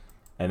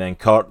 and then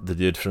Kurt, the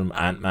dude from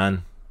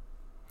Ant-Man,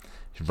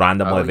 he's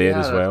randomly there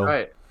as well.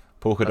 Right.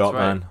 Polka Dot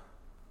Man.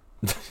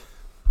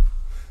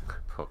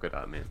 Polka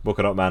Dot Man.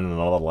 Polka Dot Man in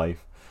another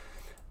life.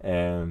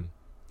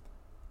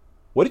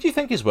 What did you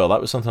think as well? That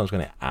was something I was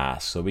going to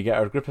ask. So we get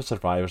our group of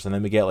survivors, and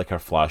then we get like our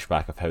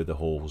flashback of how the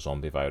whole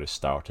zombie virus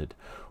started.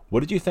 What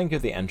did you think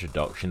of the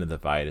introduction of the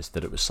virus?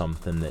 That it was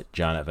something that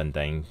Janet Van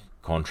Dyne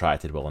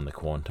contracted with in the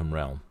quantum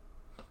realm?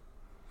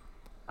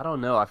 I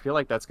don't know. I feel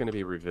like that's going to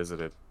be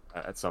revisited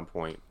at some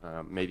point,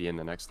 maybe in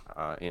the next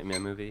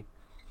Ant-Man movie.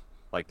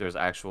 Like, there's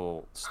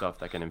actual stuff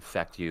that can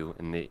infect you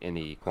in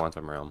the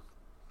quantum realm.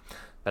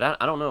 But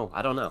I don't know.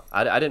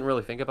 I didn't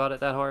really think about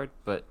it that hard,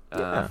 but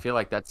I feel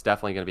like that's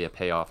definitely going to be a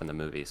payoff in the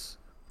movies.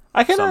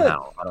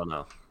 Somehow. I don't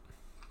know.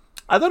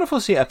 I don't know if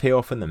we'll see a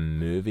payoff in the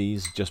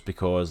movies, just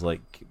because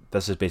like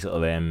this is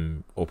basically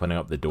them opening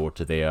up the door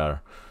to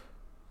their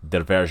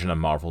version of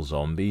Marvel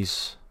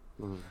Zombies,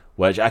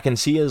 which I can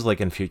see as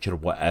like in future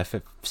What If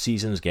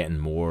seasons getting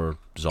more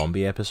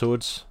zombie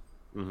episodes.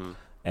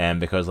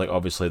 Because like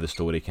obviously the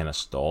story kind of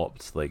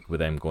stopped, like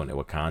with them going to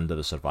Wakanda,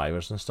 the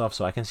survivors and stuff.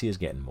 So I can see us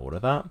getting more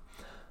of that.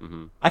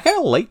 I kind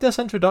of like this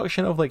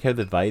introduction of like how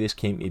the virus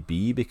came to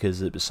be,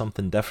 because it was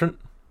something different.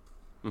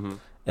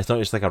 It's not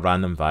just like a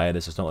random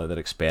virus. It's not like they're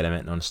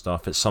experimenting on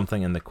stuff. It's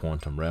something in the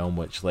quantum realm,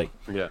 which like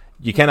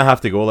you kind of have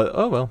to go like,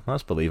 oh well,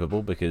 that's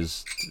believable,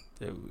 because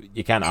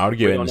you can't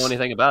argue. We don't know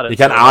anything about it. You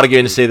can't argue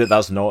and say that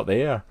that's not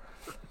there.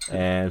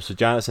 So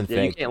Janet's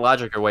infected. You can't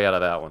logic your way out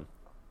of that one.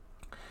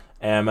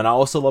 And I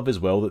also love as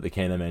well that they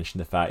kind of mentioned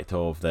the fact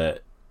of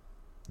that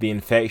the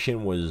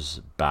infection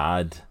was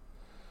bad,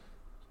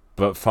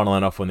 but funnily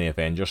enough, when the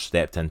Avengers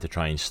stepped in to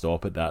try and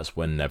stop it, that's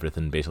when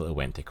everything basically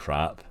went to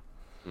crap.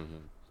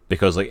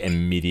 Because like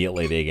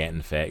immediately they get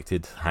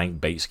infected. Hank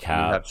bites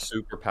Cap. We have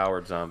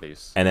super-powered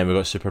zombies. And then we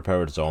got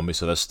super-powered zombies,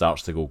 so this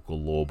starts to go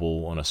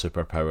global on a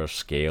super-power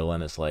scale,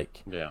 and it's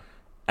like... Yeah.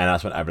 And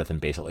that's when everything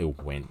basically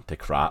went to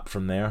crap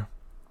from there.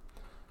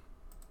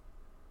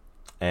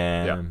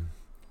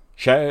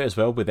 Shout out as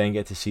well, we then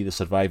get to see the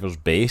survivors'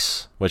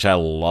 base, which I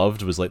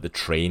loved, was like the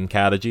train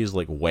carriages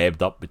like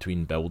webbed up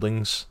between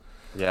buildings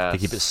to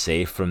keep it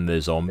safe from the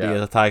zombie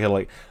attack.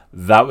 Like,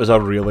 that was a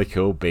really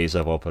cool base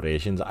of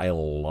operations. I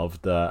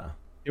loved that.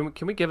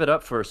 Can we give it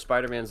up for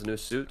Spider-Man's new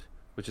suit,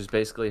 which is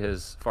basically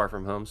his Far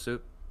From Home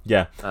suit?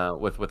 Yeah.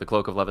 With the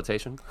Cloak of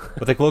Levitation.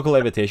 With the Cloak of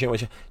Levitation,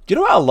 which... Do you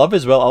know what I love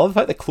as well? I love the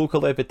fact the Cloak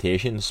of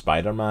Levitation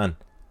Spider-Man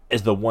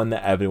is the one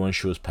that everyone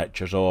shows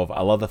pictures of.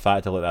 I love the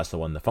fact that like, that's the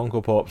one the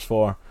Funko Pop's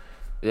for.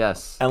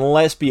 Yes. And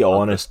let's be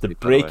honest, the by the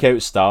way.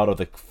 breakout star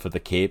for the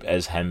cape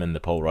is him and the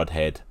Paul Rudd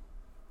head.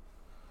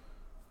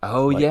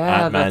 Oh Like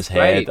yeah, Ant-Man's that's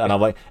head, right. and I'm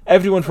like,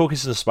 everyone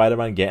focuses on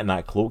Spider-Man getting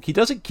that cloak. He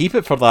doesn't keep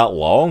it for that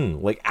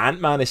long. Like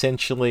Ant-Man,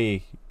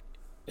 essentially,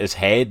 his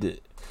head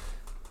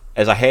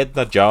is a head in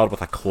a jar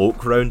with a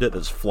cloak around it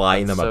that's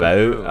flying That's him so about.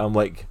 true. I'm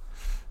like,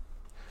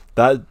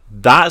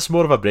 that's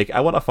more of a break. I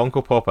want a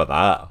Funko Pop of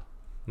that.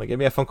 Like, give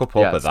me a Funko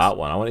Pop of Yes. that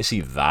one. I want to see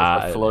A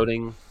that.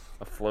 floating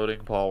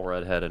Paul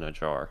Rudd head in a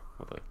jar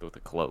with a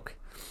cloak.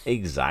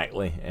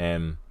 Exactly.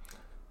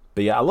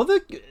 But yeah, I love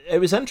it. It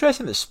was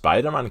interesting that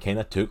Spider-Man kind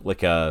of took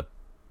like a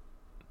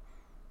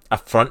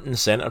front and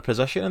center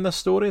position in this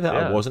story that I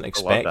Yeah, wasn't I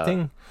love that.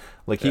 expecting.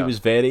 Like Yeah.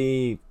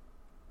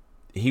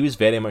 he was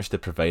very much the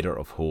provider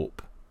of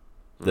hope.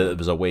 That Mm-hmm. there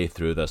was a way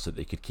through this, that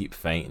they could keep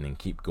fighting and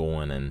keep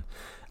going, and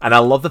I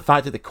love the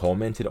fact that they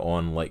commented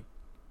on like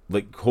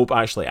Hope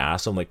actually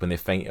asked him, like, when they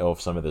fight off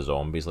some of the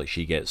zombies, like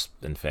she gets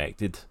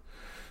infected,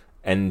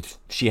 and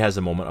she has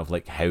a moment of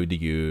like, how do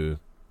you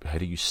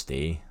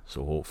stay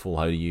so hopeful?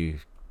 How do you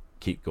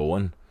keep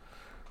going?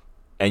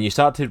 And you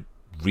start to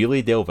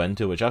really delve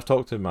into, which I've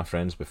talked to my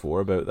friends before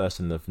about this,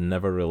 and they've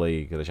never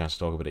really got a chance to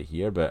talk about it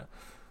here, but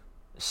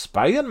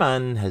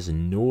Spider-Man has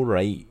no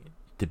right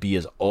to be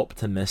as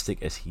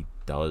optimistic as he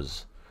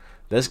does.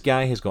 This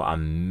guy has got a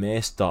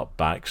messed up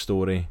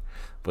backstory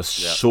with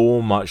Yep.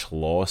 so much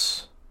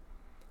loss,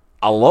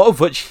 a lot of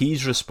which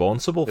he's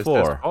responsible It's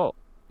his for. fault.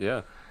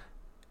 Yeah.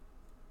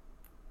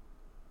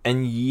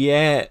 And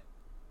yet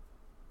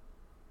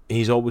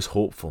he's always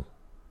hopeful.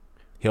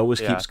 He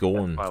always Yeah, keeps I think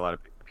going. that's why a lot of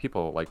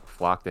people like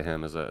flock to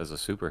him as a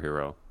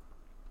superhero.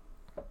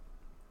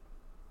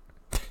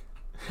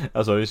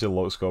 As I used to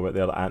Locke's comment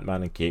there,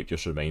 Ant-Man and Cape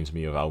just reminds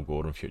me of Al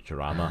Gore and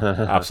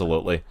Futurama.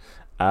 Absolutely.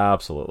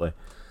 Absolutely.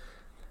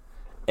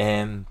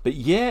 But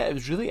yeah, it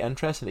was really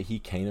interesting that he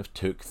kind of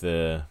took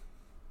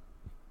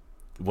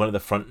one of the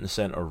front and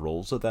center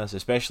roles of this,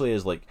 especially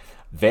as like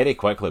very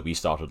quickly we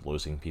started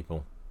losing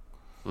people.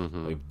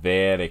 Mm-hmm. Like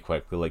very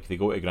quickly, like they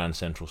go to Grand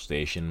Central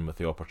Station with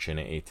the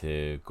opportunity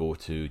to go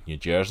to New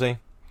Jersey,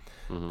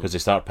 because they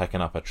start picking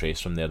up a trace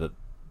from there that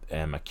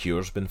a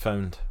cure's been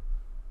found.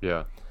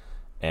 Yeah.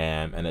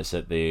 And it's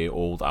at the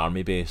old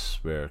army base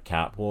where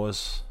Cap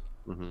was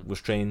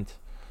trained.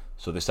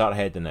 So they start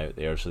heading out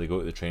there. So they go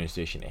to the train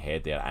station to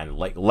head there, and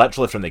like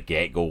literally from the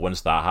get go, once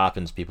that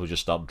happens, people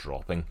just start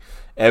dropping.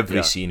 Every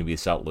Yeah. scene we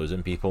start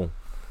losing people.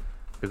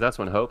 Because that's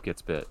when Hope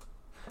gets bit.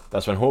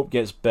 That's when Hope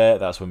gets bit.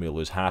 That's when we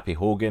lose Happy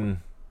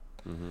Hogan,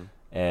 who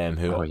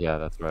Oh yeah,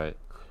 that's right.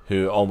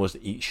 who almost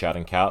eats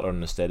Sharon Carter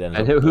and instead ends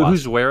And up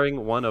who's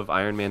wearing one of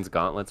Iron Man's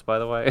gauntlets, by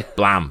the way?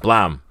 blam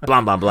blam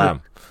blam blam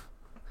blam.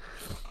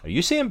 Are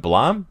you saying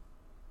blam?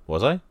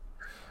 Was I?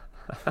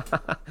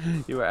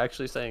 You were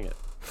actually saying it.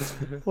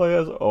 Like,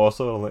 that's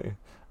awesome. Like,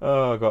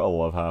 oh, I gotta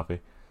love Happy.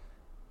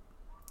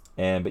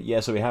 But yeah,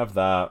 so we have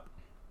that.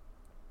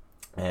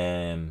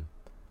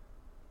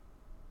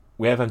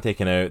 We have him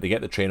taken out. They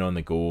get the train on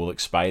the go. Like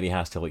Spidey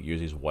has to like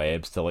use his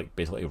webs to like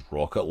basically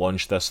rocket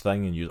launch this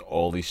thing and use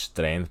all his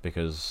strength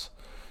because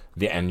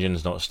the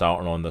engine's not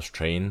starting on this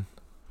train.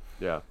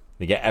 Yeah.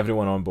 They get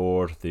everyone on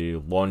board. They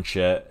launch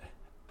it.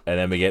 And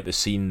then we get the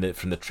scene that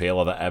from the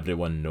trailer that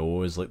everyone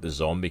knows, like the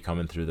zombie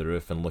coming through the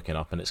roof and looking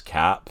up, and it's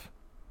Cap.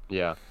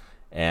 Yeah.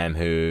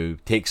 Who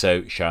takes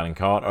out Sharon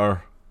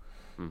Carter.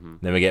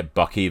 Then we get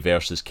Bucky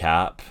versus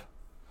Cap,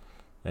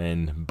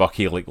 and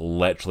Bucky like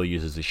literally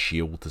uses his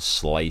shield to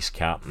slice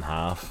Cap in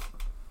half,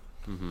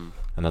 and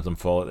has him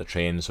fall at the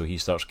train. So he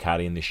starts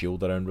carrying the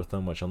shield around with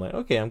him, which I'm like,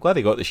 okay, I'm glad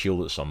he got the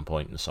shield at some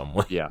point in some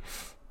way. Yeah.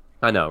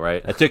 I know,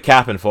 right? It took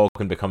Cap and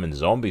Falcon becoming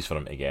zombies for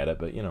him to get it,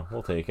 but you know,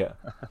 we'll take it.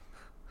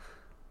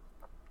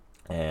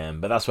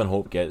 But that's when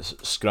Hope gets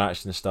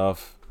scratched and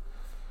stuff,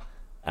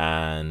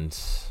 and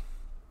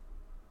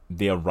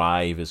they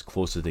arrive as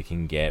close as they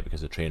can get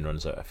because the train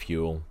runs out of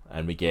fuel,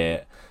 and we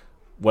get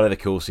one of the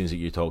cool scenes that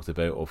you talked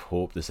about of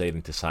Hope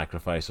deciding to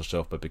sacrifice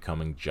herself by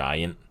becoming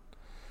giant,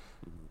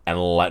 and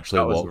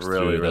literally That was walks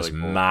really, through this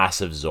really cool.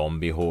 massive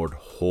zombie horde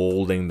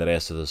holding the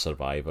rest of the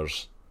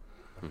survivors.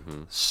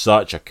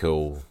 Such a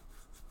cool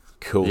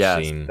Yes,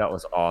 scene that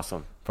was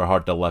awesome. for her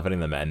delivering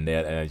them in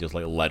there, and it just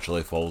like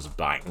literally falls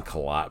back and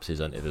collapses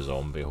into the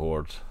zombie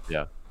horde.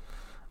 Yeah.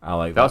 I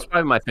like That was that.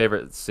 probably my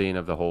favorite scene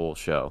of the whole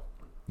show.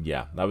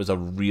 Yeah, that was a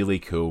really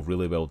cool,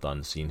 really well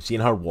done scene.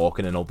 Seeing her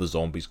walking and all the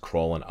zombies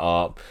crawling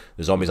up,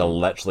 the zombies are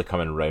literally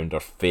coming around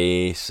her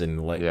face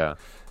and like Yeah.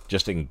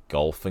 just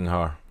engulfing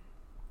her.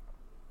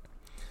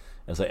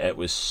 It's like it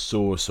was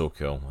so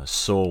cool,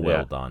 so well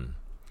Yeah. done.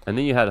 And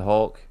then you had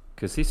Hulk,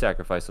 because he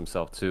sacrificed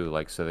himself too,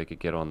 like so they could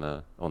get on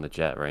the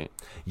jet, right?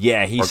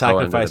 Yeah, he Or go into the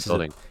sacrifices.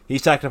 building. He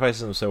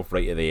sacrifices himself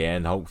right at the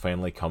end. Hulk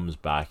finally comes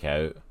back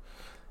out,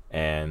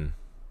 and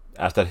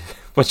after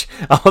which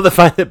I love the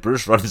fact that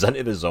Bruce runs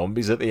into the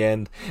zombies at the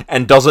end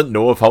and doesn't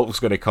know if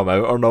Hulk's going to come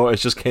out or not.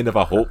 It's just kind of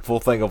a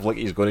hopeful thing of like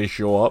he's going to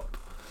show up.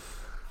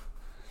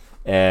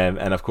 And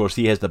of course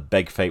he has the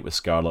big fight with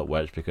Scarlet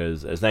Witch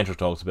because, as Nitro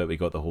talks about, we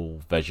got the whole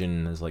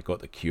Vision has like got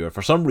the cure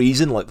for some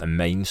reason. Like the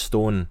Mind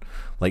Stone,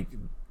 like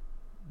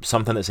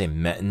something that's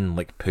emitting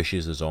like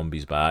pushes the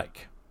zombies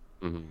back.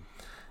 Mm-hmm.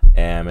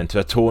 And to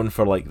atone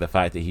for like the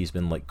fact that he's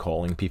been like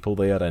calling people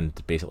there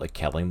and basically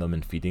killing them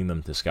and feeding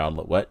them to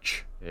Scarlet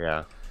Witch.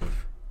 Yeah.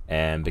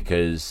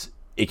 Because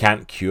he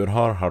can't cure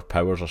her. Her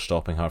powers are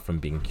stopping her from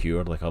being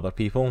cured like other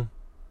people.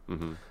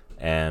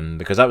 Mm-hmm.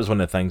 Because that was one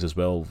of the things as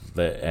well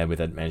that we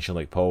didn't mention,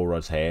 like Paul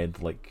Rudd's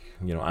head, like,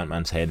 you know,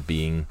 Ant-Man's head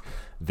being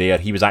there.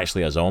 He was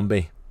actually a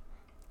zombie,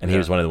 and he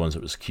was one of the ones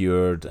that was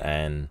cured.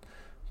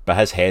 But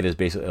his head is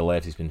basically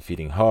left. He's been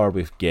feeding her.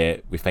 We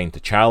find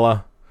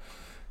T'Challa,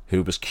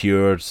 who was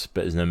cured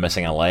but is now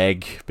missing a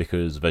leg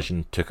because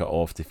Vision took it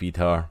off to feed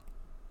her.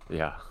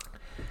 Yeah.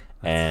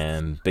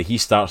 But he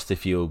starts to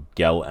feel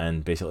guilt,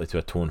 and basically to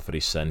atone for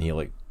his sin, he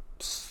like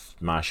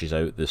smashes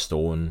out the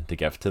stone to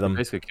give to them.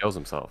 Basically kills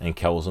himself. And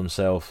kills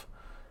himself.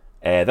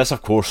 This,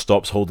 of course,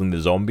 stops holding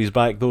the zombies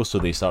back, though, so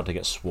they start to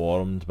get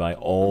swarmed by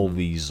all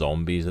these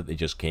zombies that they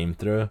just came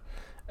through,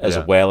 as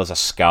well as a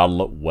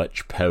Scarlet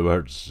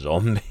Witch-powered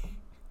zombie.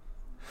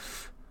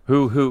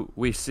 Who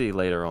we see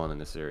later on in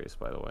the series,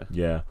 by the way.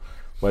 Yeah.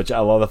 Which I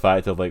love the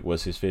fact of, like,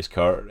 what's his face,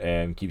 Kurt,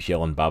 keeps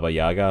yelling Baba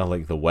Yaga,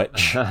 like the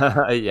witch.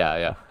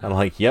 Yeah. And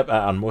like, yep, at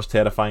our most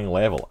terrifying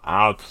level.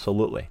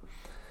 Absolutely.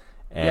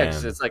 Yeah,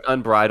 because it's like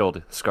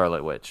unbridled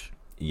Scarlet Witch.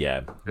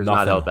 Yeah. It's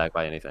not held back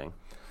by anything.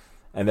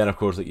 And then, of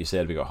course, like you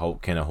said, we got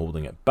Hulk kind of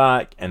holding it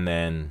back, and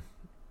then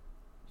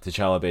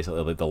T'Challa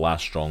basically, like, the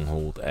last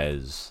stronghold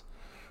is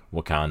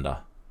Wakanda.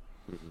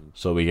 Mm-hmm.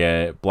 So we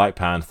get Black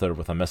Panther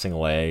with a missing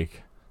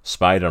leg,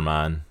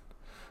 Spider-Man,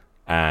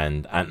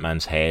 and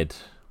Ant-Man's head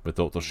with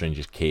Doctor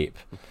Strange's cape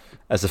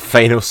as the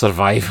final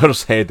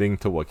survivors heading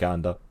to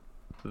Wakanda.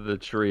 The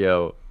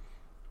trio.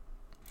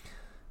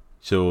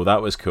 So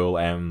that was cool.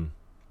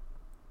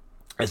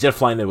 As they're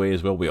flying away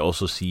as well, we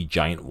also see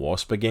Giant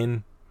Wasp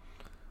again,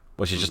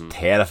 which is just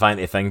terrifying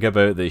to think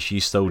about, that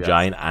she's still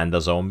giant and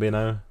a zombie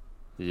now.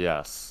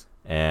 Yes.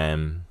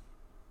 And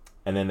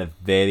then the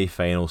very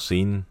final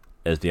scene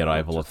is the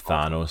arrival of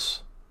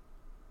Thanos.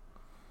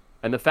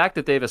 And the fact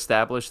that they've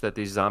established that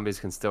these zombies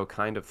can still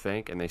kind of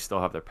think and they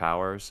still have their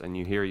powers, and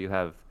you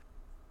have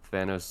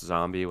Thanos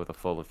zombie with a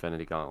full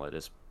Infinity Gauntlet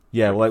is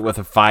like with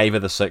the 5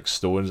 of the 6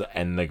 stones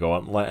in the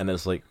gauntlet, and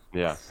it's like,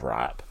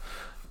 crap.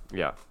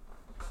 Yeah.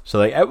 So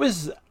like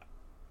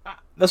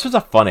this was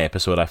a fun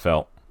episode, I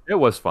felt. It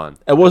was fun.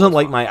 It wasn't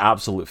like my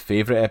absolute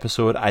favourite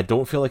episode. I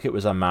don't feel like it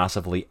was a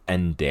massively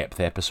in-depth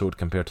episode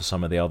compared to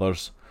some of the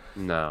others.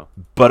 No.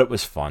 But it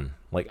was fun.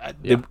 Like,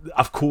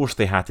 of course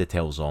they had to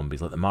tell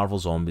zombies. Like, the Marvel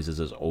Zombies is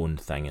its own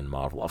thing in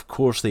Marvel. Of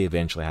course they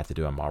eventually had to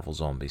do a Marvel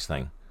Zombies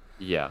thing.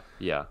 Yeah.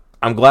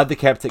 I'm glad they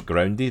kept it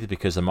grounded,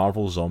 because the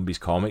Marvel Zombies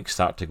comics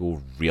start to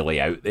go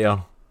really out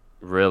there.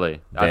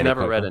 Really? I've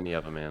never read any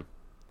of them, man.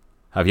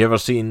 Have you ever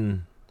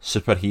seen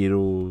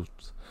superheroes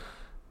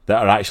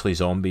that are actually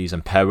zombies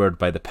empowered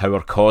by the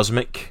power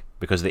cosmic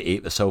because they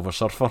ate the Silver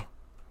Surfer?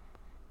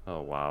 Oh,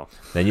 wow.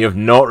 Then you have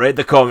not read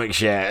the comics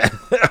yet.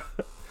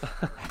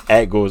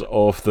 It goes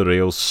off the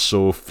rails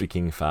so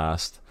freaking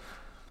fast.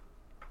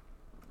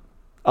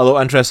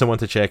 Although, interesting one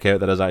to check out,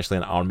 there is actually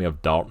an Army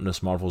of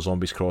Darkness Marvel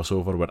Zombies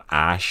crossover where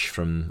Ash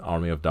from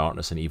Army of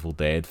Darkness and Evil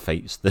Dead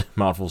fights the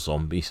Marvel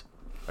Zombies.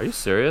 Are you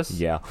serious?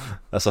 Yeah,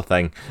 that's a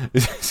thing.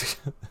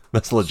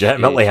 That's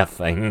legitimately a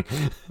thing.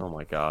 Oh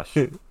my gosh.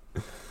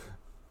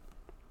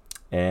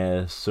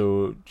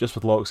 So, just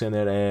with Loxley in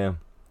there,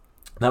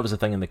 that was the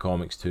thing in the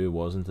comics too,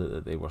 wasn't it?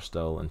 That they were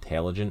still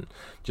intelligent,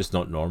 just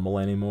not normal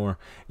anymore.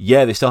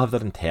 Yeah, they still have their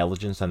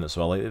intelligence in it,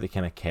 so I like that they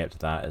kind of kept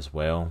that as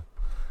well.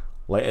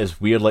 Like, it's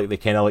weird, like, they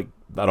kind of, like,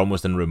 are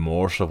almost in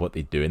remorse of what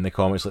they do in the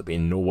comics. Like, they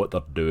know what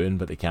they're doing,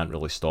 but they can't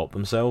really stop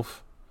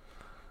themselves.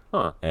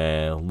 Huh.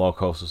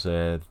 Locke also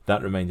said,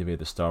 that reminded me of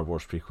the Star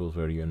Wars prequels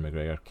where Ewan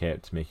McGregor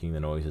kept making the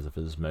noises of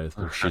his mouth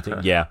while shooting.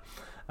 Yeah,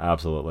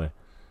 absolutely.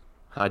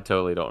 I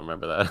totally don't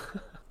remember that.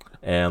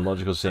 And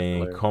Logical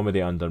saying,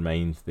 comedy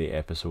undermined the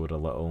episode a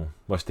little.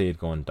 Wish they had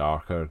gone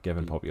darker,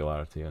 given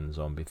popularity on the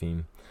zombie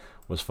theme.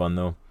 Was fun,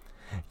 though.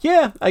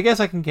 Yeah, I guess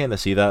I can kind of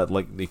see that.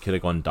 Like, they could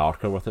have gone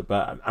darker with it,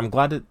 but I'm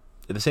glad at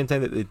the same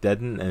time that they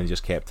didn't, and they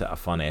just kept it a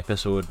fun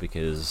episode,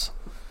 because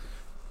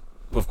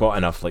we've got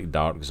enough, like,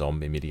 dark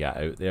zombie media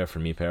out there for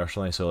me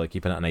personally, so, like,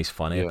 keeping it a nice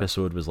fun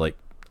episode was, like,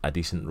 a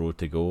decent road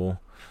to go.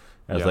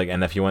 I was like,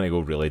 and if you want to go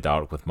really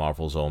dark with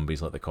Marvel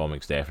Zombies, like the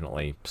comics,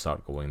 definitely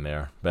start going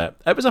there. But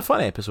it was a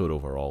fun episode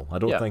overall. I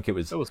don't think it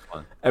was... It was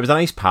fun. It was a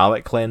nice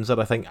palate cleanser,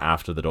 I think,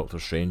 after the Doctor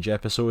Strange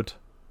episode.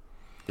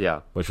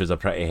 Yeah. Which was a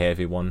pretty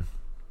heavy one.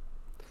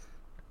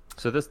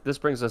 So this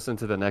brings us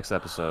into the next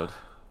episode,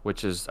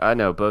 which is, I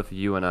know, both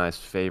you and I's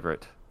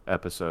favorite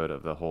episode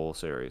of the whole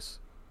series.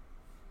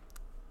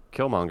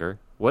 Killmonger.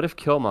 What if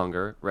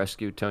Killmonger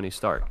rescued Tony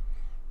Stark?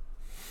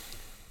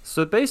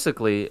 So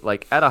basically,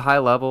 like, at a high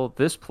level,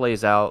 this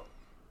plays out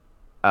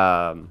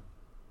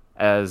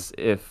as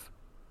if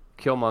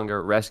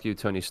Killmonger rescued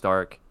Tony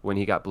Stark when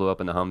he got blew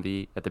up in the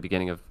Humvee at the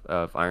beginning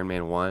of Iron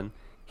Man 1.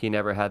 He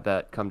never had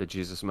that come to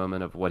Jesus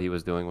moment of what he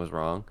was doing was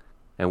wrong.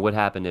 And what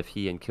happened if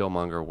he and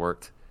Killmonger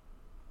worked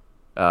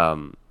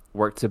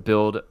to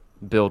build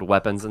build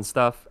weapons and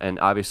stuff, and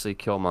obviously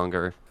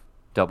Killmonger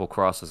double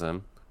crosses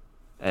him,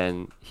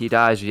 and he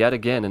dies yet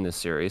again in this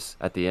series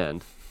at the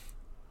end.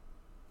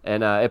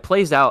 And it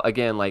plays out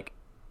again like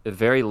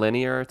very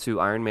linear to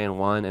Iron Man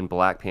 1 and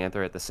Black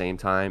Panther at the same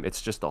time.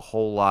 It's just a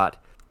whole lot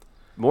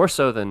more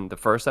so than the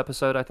first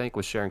episode, I think,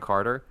 with Sharon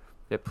Carter.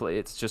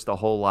 It's just a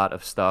whole lot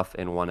of stuff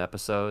in one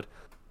episode.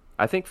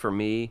 I think for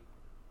me,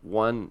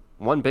 one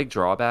big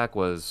drawback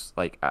was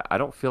like I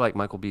don't feel like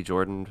Michael B.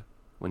 Jordan,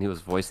 when he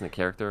was voicing the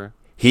character,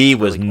 he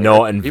was really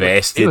not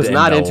invested. He was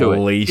not into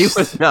least. it. He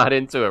was not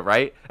into it,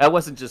 right? That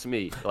wasn't just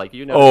me. Like,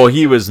 you know. Oh,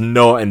 he was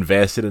not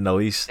invested in the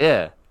least.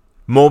 Yeah.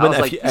 Moment,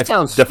 like, if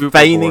sounds defining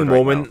super bored right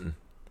moment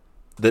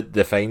that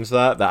defines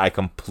that I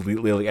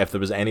completely, like, if there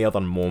was any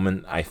other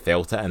moment I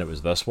felt it, and it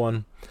was this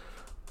one,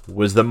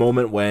 was the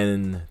moment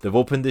when they've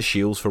opened the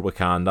shields for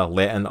Wakanda,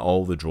 let in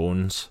all the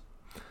drones.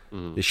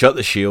 They shut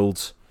the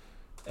shields,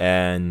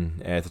 and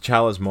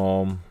T'Challa's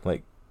mom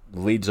like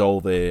leads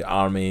all the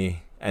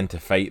army in to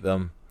fight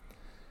them.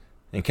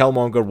 And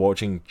Killmonger,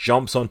 watching,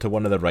 jumps onto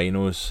one of the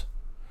rhinos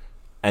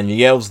and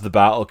yells the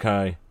battle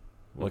cry,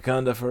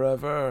 "Wakanda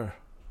forever!"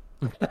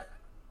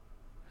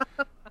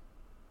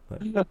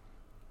 Like,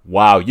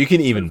 wow, you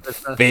can even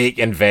fake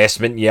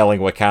investment yelling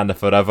 "Wakanda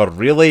forever"?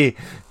 Really?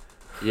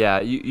 Yeah,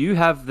 you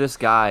have this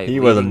guy. He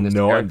was leading this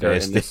not character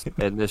invested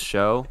in this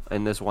show,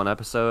 in this one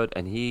episode,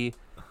 and he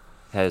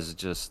has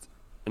just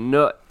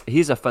no.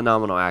 He's a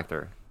phenomenal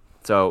actor.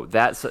 So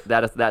that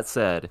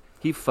said,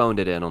 he phoned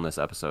it in on this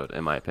episode,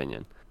 in my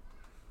opinion.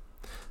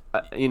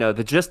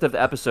 The gist of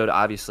the episode,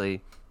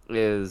 obviously,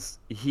 is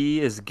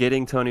he is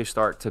getting Tony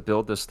Stark to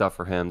build this stuff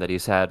for him that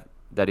he's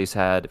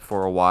had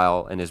for a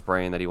while in his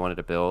brain that he wanted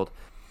to build,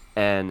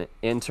 and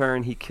in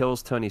turn he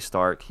kills Tony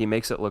Stark. He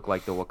makes it look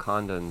like the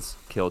Wakandans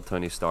killed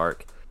Tony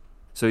Stark.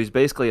 So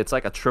it's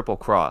like a triple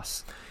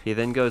cross. He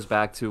then goes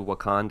back to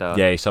Wakanda.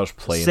 Yeah, he starts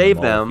playing save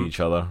them them off each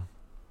other.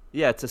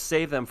 Yeah, to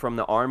save them from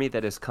the army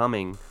that is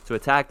coming to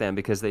attack them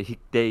because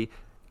they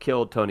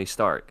killed Tony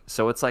Stark.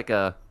 So it's like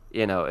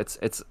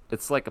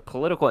it's like a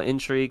political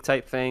intrigue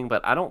type thing,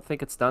 but I don't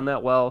think it's done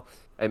that well.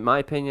 In my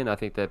opinion, I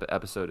think that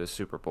episode is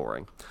super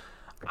boring.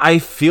 I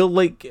feel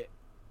like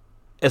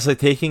it's like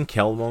taking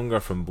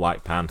Killmonger from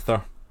Black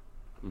Panther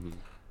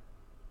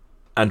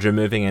and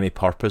removing any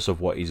purpose of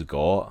what he's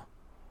got.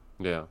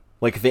 Yeah.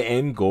 Like, the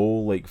end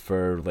goal, like,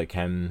 for like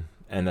him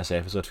in this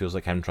episode feels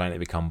like him trying to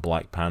become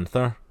Black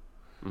Panther.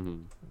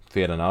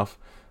 Fair enough.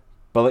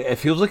 But like, it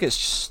feels like it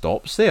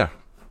stops there.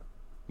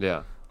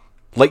 Yeah.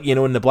 Like,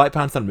 in the Black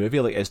Panther movie,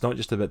 like, it's not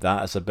just about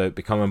that. It's about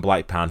becoming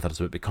Black Panther. It's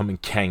about becoming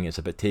king. It's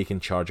about taking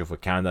charge of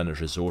Wakanda and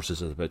its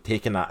resources. It's about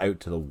taking that out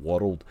to the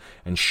world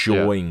and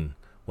showing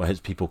what his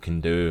people can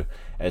do.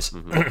 It's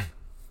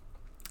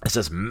it's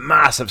this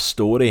massive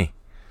story.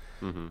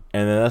 And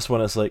then this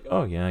one, it's like,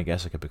 oh yeah, I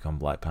guess I could become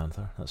Black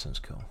Panther. That sounds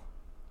cool.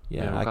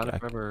 Yeah,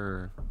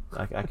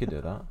 I could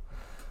do that.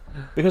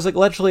 Because, like,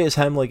 literally it's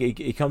him, like,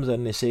 he comes in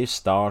and he saves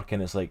Stark,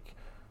 and it's like,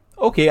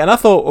 okay, and I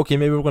thought, okay,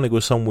 maybe we're going to go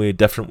some way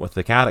different with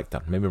the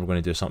character. Maybe we're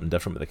going to do something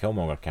different with the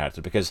Killmonger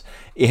character, because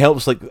he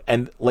helps, like,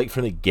 and like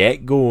from the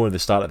get-go, at the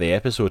start of the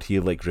episode,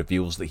 he, like,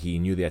 reveals that he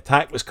knew the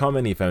attack was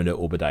coming. He found out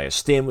Obadiah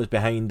Stane was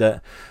behind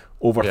it,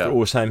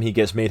 overthrows him. He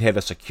gets made head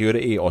of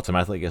security,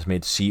 automatically gets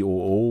made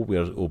COO,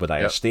 where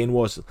Obadiah Stane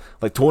was.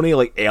 Like, Tony,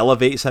 like,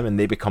 elevates him, and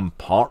they become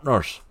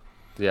partners.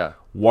 Yeah.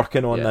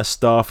 Working on this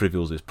stuff,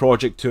 reveals his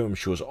project to him,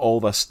 shows all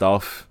this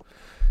stuff.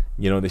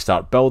 They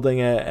start building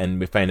it,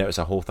 and we find out it's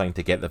a whole thing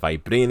to get the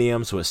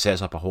vibranium, so it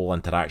sets up a whole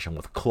interaction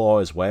with Claw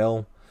as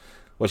well,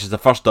 which is the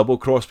first double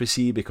cross we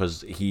see,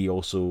 because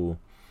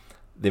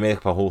they make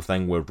up a whole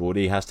thing where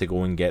Rhodey has to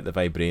go and get the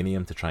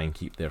vibranium to try and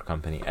keep their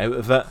company out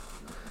of it.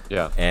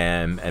 Yeah.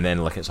 And then,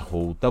 like, it's a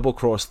whole double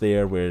cross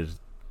there where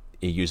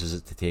he uses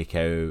it to take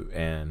out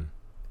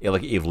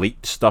he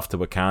leaked stuff to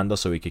Wakanda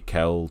so he could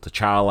kill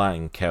T'Challa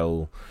and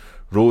kill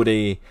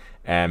Rhodey,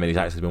 and he's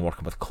actually been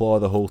working with Claw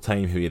the whole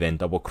time, who he then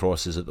double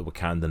crosses at the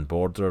Wakandan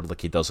border like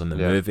he does in the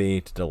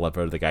movie to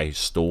deliver the guy who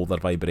stole their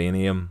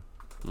vibranium.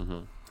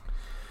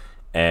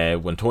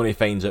 When Tony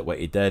finds out what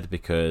he did,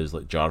 because,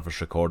 like, Jarvis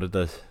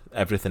recorded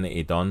everything that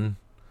he done,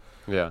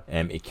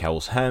 he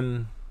kills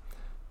him.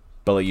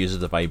 Billy uses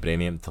the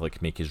vibranium to, like,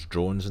 make his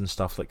drones and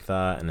stuff like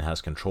that, and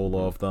has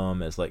control of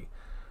them. It's like,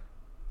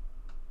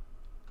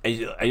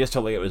 I just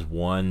felt like it was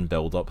one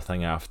build-up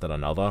thing after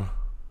another.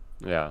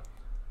 Yeah.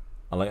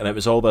 And it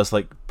was all this,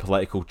 like,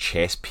 political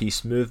chess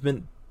piece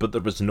movement, but there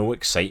was no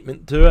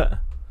excitement to it.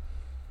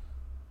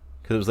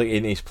 Because it was like,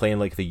 he's playing,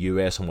 like, the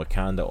US and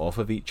Wakanda off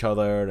of each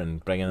other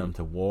and bringing them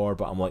to war.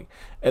 But I'm like,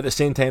 at the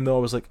same time though,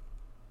 I was like,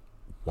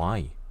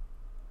 why?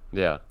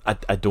 Yeah.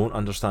 I don't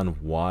understand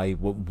why.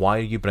 Why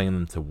are you bringing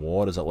them to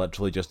war? Is it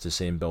literally just the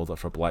same build-up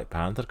for Black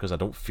Panther? Because I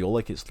don't feel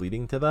like it's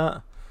leading to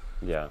that.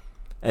 Yeah.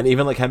 And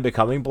even, like, him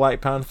becoming Black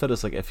Panther,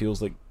 it's like, it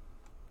feels like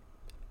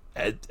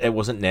it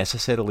wasn't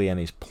necessarily in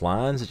his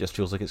plans. It just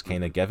feels like it's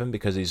kind of given,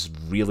 because he's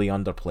really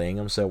underplaying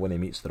himself when he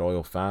meets the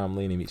royal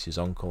family and he meets his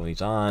uncle and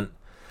his aunt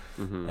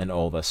and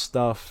all this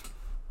stuff.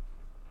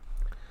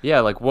 Yeah,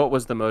 like, what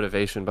was the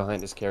motivation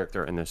behind his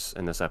character in this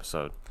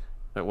episode?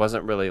 It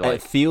wasn't really like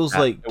it feels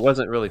like it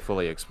wasn't really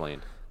fully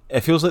explained. the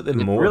It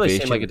motivation. really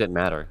seemed like it didn't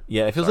matter.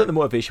 Yeah, it feels like the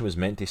motivation was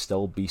meant to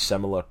still be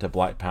similar to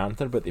Black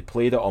Panther, but they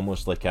played it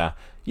almost like a.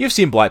 You've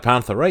seen Black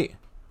Panther, right?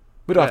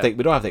 We don't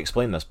have to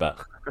explain this bit.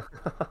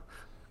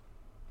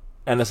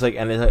 And it's like,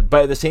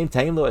 but at the same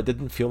time though, it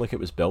didn't feel like it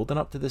was building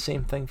up to the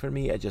same thing for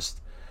me. And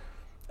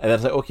then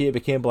it's like, okay, it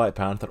became Black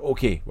Panther.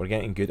 Okay, we're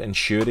getting good. And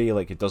Shuri,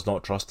 like, it does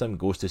not trust him,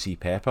 goes to see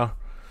Pepper,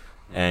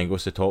 and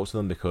goes to talk to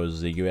them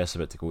because the US is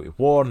about to go to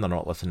war, and they're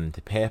not listening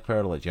to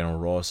Pepper. Like, General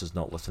Ross is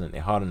not listening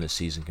to her, and the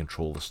season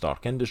control of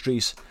Stark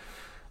Industries,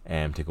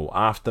 to go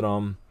after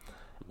him.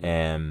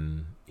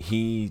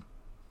 He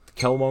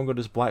Killmonger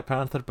is Black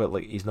Panther, but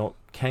like he's not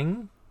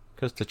king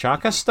because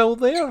T'Chaka's still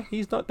there.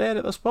 He's not dead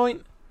at this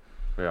point.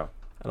 Yeah.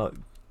 And like,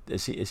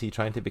 is he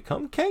trying to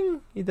become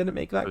king? He didn't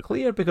make that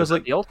clear because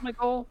like the ultimate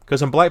goal.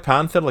 Because in Black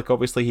Panther, like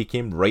obviously he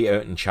came right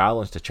out and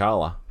challenged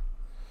T'Challa.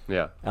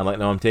 Yeah. And like,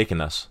 no, I'm taking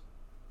this.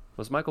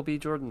 Was Michael B.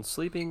 Jordan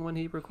sleeping when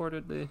he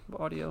recorded the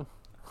audio?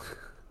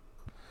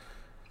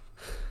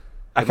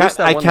 I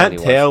can't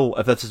tell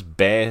if that's his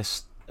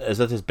best. Is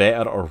that his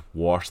better or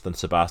worse than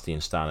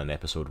Sebastian Stan in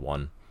episode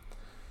 1?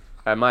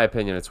 In my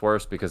opinion, it's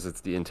worse because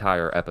it's the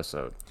entire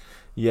episode.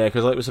 Yeah,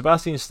 because like with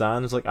Sebastian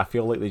Stan, it's like I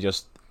feel like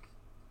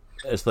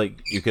it's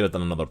like you could have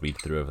done another read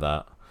through of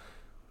that.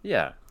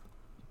 Yeah.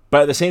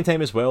 But at the same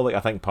time as well, like I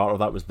think part of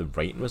that was the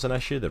writing was an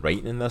issue. The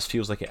writing in this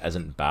feels like it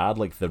isn't bad.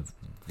 Like the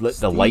lines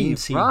the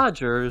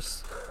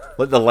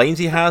lines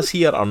he has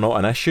here are not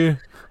an issue.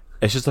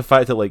 It's just the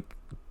fact that like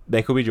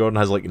Michael B. Jordan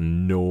has like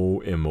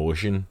no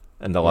emotion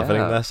in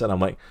delivering this, and I'm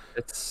like,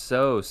 it's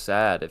so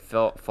sad. It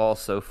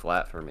falls so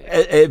flat for me.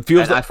 It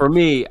feels like for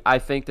me, I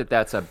think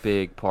that's a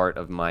big part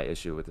of my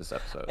issue with this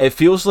episode. It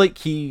feels like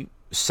he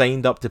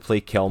signed up to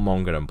play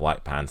Killmonger in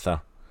Black Panther,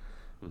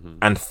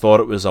 and thought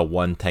it was a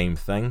one-time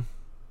thing.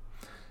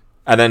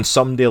 And then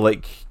somebody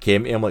like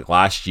came to him like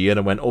last year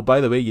and went, "Oh,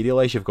 by the way, you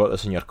realise you've got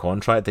this in your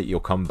contract that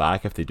you'll come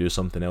back if they do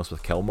something else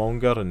with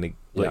Killmonger," and they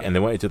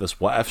want to do this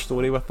what if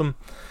story with them.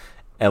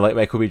 And like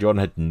Michael B. Jordan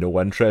had no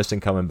interest in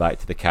coming back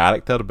to the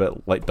character,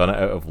 but like done it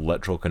out of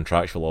literal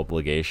contractual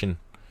obligation.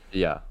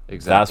 Yeah,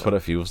 exactly. That's what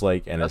it feels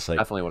like, and that's it's like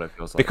definitely what it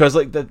feels like. Because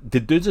like the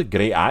dude's a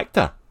great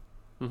actor.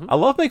 I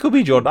love Michael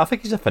B. Jordan. I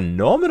think he's a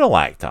phenomenal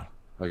actor.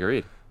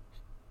 Agreed.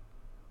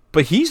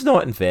 But he's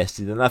not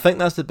invested, and I think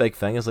that's the big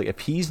thing. Is like if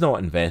he's not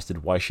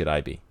invested, why should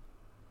I be?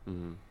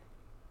 And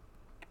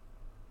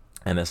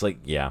it's like,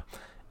 yeah,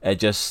 I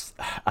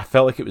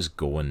felt like it was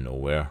going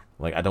nowhere.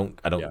 Like I don't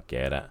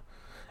get it.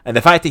 And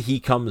the fact that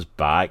he comes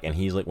back and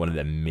he's like one of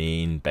the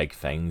main big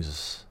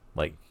things,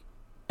 like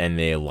in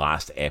the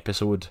last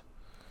episode,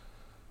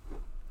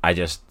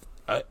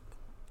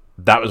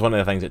 that was one of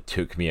the things that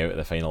took me out of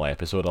the final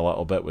episode a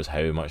little bit, was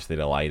how much they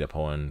relied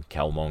upon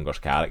Killmonger's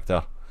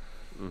character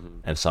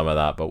and some of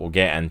that. But we'll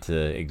get into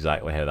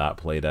exactly how that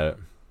played out.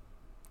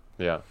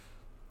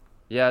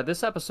 Yeah,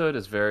 this episode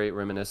is very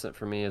reminiscent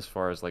for me as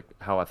far as like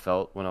how I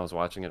felt when I was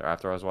watching it or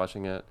after I was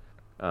watching it.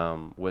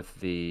 With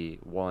the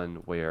one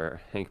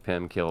where Hank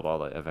Pym killed all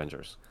the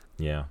Avengers.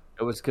 Yeah.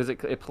 It was because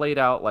it played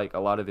out like a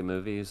lot of the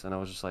movies, and I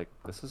was just like,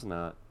 this is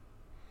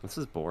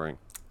boring.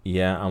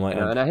 Yeah, I'm like...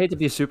 and I hate to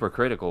be super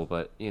critical,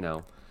 but, you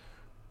know.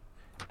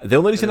 The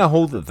only reason I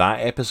hold that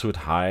episode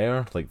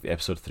higher, like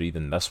episode 3,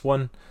 than this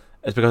one,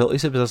 is because at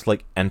least it was this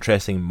like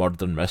interesting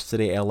murder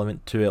mystery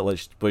element to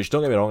it, which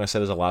don't get me wrong, I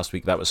said as of last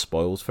week, that was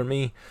spoils for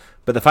me.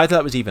 But the fact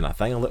that was even a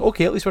thing, I'm like,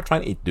 okay, at least we're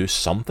trying to do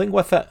something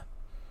with it.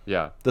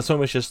 Yeah. This one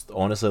was just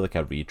honestly like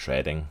a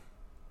retreading.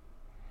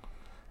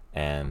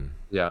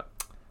 Yeah.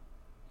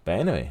 But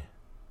anyway,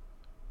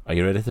 are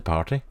you ready to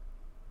party?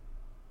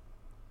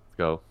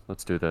 Go.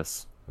 Let's do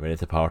this. Ready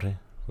to party?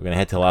 We're gonna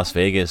head to Las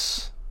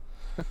Vegas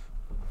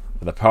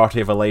for the party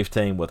of a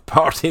lifetime with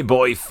Party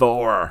Boy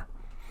Thor.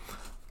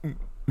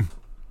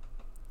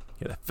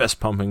 Get a fist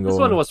pumping going. This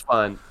one was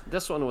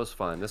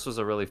fun. This was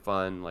a really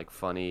fun, like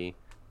funny,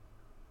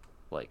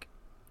 like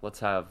let's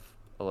have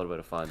a little bit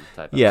of fun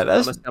type. Yeah,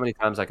 that's how many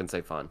times I can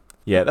say fun.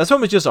 Yeah, this one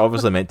was just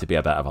obviously meant to be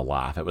a bit of a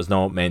laugh. It was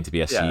not meant to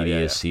be a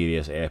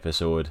serious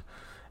episode.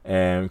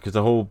 Because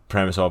the whole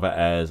premise of it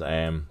is,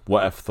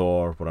 what if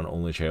Thor were an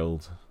only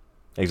child?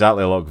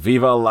 Exactly, look,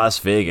 Viva Las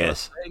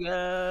Vegas.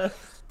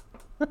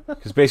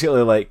 Because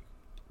basically, like,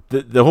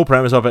 the whole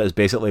premise of it is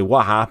basically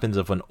what happens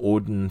if when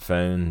Odin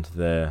found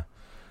the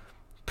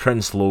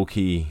Prince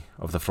Loki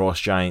of the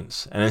Frost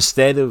Giants, and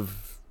instead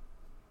of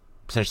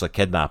essentially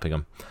kidnapping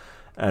him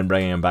and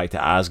bringing him back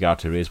to Asgard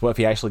to raise, what if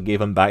he actually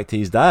gave him back to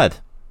his dad?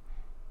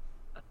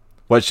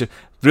 Which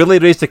really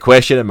raised the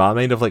question in my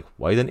mind of like,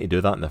 why didn't he do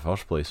that in the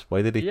first place?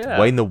 Why did he? Yeah.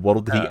 Why in the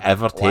world did he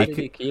ever take? Why did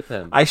he keep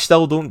him? I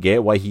still don't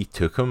get why he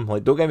took him.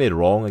 Like, don't get me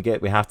wrong. I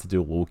get we have to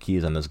do Loki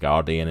as an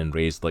Asgardian and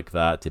raised like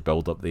that to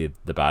build up the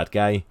bad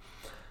guy.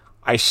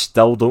 I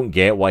still don't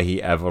get why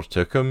he ever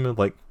took him.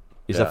 Like,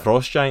 he's a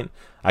frost giant.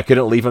 I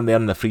couldn't leave him there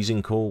in the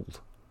freezing cold.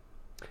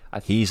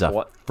 He's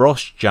a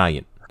frost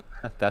giant.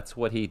 That's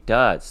what he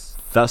does.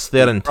 That's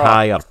their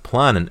entire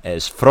planet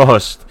is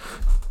frost.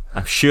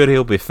 I'm sure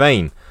he'll be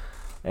fine.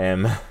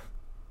 To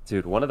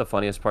Dude, one of the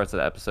funniest parts of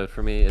the episode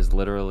for me is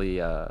literally,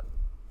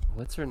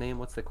 what's her name?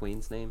 What's the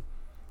queen's name?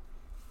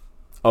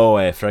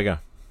 Oh,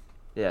 Frigga.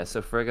 Yeah,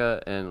 so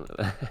Frigga and,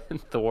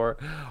 and Thor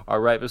are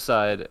right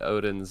beside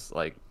Odin's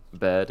like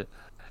bed,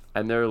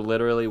 and they're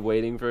literally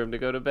waiting for him to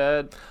go to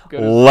bed.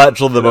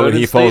 Literally the moment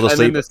he falls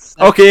asleep.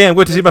 Okay, Okay, I'm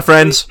going to see my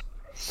friends.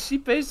 She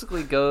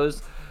basically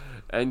goes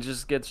and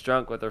just gets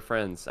drunk with her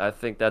friends. I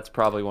think that's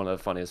probably one of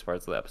the funniest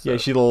parts of the episode. Yeah,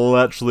 she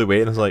literally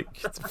waiting like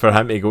for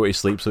him to go to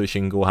sleep so she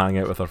can go hang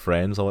out with her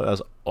friends. I'm like,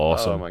 that's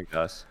awesome. Oh my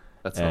gosh,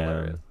 that's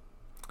hilarious.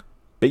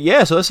 But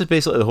yeah, so this is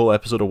basically the whole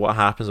episode of what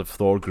happens if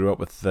Thor grew up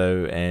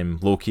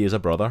without Loki as a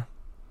brother.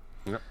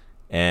 Yep.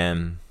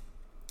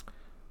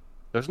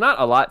 There's not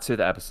a lot to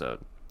the episode.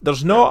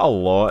 There's not a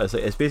lot.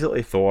 It's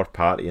basically Thor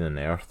partying on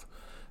Earth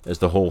is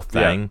the whole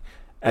thing. Yeah,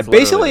 it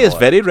basically is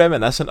very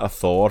reminiscent of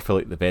Thor for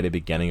like the very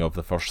beginning of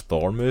the first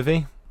Thor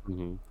movie.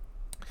 Mm-hmm.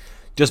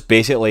 Just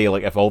basically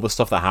like if all the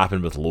stuff that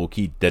happened with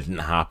Loki didn't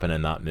happen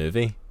in that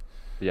movie.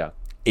 Yeah.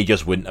 He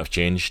just wouldn't have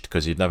changed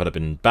because he'd never have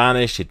been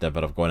banished. He'd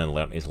never have gone and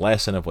learnt his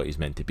lesson of what he's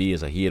meant to be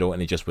as a hero,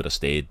 and he just would have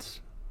stayed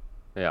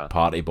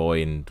party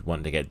boy and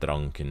wanting to get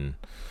drunk and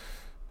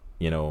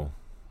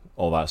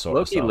all that sort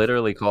of stuff. Loki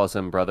literally calls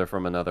him brother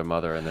from another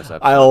mother in this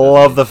episode. I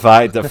love the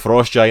fact that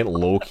Frost Giant,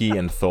 Loki,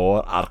 and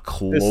Thor are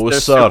closer. They're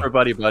super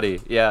buddy.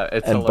 Yeah,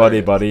 it's and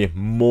hilarious. buddy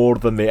more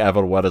than they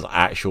ever were as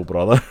actual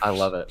brothers. I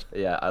love it.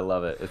 Yeah, I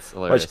love it. It's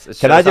hilarious.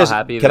 Can I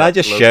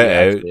just shout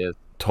out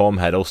Tom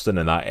Hiddleston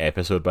in that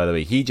episode? By the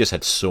way, he just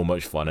had so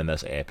much fun in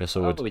this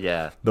episode. Oh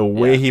yeah, the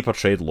way he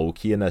portrayed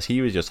Loki in this, he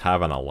was just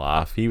having a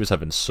laugh. He was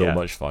having so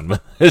much fun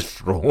with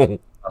his role.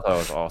 I thought it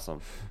was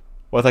awesome.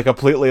 With a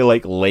completely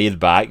like laid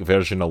back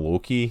version of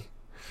Loki.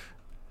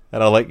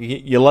 And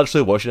you're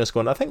literally watching this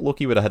going, I think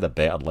Loki would have had a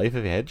better life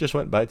if he had just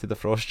went back to the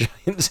Frost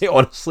Giants. He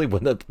honestly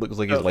wouldn't have looks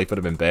like his life would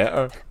have been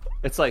better.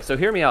 It's like, so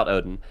hear me out,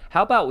 Odin.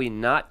 How about we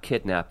not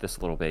kidnap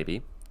this little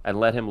baby and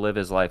let him live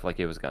his life like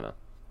he was gonna?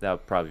 That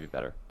would probably be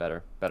better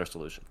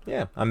solution.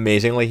 Yeah,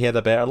 amazingly he had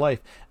a better life.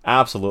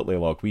 Absolutely,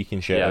 look, we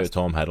can shout out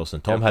Tom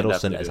Hiddleston. Tom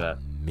Hiddleston is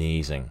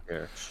amazing.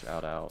 Here,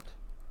 shout out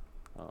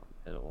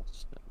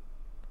Hiddleston.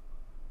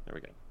 There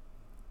we go.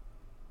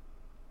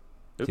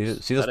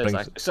 Oops, see this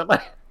brings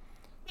somebody.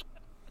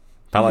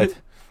 Probably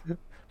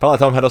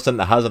Tom Hiddleston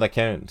that has an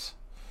account.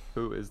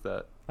 Who is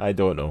that? I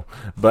don't know,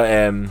 but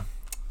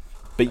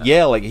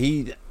yeah, like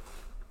he.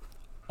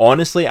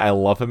 Honestly, I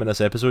love him in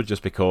this episode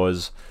just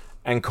because,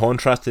 in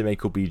contrast to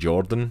Michael B.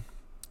 Jordan,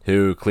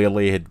 who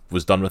clearly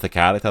was done with the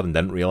character and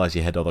didn't realize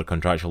he had other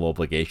contractual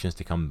obligations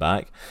to come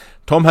back,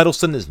 Tom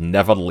Hiddleston is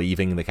never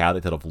leaving the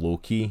character of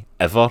Loki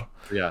ever.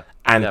 Yeah,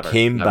 and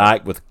came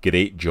back with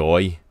great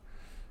joy.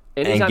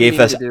 Anytime and gave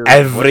us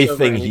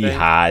everything he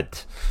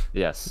had.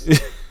 Yes.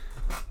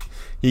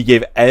 He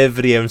gave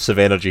every ounce of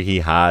energy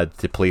he had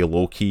to play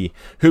Loki,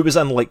 who was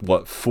in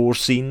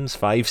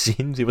 5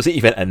 scenes? He wasn't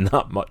even in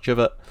that much of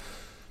it.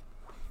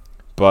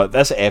 But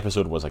this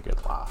episode was a good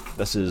laugh. It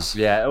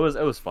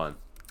was fun.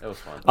 It was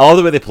fun. I love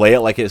the way they play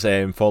it, like it's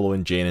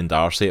following Jane and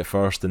Darcy at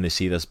first, and they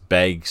see this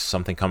big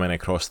something coming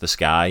across the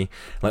sky.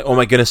 Like, oh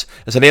my goodness,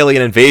 it's an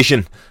alien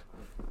invasion!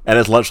 And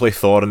it's literally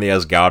Thor and the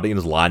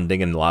Asgardians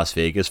landing in Las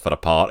Vegas for a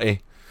party.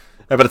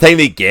 And by the time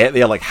they get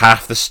there,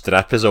 half the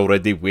strip is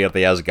already where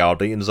the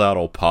Asgardians are,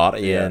 all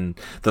partying.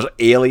 Yeah. There's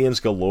aliens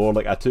galore.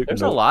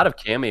 There's a lot of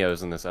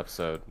cameos in this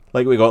episode.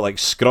 We got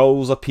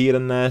Skrulls appear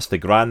in this. The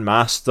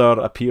Grandmaster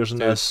appears in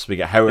this. We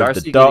get Howard Darcy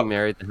the Duck. Getting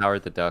married to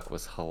Howard the Duck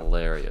was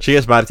hilarious. She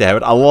gets married to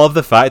Howard. I love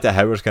the fact that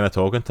Howard's kind of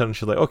talking to her, and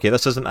she's like, "Okay,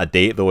 this isn't a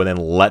date though," and then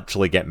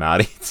literally get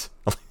married.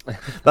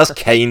 That's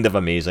kind of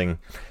amazing.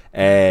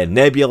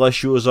 Nebula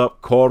shows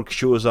up, Korg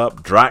shows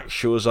up, Drax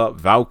shows up,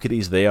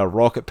 Valkyrie's there,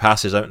 Rocket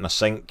passes out in a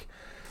sink.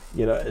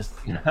 It's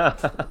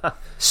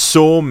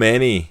so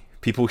many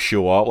people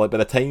show up. By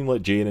the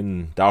time Jane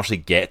and Darcy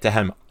get to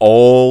him,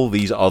 all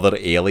these other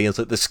aliens,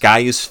 the sky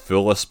is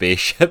full of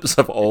spaceships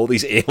of all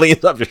these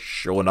aliens that have just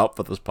shown up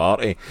for this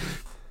party.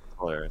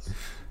 Hilarious.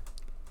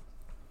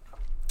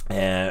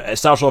 It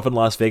starts off in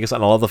Las Vegas,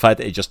 and I love the fact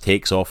that it just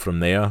takes off from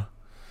there.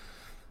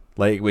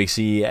 We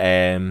see,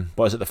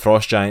 the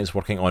Frost Giants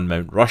working on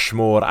Mount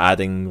Rushmore,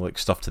 adding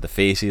stuff to the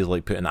faces,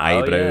 putting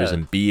eyebrows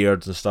and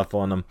beards and stuff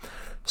on them.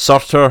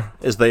 Surtur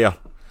is there.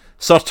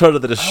 Surtur,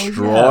 the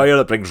destroyer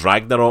that brings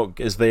Ragnarok,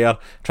 is there.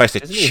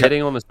 Isn't he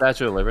hitting on the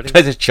Statue of Liberty?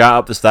 Tries to chat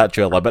up the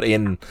Statue of Liberty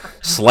and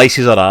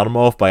slices her arm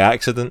off by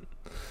accident.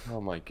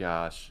 Oh my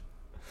gosh.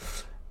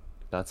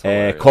 That's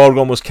hilarious. Korg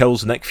almost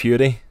kills Nick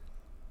Fury.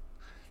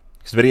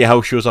 Because Maria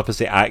Hill shows up as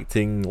the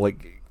acting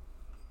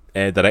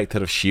director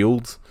of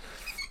S.H.I.E.L.D.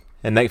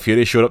 And Nick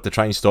Fury showed up to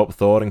try and stop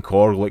Thor, and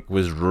Korg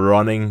was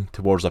running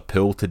towards a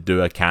pool to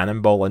do a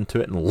cannonball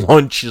into it and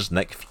launches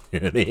Nick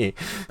Fury.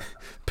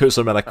 Puts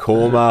him in a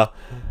coma.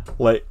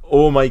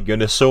 Oh my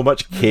goodness, so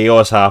much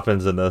chaos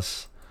happens in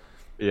this.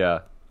 Yeah.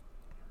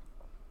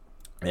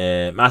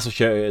 Massive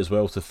shout out as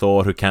well to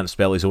Thor, who can't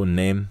spell his own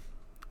name.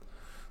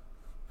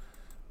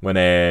 When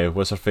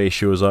what's her face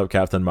shows up,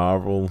 Captain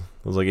Marvel, it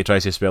was he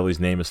tries to spell his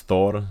name as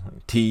Thor,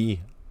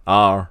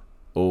 Troh.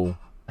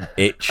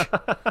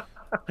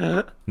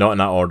 Not in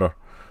that order.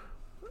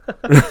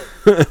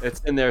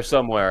 It's in there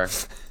somewhere.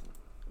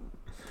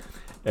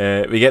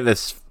 We get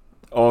this.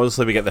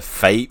 Obviously, we get the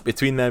fight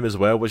between them as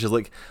well, which is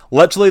like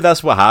literally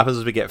that's what happens.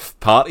 Is we get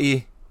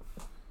party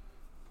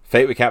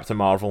fight with Captain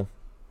Marvel,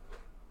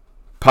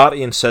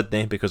 party in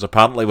Sydney because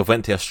apparently we've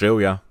went to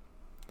Australia.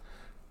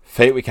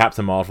 Fight with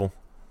Captain Marvel.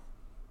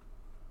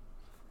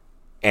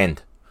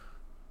 End.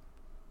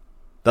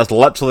 That's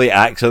literally the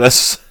acts of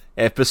this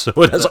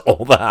episode. That's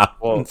all that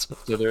happens. Well,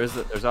 so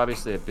there's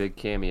obviously a big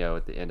cameo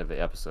at the end of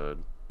the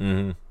episode.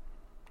 Mm-hmm.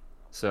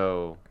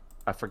 So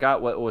I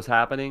forgot what was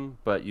happening,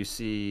 but you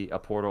see a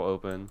portal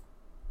open,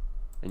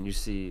 and you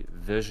see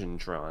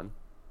Visiontron,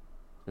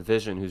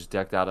 Vision, who's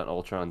decked out in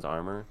Ultron's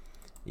armor,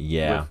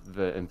 Yeah, with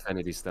the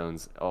Infinity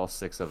Stones, all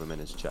 6 of them in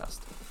his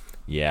chest.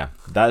 yeah.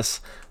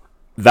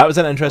 That was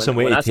an interesting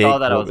way When to I take saw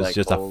that, I what was was like,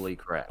 just "Holy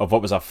crap!" of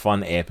what was a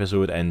fun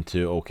episode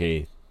into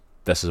okay,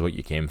 this is what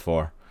you came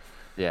for.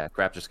 Yeah,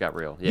 crap just got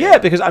real. Yeah,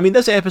 because I mean,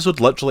 this episode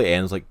literally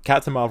ends like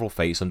Captain Marvel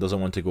fights him, doesn't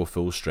want to go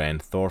full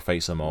strength. Thor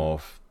fights him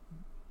off.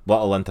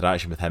 Little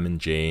interaction with him and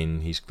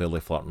Jane. He's clearly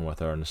flirting with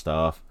her and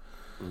stuff.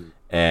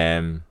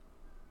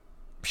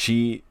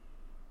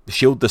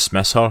 She'll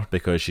dismiss her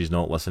because she's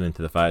not listening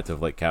to the fact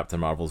of like Captain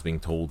Marvel's being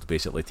told to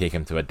basically take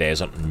him to a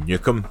desert and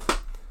nuke him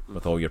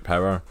with all your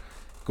power.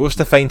 Goes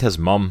to find his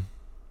mum.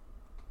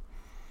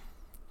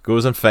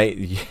 Goes and fight.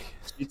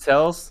 She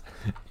tells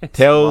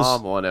tells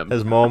mom on him.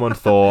 his mom on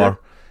Thor,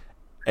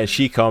 and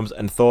she comes,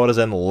 and Thor is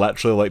in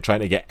literally like trying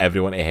to get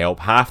everyone to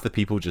help. Half the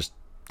people just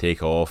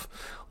take off.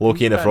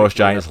 Loki and the Frost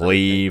Giants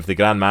leave. The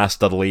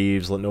Grandmaster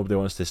leaves. Like nobody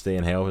wants to stay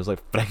and help. He's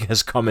like, "Frick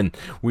is coming.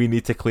 We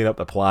need to clean up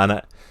the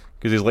planet,"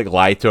 because he's like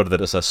lied to her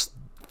that it's a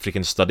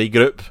freaking study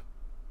group.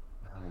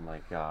 Oh my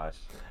gosh.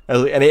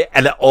 And it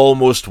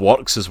almost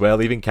works as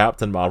well. Even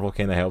Captain Marvel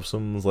kind of helps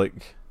him. It's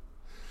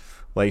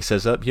like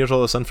says, "Here's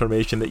all this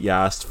information that you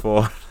asked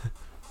for."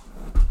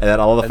 And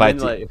then I love the fact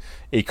that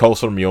he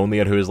calls for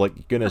Mjolnir, who is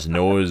like, goodness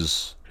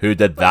knows who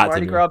did that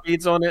Mardi to me. Gras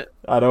beads on it.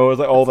 I know, it's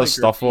like all this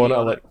like stuff on it. graffiti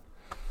on Like,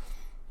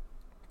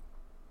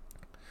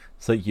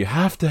 it's like, you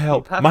have to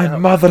help. have to My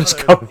help. mother is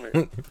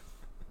coming.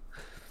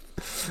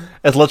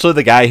 It's literally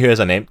the guy who has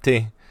an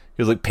empty.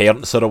 Who's like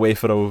parents are away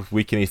for a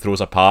week and he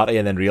throws a party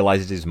and then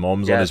realizes his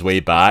mom's on his way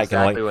back.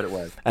 Exactly and what it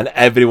was. And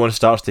everyone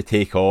starts to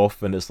take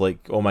off and it's like,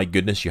 oh my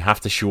goodness, you have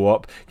to show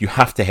up. You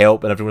have to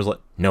help. And everyone's like,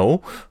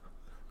 no.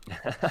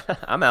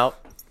 I'm out.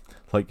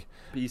 Like,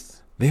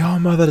 Peace. the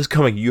All-Mother is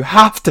coming. You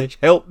have to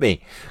help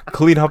me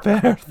clean up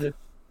Earth. And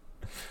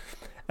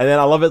then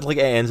I love it. Like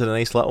it ends in a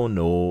nice little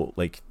note.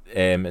 Like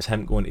it's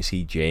him going to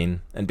see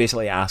Jane and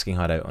basically asking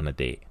her out on a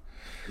date.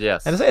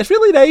 Yes. And it's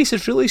really nice.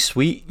 It's really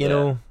sweet. You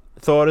know,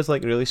 Thor is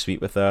like really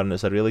sweet with her, and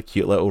it's a really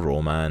cute little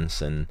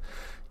romance. And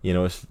you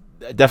know, it's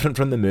different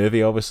from the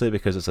movie, obviously,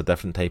 because it's a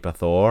different type of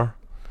Thor.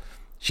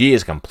 She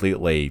is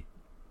completely,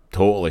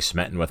 totally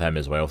smitten with him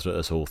as well through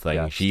this whole thing.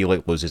 Yes. She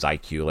like loses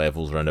IQ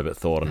levels around about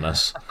Thor in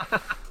this.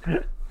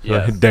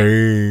 Yes.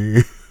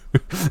 Dang.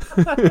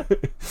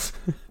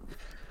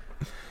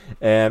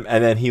 And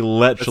then he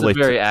literally It's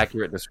a very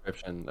accurate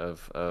description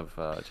of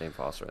Jane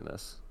Foster in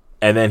this.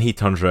 and then he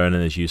turns around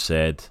and, as you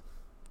said,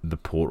 the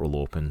portal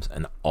opens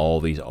and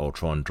all these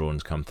Ultron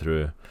drones come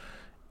through,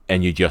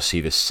 and you just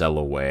see the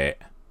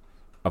silhouette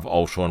of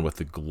Ultron with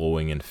the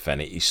glowing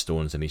Infinity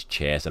Stones in his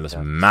chest and this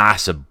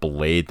massive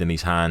blade in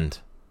his hand.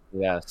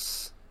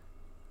 Yes.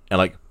 And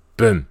like,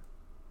 boom.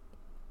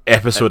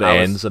 Episode And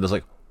ends and it's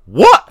like,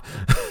 what?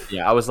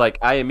 Yeah, I was like,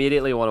 I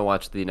immediately want to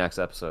watch the next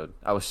episode.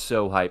 I was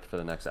so hyped for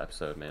the next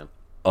episode, man.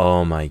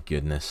 Oh my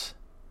goodness.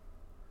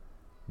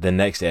 The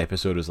next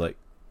episode is like,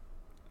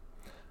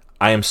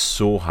 I am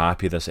so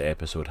happy this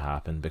episode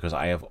happened because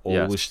I have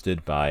always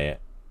stood by it.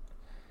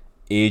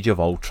 Age of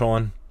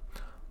Ultron.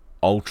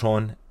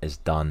 Ultron is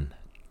done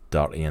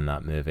dirty in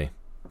that movie.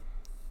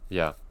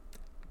 Yeah.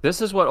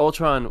 This is what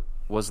Ultron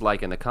was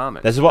like in the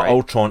comics. This is what right?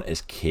 Ultron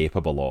is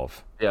capable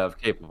of. Yeah,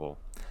 capable.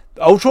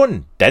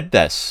 Ultron did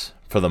this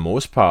for the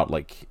most part.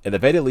 Like, at the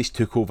very least,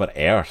 took over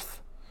Earth.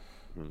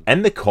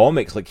 In the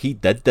comics, like, he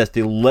did this.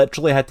 They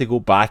literally had to go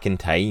back in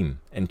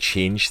time and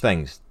change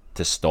things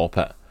to stop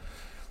it.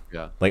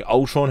 Yeah. Like,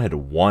 Ultron had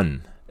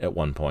won at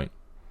one point.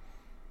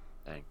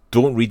 Dang.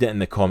 Don't read it in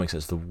the comics.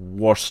 It's the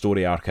worst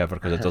story arc ever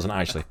because it doesn't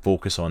actually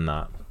focus on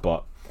that.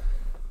 But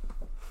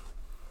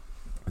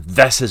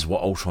this is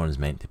what Ultron is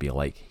meant to be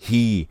like.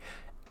 He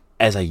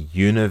is a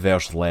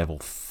universe-level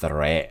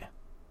threat.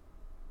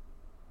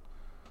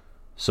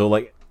 So,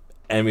 like,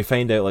 and we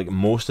find out, like,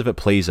 most of it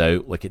plays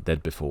out like it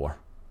did before.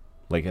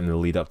 Like, in the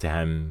lead up to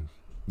him,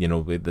 you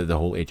know, the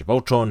whole Age of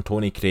Ultron,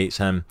 Tony creates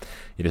him.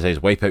 He decides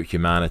to wipe out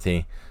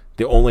humanity.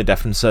 The only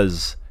difference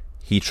is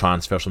he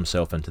transfers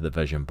himself into the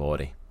Vision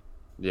body.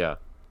 Yeah.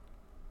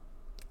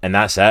 And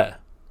that's it.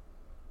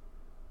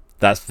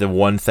 That's the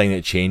one thing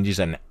that changes,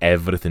 and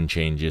everything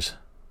changes.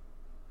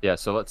 Yeah,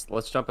 so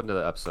let's jump into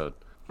the episode.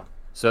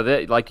 So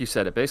that, like you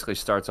said, it basically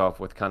starts off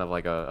with kind of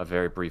like a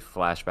very brief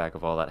flashback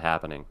of all that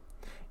happening.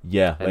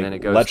 Yeah, And like then it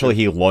goes literally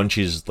to- he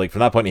launches, like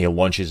from that point he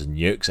launches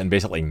nukes and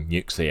basically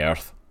nukes the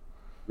Earth.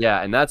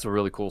 Yeah, and that's a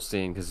really cool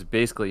scene because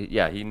basically,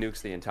 yeah, he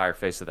nukes the entire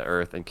face of the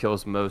Earth and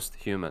kills most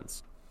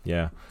humans.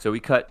 Yeah, So we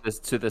cut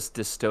to this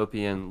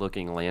dystopian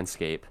looking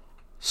landscape,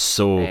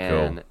 so cool.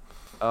 and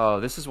oh,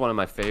 this is one of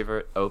my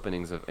favorite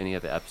openings of any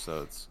of the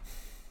episodes.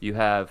 You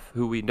have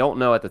who we don't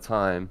know at the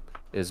time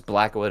is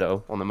Black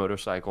Widow on the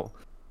motorcycle,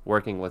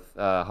 working with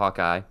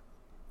Hawkeye. Who has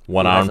a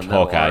One-armed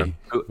metal Hawkeye arm,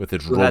 with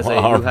his who robot has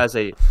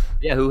arm.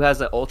 who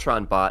has an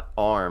Ultron bot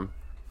arm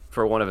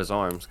for one of his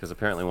arms because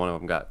apparently one of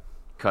them got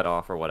cut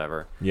off or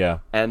whatever. Yeah,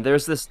 And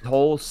there's this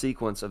whole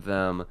sequence of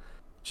them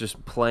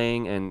just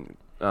playing and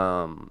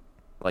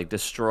like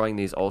destroying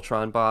these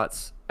Ultron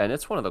bots, and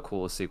it's one of the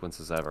coolest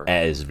sequences ever.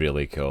 it is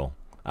really cool.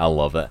 I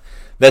love it.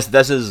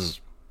 This is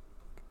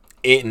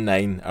 8 and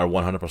 9 are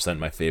 100%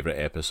 my favorite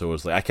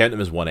episodes. Like I count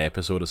them as one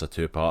episode as a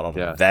two-parter.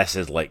 Yeah. This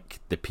is like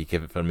the peak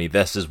of it for me.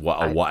 This is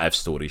what a what if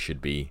story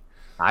should be.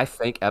 I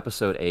think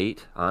episode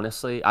 8,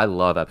 honestly, I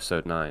love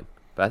episode 9,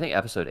 but I think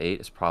episode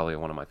 8 is probably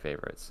one of my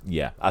favorites.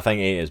 Yeah, I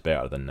think 8 is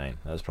better than 9.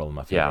 That's probably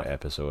my favorite Yeah.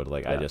 episode.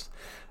 Like Yeah.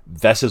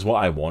 this is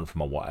what I want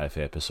from a what if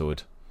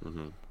episode.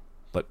 Hmm.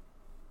 Like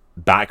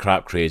bat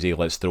crap crazy.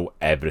 Let's throw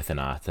everything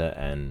at it,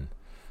 and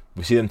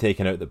we see them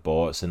taking out the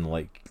bots, and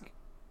like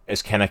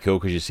it's kind of cool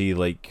because you see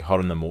like her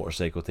on the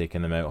motorcycle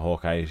taking them out.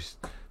 Hawkeye's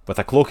with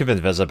a cloak of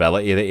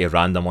invisibility that he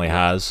randomly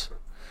has,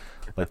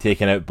 like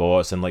taking out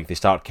bots, and like they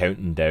start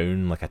counting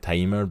down like a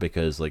timer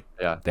because like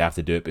Yeah. they have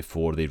to do it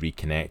before they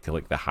reconnect to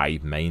like the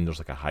hive mind. There's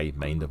like a hive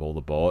mind of all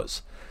the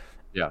bots.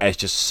 Yeah. It's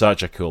just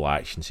such a cool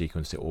action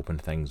sequence to open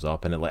things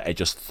up, and it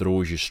just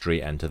throws you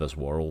straight into this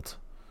world.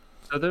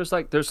 So there's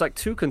like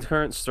two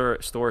concurrent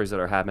stories that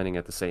are happening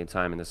at the same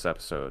time in this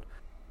episode.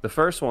 The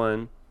first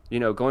one,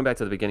 going back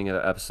to the beginning of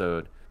the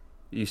episode,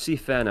 you see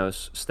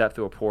Thanos step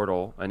through a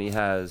portal, and he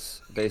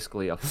has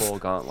basically a full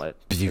gauntlet,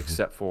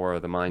 except for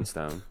the Mind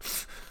Stone.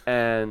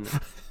 And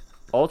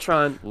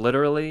Ultron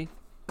literally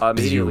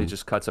immediately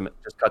just cuts him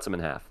in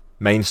half.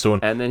 Mind Stone,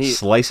 And then he-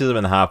 slices him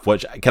in half.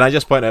 Which can I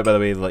just point out, by the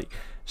way, like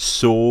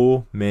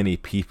so many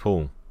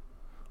people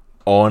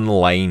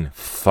online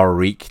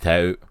freaked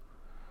out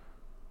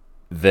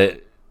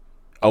that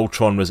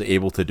Ultron was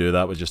able to do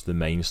that with just the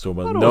Mind Stone.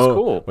 But thought it no, was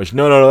cool. which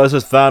no, this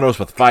is Thanos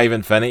with 5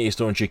 Infinity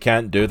Stones. You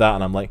can't do that.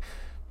 And I'm like,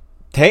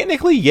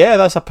 technically, yeah,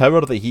 that's a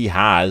power that he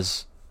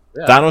has.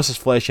 Yeah. Thanos is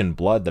flesh and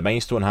blood. The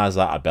Mind Stone has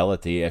that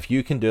ability. If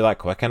you can do that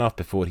quick enough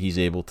before he's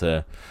able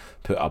to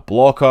put a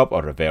block up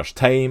or reverse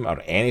time or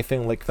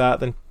anything like that,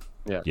 then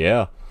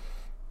yeah.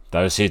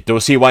 Don't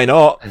see why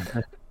not.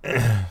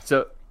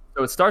 So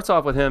it starts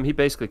off with him. He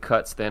basically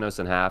cuts Thanos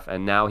in half,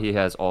 and now he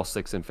has all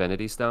 6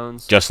 Infinity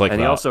Stones. Just like and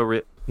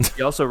that.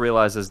 He also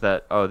realizes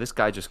that this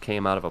guy just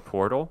came out of a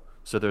portal.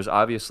 So there's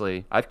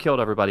obviously I've killed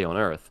everybody on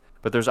Earth,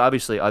 but there's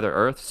obviously other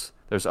Earths.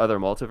 There's other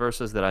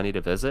multiverses that I need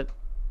to visit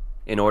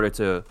in order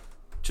to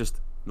just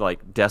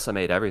like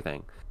decimate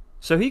everything.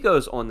 So he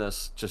goes on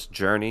this just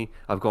journey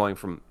of going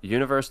from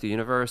universe to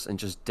universe and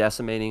just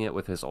decimating it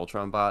with his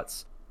Ultron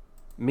bots.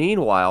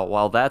 Meanwhile,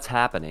 while that's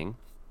happening,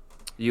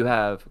 you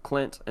have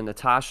Clint and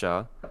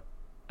Natasha,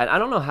 and I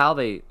don't know how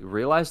they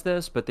realized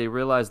this, but they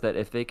realized that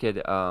if they could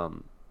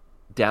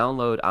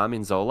download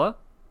Aminzola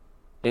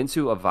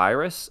into a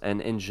virus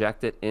and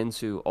inject it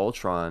into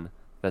Ultron,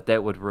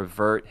 that would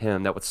revert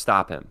him, that would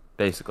stop him,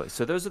 basically.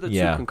 So those are the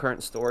Yeah. two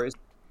concurrent stories.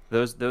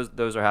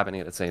 Those are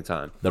happening at the same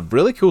time. They're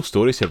really cool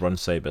stories to run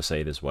side by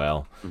side as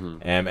well.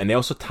 And they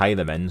also tie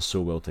them in so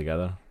well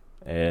together.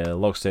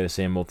 Locke's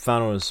saying, well,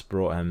 Thanos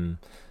brought him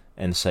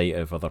insight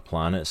of other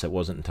planets. It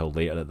wasn't until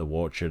later at the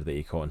Watcher that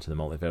he caught into the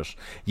multiverse.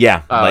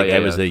 Yeah,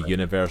 it was the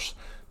universe.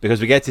 Because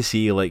we get to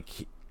see,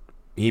 like,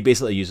 he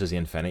basically uses the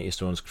Infinity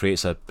Stones,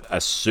 creates a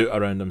suit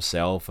around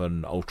himself,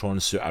 an Ultron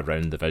suit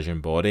around the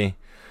Vision body.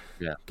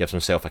 Yeah. Gives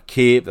himself a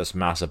cape, this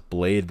massive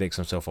blade, makes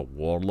himself a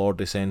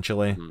warlord,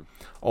 essentially.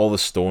 All the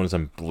stones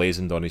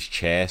emblazoned on his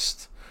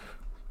chest.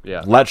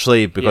 Yeah.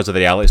 Literally, because of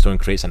the Reality Stone,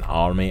 creates an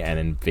army and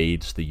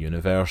invades the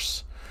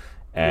universe.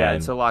 Yeah, And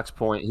and to Locke's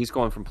point, he's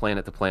going from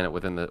planet to planet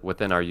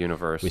within our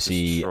universe. we just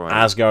see destroying-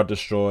 Asgard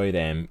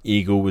destroyed,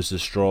 Ego was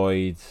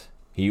destroyed,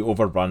 he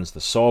overruns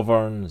the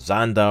Sovereign,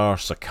 Xandar,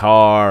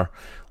 Sakaar.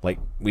 Like,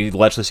 we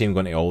literally see him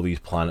going to all these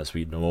planets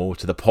we know,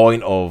 to the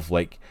point of,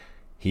 like,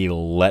 he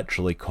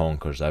literally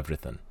conquers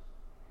everything.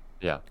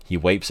 Yeah. He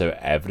wipes out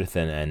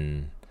everything,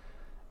 and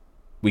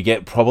we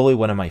get probably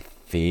one of my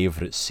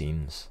favourite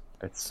scenes.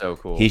 It's so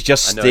cool. He's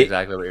just I know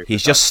exactly what you're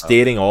he's talking just about.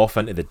 staring off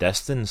into the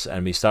distance,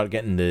 and we start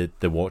getting the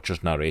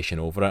Watcher's narration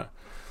over it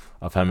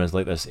of him as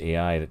like this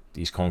AI that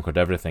he's conquered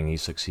everything,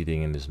 he's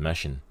succeeding in his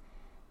mission.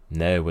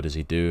 Now what does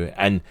he do?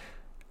 And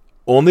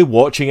only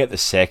watching it the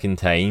second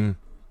time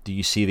do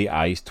you see the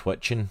eyes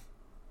twitching,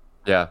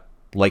 Yeah.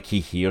 like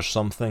he hears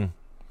something.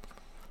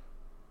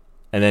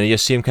 And then you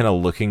just see him kind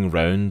of looking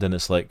round, and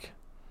it's like,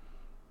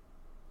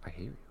 I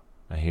hear you.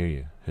 I hear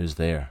you. Who's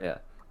there? Yeah.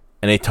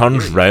 And he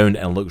turns round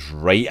and looks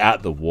right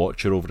at the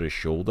Watcher over his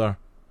shoulder.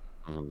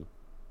 Mhm.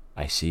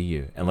 I see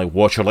you. And like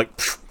Watcher like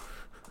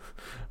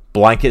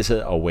blankets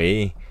it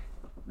away,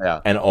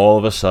 Yeah. and all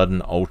of a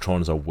sudden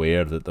Ultron's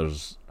aware that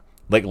there's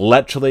like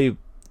literally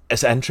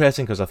it's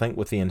interesting because I think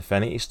with the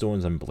Infinity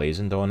Stones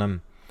emblazoned on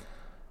him,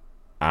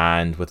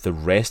 and with the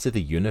rest of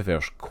the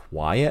universe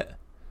quiet,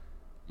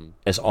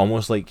 it's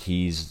almost like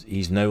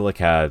he's now like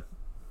a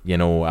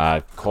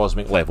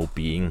cosmic level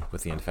being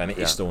with the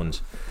Infinity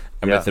Stones,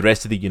 and with the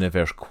rest of the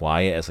universe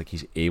quiet, it's like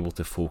he's able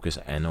to focus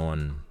in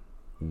on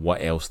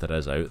what else there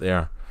is out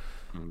there,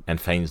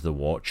 and finds the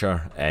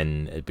Watcher,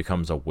 and it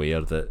becomes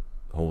aware that,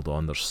 hold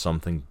on, there's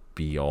something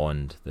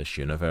beyond this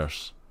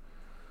universe.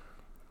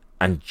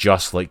 And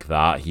just like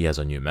that, he has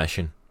a new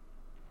mission.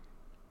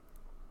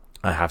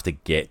 I have to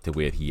get to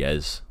where he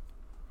is.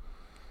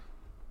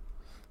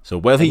 So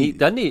whether he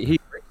breaks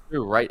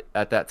through right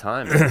at that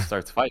time and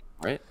starts fighting,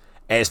 right?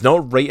 It's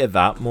not right at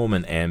that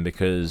moment,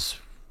 because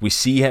we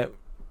see it.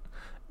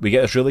 We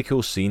get this really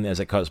cool scene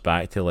as it cuts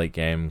back to like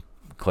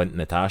Clint and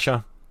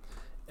Natasha.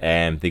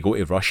 They go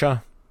to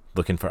Russia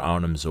looking for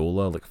Arnim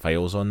Zola, like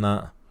files on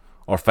that,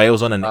 or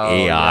files on an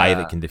AI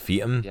that can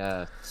defeat him.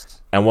 Yes.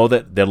 And while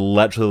they're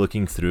literally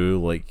looking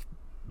through like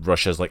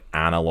Russia's like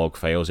analog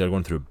files, they're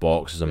going through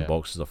boxes and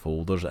boxes of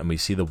folders, and we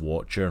see the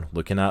Watcher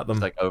looking at them.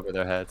 It's like over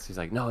their heads. He's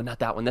like, no, not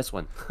that one, this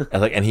one.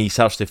 and he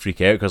starts to freak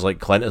out because like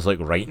Clint is like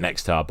right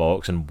next to a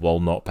box and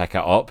will not pick it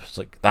up. It's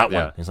like that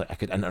one. He's like, I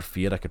could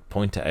interfere, I could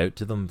point it out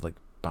to them, like,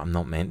 but I'm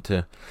not meant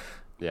to.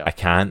 Yeah, I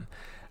can't.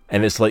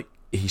 And it's like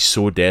he's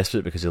so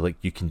desperate because he's like,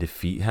 you can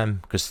defeat him,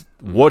 because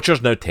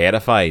Watcher's now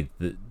terrified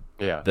that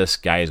this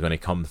guy is going to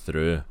come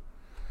through.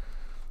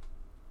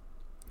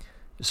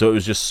 So it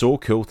was just so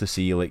cool to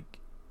see like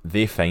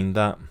they find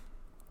that,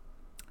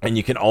 and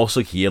you can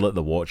also hear like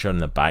the Watcher in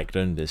the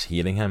background is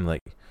hearing him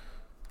like,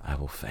 I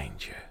will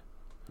find you.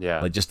 Yeah,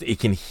 like just he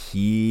can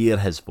hear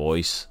his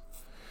voice.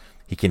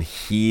 He can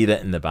hear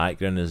it in the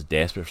background. Is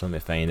desperate for them to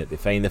find it. They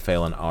find the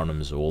file on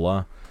Arnim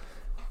Zola,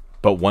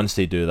 but once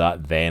they do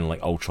that, then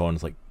like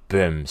Ultron's like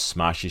boom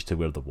smashes to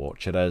where the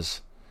Watcher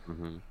is,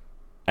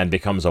 and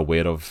becomes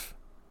aware of,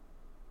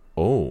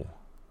 oh,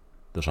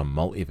 there's a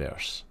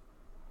multiverse.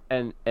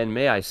 And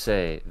may I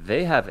say,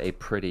 they have a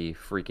pretty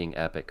freaking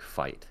epic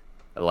fight.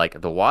 Like,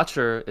 the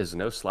Watcher is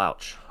no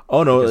slouch.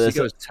 Oh no, he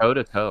goes toe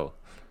to toe.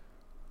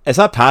 It's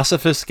that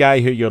pacifist guy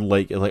who you're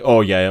like,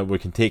 oh yeah, we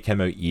can take him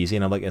out easy,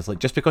 and I'm like, it's like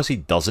just because he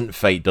doesn't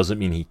fight doesn't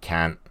mean he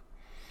can't.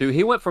 Dude,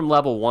 he went from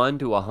level 1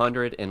 to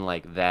 100 in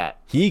like that.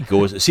 He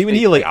goes. See when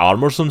he like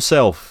armors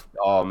himself.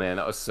 Oh man,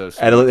 that was so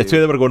sweet. And like the two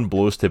of them are going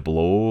blows to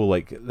blow.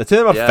 Like the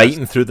two of them are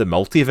fighting through the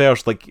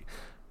multiverse. Like.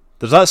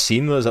 There's that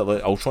scene where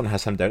like Ultron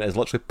has him down and is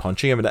literally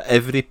punching him, and at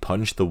every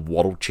punch the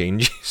world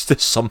changes to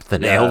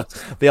something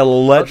else. They are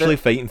literally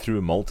fighting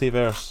through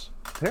multiverse.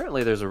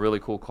 Apparently there's a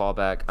really cool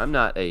callback.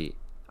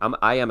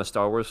 I am a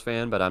Star Wars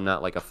fan, but I'm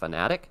not like a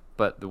fanatic.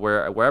 But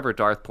wherever the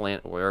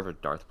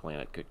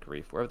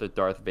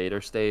Darth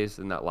Vader stays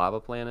in that lava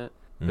planet,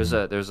 there's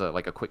a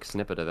like a quick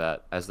snippet of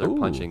that as they're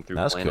punching through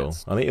planets.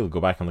 That's cool. I think you'll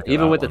go back and look at that.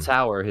 Even with the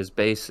tower, his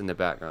base in the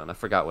background. I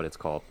forgot what it's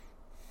called.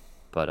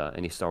 But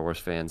any Star Wars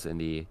fans in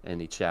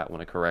the chat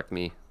want to correct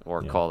me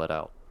or call it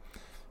out.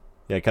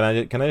 Yeah,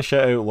 can I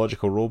shout out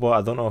Logical Robot?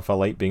 I don't know if I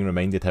like being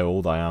reminded how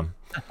old I am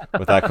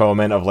with that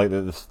comment of like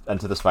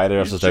Into the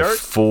Spider-Verse is now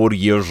 4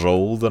 years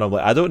old, and I'm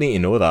like, I don't need to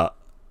know that.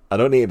 I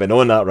don't need to be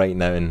knowing that right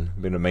now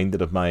and being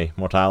reminded of my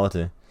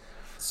mortality.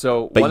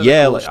 So, but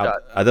yeah, like,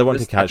 I did want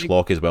to catch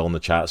Locke as well in the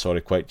chat.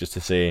 Sorry, quick, just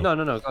to say. No,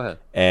 go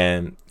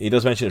ahead. He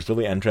does mention it's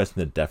really interesting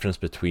the difference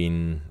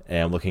between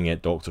looking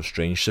at Doctor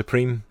Strange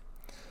Supreme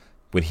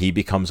when he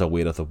becomes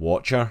aware of the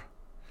Watcher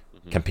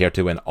compared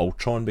to when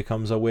Ultron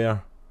becomes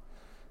aware.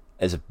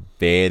 Is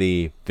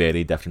very,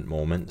 very different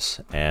moments.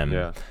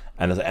 And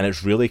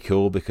it's really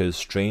cool because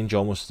Strange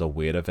almost is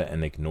aware of it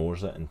and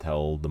ignores it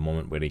until the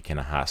moment where he kind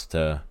of has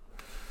to.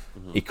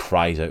 He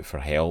cries out for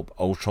help.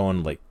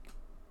 Ultron, like,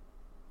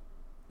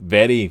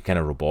 very kind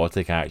of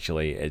robotic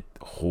actually. It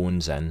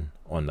hones in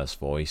on this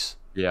voice.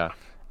 Yeah.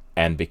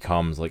 And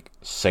becomes like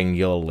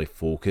singularly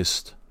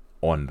focused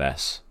on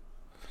this.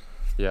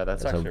 Yeah,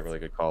 that's actually a really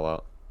good call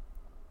out.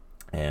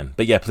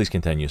 But yeah, please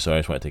continue. Sorry, I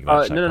just want to take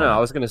that. No. I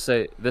was gonna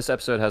say this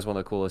episode has one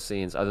of the coolest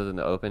scenes, other than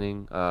the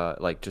opening.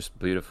 Like just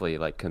beautifully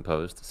like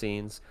composed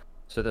scenes.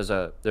 So there's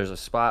a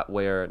spot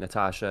where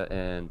Natasha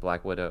and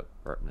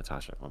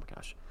Natasha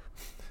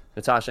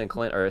and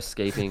Clint are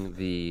escaping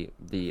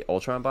the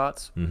Ultron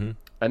bots, and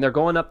they're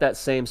going up that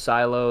same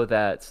silo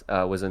that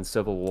was in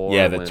Civil War.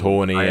 Yeah, the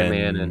Tony Iron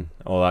Man and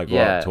all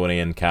that. Tony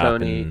and Cap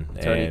Tony,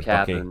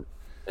 Cap, Bucky.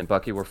 And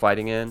Bucky were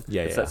fighting in.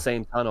 It's that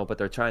same tunnel, but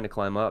they're trying to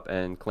climb up,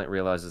 and Clint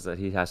realizes that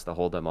he has to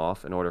hold them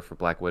off in order for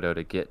Black Widow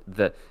to get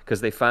because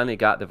they finally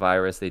got the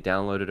virus. They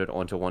downloaded it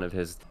onto one of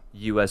his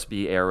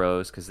USB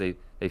arrows because they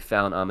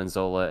found Arnim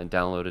Zola and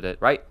downloaded it.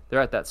 Right,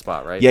 they're at that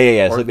spot, right? Yeah.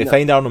 It's like they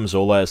find Arnim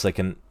Zola. It's like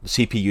a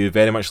CPU,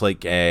 very much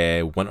like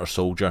Winter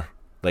Soldier.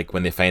 Like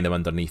when they find him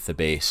underneath the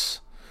base,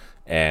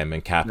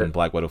 and Cap and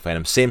Black Widow find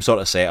him. Same sort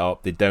of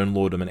setup. They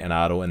download him into an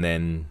arrow, and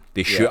then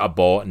they shoot a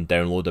bot and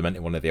download him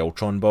into one of the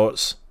Ultron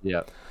bots.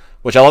 Yeah.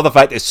 Which I love the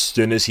fact as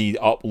soon as he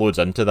uploads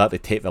into that, they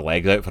take the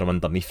legs out from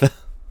underneath it.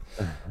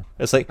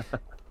 It's like,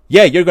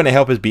 yeah, you're going to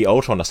help us beat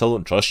Ultron. I still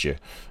don't trust you.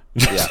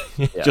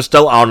 Just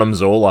still Arnim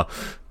Zola.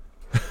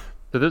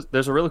 So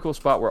there's a really cool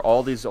spot where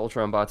all these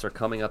Ultron bots are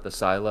coming up the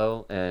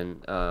silo,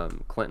 and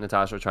Clint and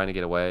Natasha are trying to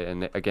get away.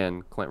 And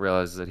again, Clint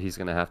realizes that he's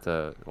gonna have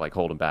to like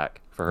hold him back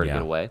for her to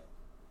get away.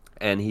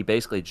 And he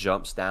basically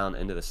jumps down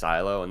into the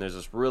silo, and there's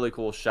this really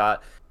cool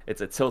shot.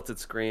 It's a tilted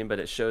screen, but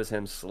it shows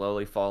him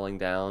slowly falling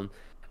down,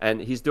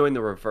 and he's doing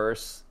the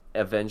reverse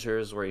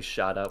Avengers where he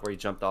shot up, where he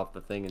jumped off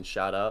the thing and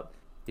shot up.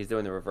 He's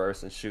doing the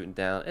reverse and shooting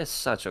down. It's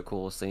such a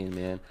cool scene,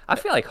 man. I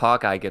feel like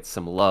Hawkeye gets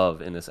some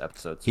love in this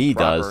episode. He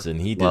does,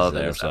 and he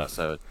deserves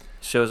it.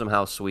 Shows him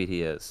how sweet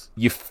he is.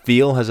 You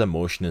feel his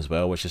emotion as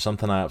well, which is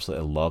something I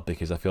absolutely love,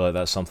 because I feel like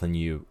that's something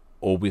you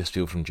always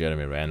feel from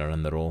Jeremy Renner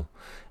in the role,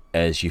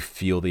 is you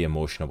feel the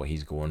emotion of what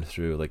he's going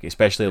through, like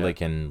especially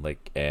like in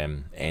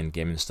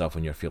Endgame and stuff,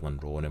 when you're feeling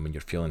Ronan, when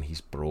you're feeling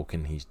he's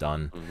broken, he's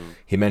done.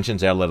 He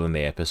mentions earlier in the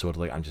episode,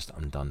 like,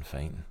 I'm done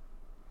fighting.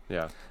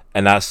 Yeah.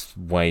 And that's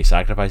why he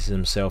sacrifices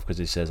himself, because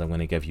he says, I'm going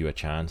to give you a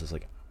chance. It's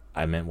like,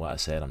 I meant what I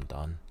said, I'm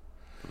done.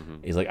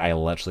 He's like, I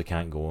literally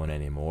can't go on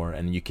anymore.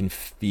 And you can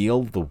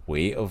feel the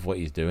weight of what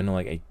he's doing.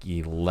 Like,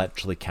 he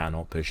literally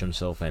cannot push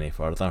himself any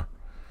further.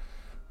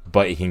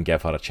 But he can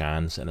give her a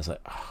chance. And it's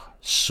like,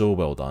 so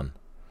well done.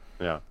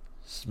 Yeah.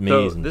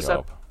 Amazing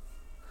job.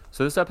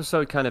 So this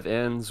episode kind of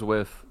ends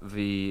with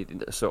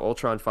so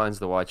Ultron finds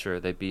the Watcher.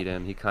 They beat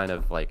him. He kind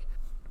of like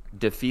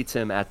defeats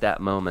him at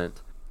that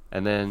moment.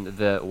 And then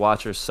the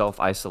Watcher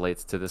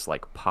self-isolates to this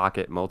like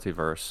pocket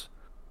multiverse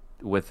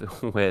with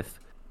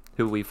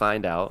who we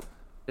find out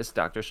is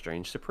Doctor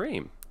Strange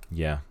Supreme.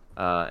 Yeah.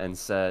 And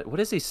said, what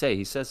does he say?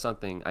 He says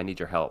something, I need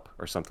your help,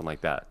 or something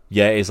like that.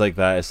 Yeah, it's like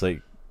that. It's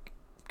like,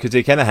 because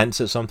he kind of hints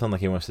at something,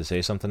 like he wants to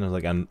say something. It's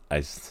like, and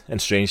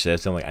Strange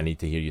says to him, like, I need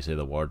to hear you say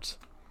the words.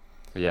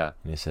 Yeah.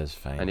 And he says,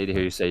 fine. I need to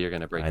hear you say you're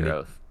going to break your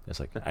oath. It's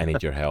like, I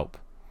need your help.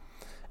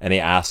 And he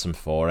asks him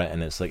for it,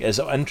 and it's like, it's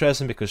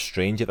interesting because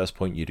Strange at this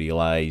point, you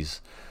realise,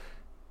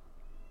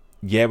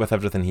 yeah, with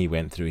everything he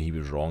went through, he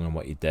was wrong in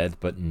what he did,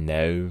 but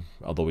now,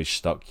 although he's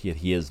stuck here,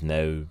 he is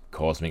now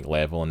cosmic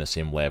level, on the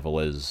same level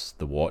as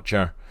the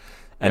Watcher,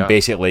 and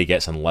basically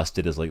gets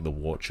enlisted as like the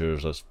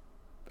Watcher's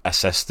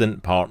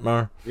assistant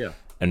partner,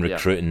 and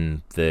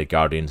recruiting the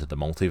Guardians of the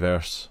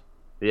Multiverse.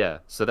 Yeah,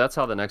 so that's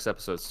how the next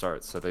episode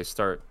starts. So they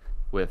start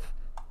with,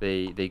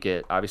 they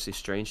get, obviously,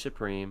 Strange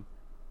Supreme,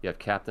 you have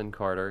Captain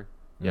Carter,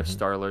 you have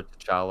Star-Lord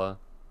T'Challa,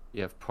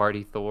 you have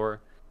Party Thor,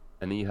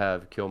 and then you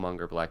have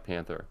Killmonger Black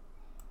Panther.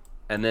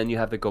 And then you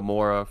have the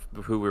Gamora,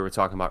 who we were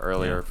talking about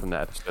earlier from the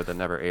episode that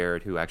never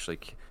aired, who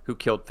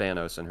killed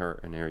Thanos in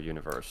her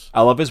universe.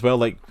 I love as well,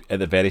 like, at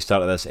the very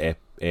start of this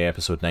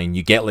episode 9,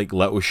 you get like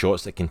little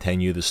shots that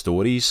continue the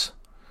stories.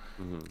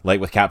 Like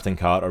with Captain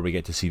Carter, we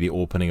get to see the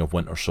opening of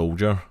Winter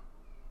Soldier.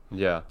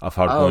 Yeah. Of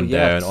her going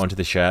down onto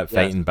the ship,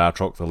 fighting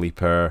Batroc the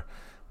Leaper.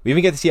 We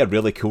even get to see a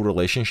really cool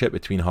relationship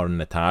between her and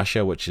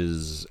Natasha, which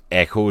is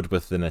echoed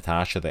with the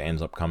Natasha that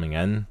ends up coming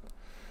in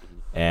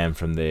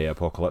from the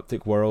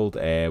apocalyptic world.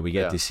 We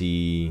get to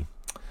see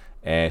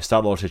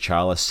Star-Lord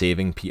T'Challa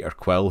saving Peter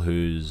Quill,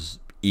 whose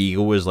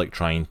ego is like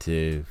trying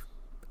to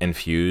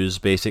infuse,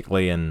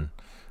 basically, and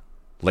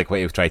like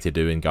what he tried to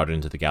do in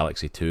Guardians of the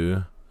Galaxy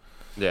 2.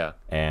 Yeah.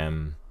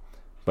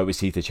 But we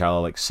see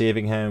T'Challa like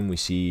saving him. We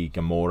see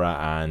Gamora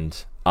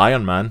and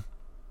Iron Man,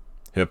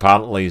 who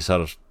apparently is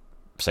her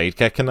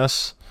sidekick in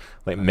this,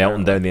 like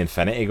melting down the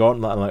Infinity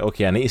Gauntlet. I'm like,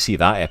 okay, I need to see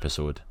that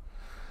episode.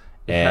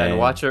 And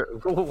Watcher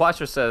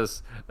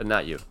says,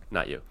 not you.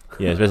 Yeah,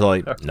 it's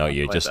basically like, not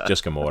you, just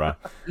Gamora.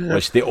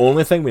 Which the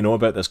only thing we know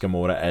about this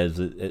Gamora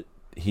is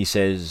he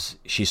says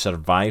she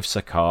survived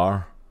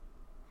Sakaar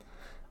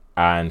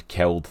and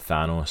killed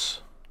Thanos.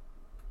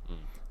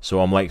 So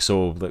I'm like,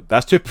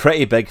 that's two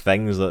pretty big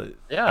things that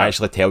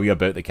actually tell you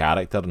about the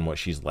character and what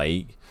she's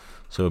like.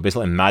 So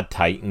basically, Mad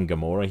Titan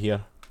Gamora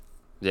here.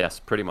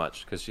 Yes, pretty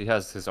much, because she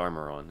has his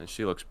armor on, and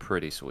she looks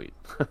pretty sweet.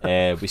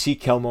 We see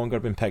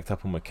Killmonger being picked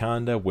up on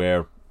Wakanda,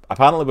 where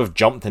apparently we've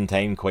jumped in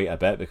time quite a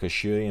bit, because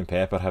Shuri and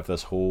Pepper have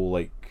this whole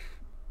like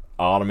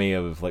army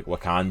of like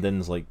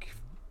Wakandans like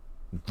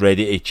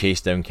ready to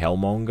chase down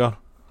Killmonger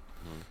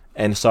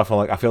and stuff.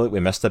 I feel like we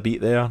missed a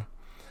beat there.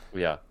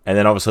 Yeah. And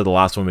then obviously the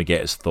last one we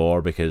get is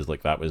Thor, because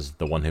like that was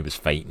the one who was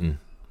fighting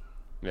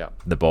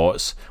the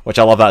bots, which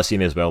I love that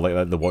scene as well.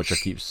 Like the Watcher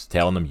keeps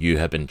telling him, you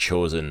have been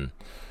chosen.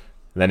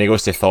 And then he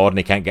goes to Thor and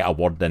he can't get a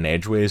word in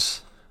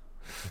edgeways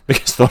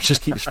because Thor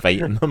just keeps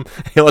fighting him.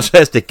 He literally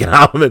has to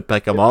grab him and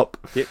pick him up.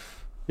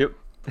 Yep.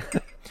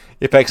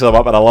 He picks him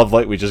up, and I love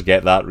like we just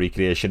get that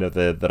recreation of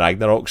the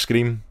Ragnarok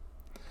scream.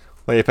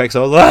 Like he picks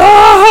him up, like,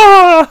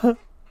 ah! And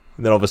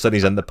then all of a sudden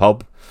he's in the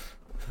pub.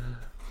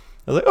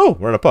 I was like, oh,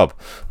 we're in a pub.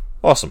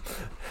 Awesome.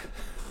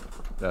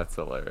 That's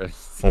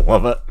hilarious. I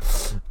love it.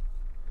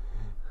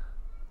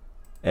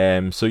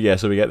 So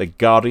we get the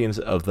Guardians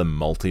of the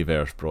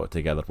Multiverse brought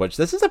together, which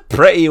this is a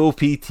pretty OP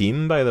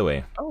team, by the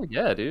way. Oh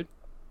yeah, dude.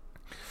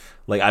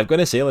 Like, I'm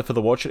gonna say, like, for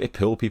the Watcher to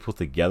pull people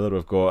together,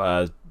 we've got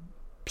a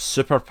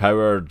super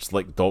powered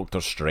like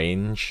Doctor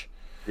Strange.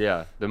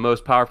 Yeah, the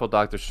most powerful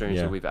Doctor Strange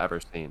that we've ever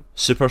seen.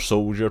 Super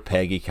Soldier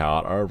Peggy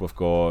Carter. We've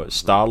got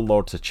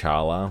Star-Lord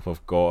T'Challa.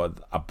 We've got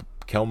a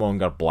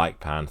Killmonger Black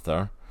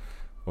Panther.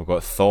 We've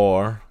got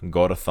Thor,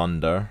 God of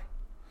Thunder.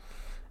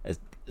 It's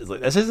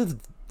like this is a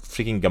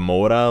freaking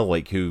Gamora,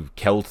 like who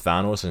killed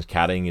Thanos and is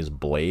carrying his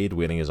blade,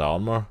 wearing his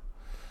armor.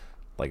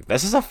 Like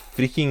this is a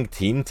freaking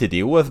team to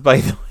deal with, by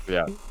the way.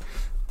 Yeah.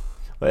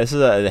 Like, this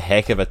is a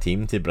heck of a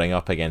team to bring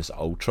up against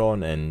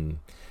Ultron, and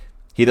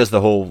he does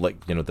the whole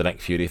like the Nick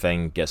Fury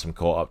thing, gets him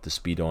caught up to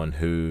speed on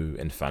who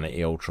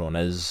Infinity Ultron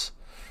is,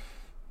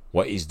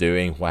 what he's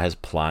doing, what his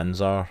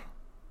plans are.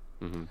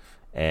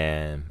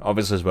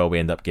 Obviously as well, we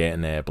end up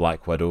getting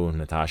Black Widow and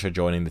Natasha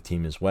joining the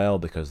team as well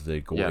because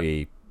they go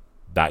to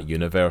that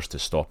universe to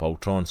stop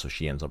Ultron, so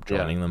she ends up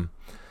joining them.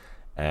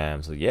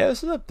 So yeah,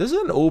 this is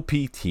an OP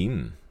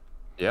team.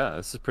 Yeah,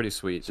 this is pretty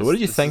sweet. So what did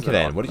you think of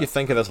then? What did you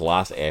think of this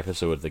last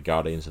episode of the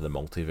Guardians of the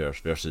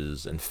Multiverse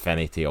versus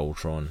Infinity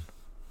Ultron?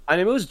 I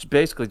mean, it was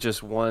basically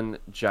just one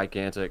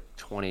gigantic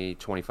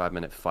 20-25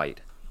 minute fight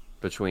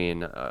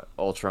between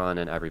Ultron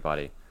and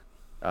everybody.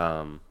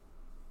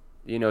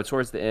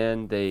 Towards the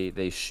end,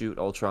 they shoot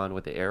Ultron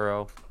with the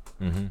arrow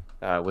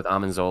with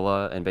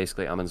Amenzola, and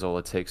basically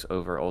Amenzola takes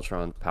over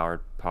Ultron's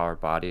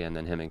powered body, and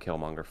then him and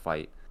Killmonger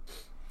fight.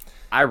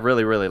 I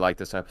really, really like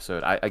this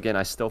episode.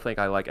 I still think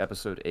I like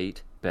episode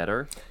 8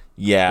 better.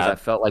 Yeah. Because I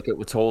felt like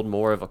it told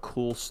more of a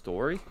cool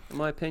story, in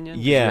my opinion.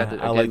 Yeah,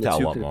 I like that a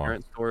lot more.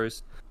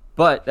 Stories.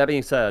 But that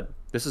being said,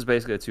 this is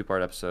basically a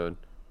 2-part episode.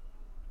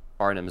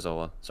 Arnim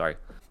Zola, sorry.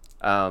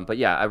 But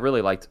yeah, I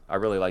really liked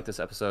this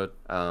episode.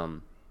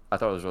 I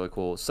thought it was really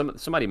cool.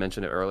 Somebody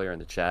mentioned it earlier in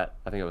the chat.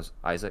 I think it was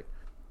Isaac.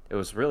 It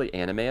was really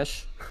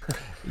anime-ish.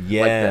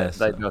 Yes.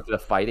 like the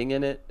fighting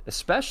in it,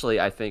 especially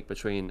I think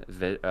between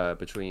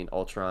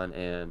Ultron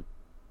and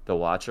the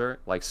Watcher.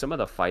 Like some of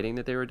the fighting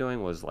that they were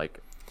doing was like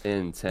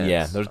intense.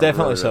 Yeah, there's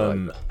definitely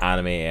some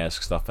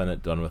anime-esque stuff in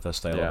it done with this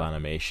style of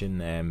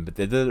animation, but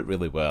they did it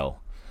really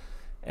well.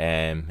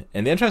 And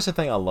the interesting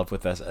thing I love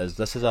with this is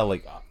this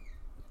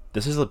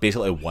is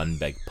basically one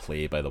big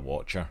play by the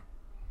Watcher.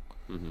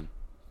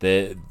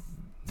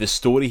 The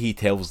story he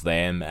tells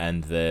them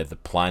and the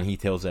plan he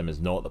tells them is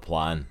not the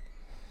plan,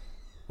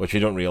 which we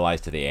don't realize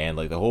to the end.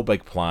 Like the whole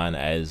big plan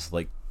is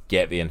like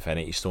get the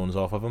Infinity Stones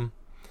off of him,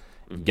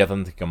 give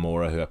them to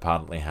Gamora, who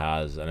apparently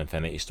has an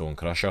Infinity Stone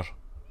crusher,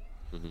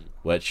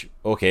 which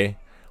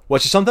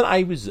is something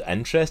I was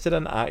interested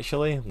in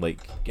actually. Like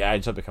I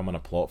ended up becoming a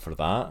plot for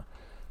that.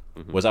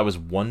 Was I was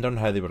wondering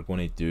how they were going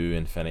to do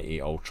Infinity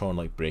Ultron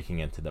like breaking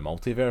into the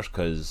multiverse,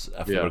 because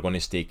if they were going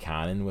to stay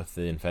canon with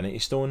the Infinity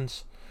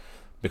Stones.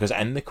 Because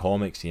in the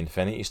comics, the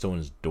Infinity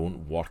Stones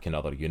don't work in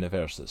other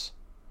universes.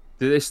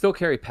 Do they still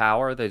carry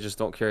power? They just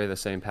don't carry the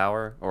same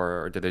power?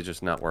 Or do they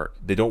just not work?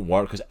 They don't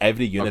work because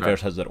every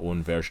universe has their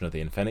own version of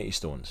the Infinity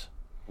Stones.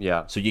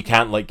 Yeah. So you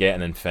can't like get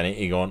an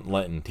Infinity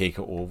Gauntlet and take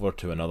it over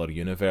to another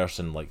universe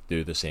and like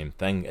do the same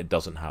thing. It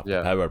doesn't have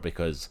the power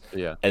because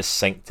it's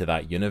synced to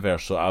that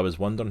universe. So I was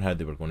wondering how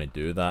they were going to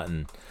do that,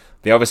 and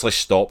they obviously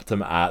stopped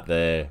him at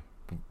the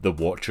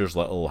Watcher's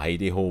little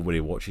hidey hole where he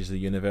watches the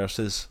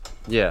universes.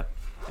 Yeah.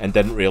 And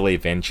didn't really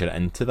venture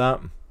into that.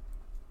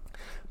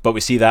 But we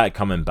see that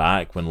coming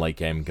back when like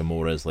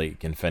Gamora's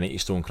like Infinity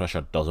Stone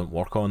Crusher doesn't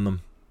work on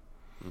them.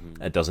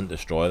 It doesn't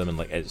destroy them, and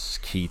like it's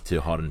key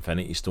to her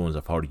Infinity Stones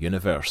of her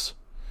universe.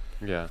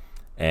 Yeah.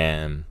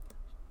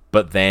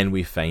 But then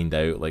we find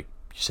out, like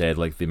you said,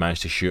 like they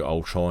managed to shoot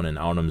Ultron and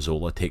Arnim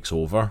Zola takes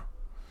over.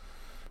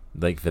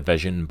 Like the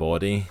Vision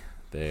body,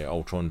 the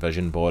Ultron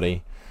Vision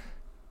body.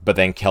 But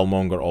then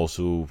Killmonger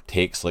also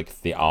takes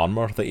like the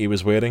armor that he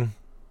was wearing.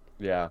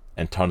 Yeah.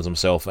 And turns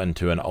himself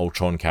into an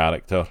Ultron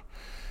character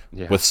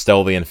with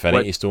still the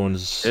Infinity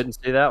Stones. Didn't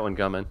see that one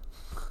coming.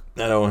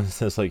 I know,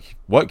 it's like,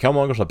 what,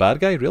 Killmonger's a bad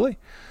guy, really?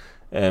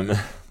 And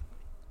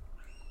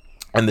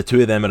the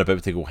two of them are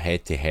about to go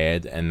head to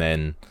head, and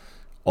then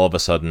all of a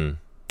sudden,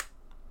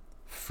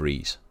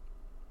 freeze.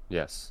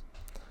 Yes.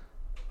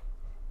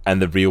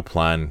 And the real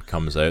plan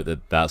comes out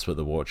that that's what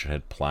the Watcher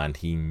had planned.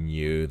 He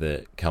knew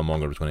that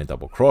Killmonger was going to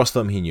double cross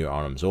them. He knew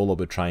Arnim Zola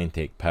would try and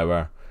take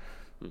power,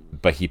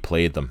 but he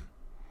played them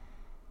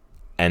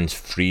and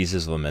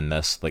freezes them in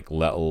this like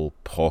little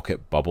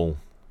pocket bubble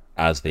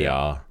as they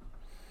are.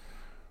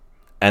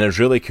 And it's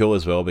really cool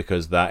as well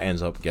because that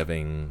ends up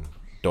giving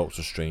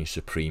Doctor Strange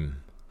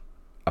Supreme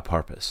a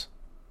purpose.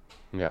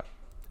 Yeah.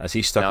 As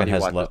he's stuck in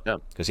his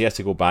because he has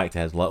to go back to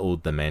his little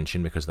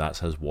dimension because that's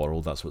his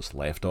world, that's what's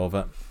left of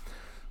it.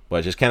 But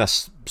it just kind of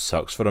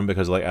sucks for him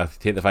because like I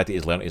take the fact that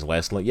he's learned his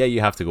lesson, like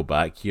you have to go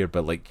back here,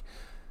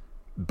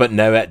 but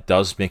now it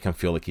does make him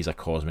feel like he's a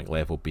cosmic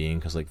level being,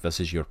 because like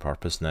this is your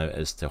purpose now,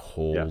 is to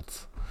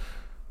hold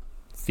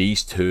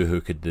these two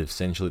who could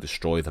essentially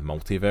destroy the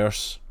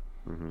multiverse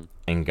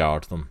and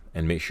guard them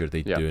and make sure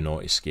they do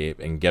not escape,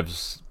 and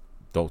gives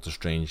Doctor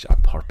Strange a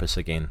purpose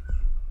again,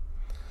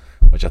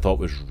 which I thought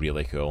was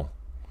really cool.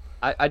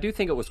 I do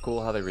think it was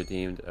cool how they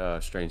redeemed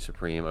Strange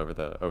Supreme over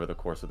the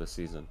course of the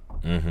season.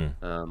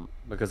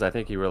 Because I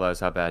think he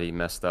realized how bad he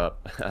messed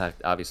up.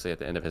 Obviously, at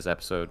the end of his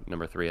episode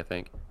number 3, I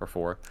think, or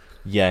 4.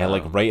 Yeah,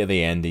 like right at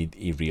the end,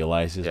 he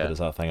realizes that it's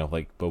that thing of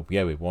like, but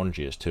yeah, we warned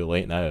you. It's too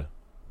late now.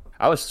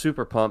 I was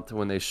super pumped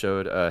when they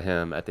showed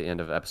him at the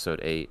end of episode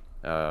 8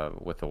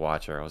 with the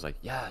Watcher. I was like,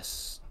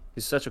 yes,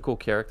 he's such a cool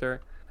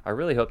character. I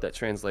really hope that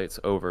translates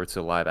over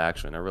to live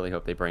action. I really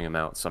hope they bring him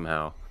out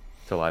somehow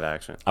to live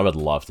action. I would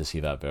love to see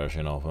that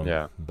version of him.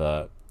 Yeah.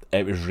 But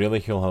it was really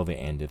cool how they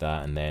ended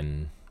that, and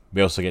then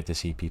we also get to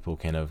see people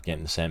kind of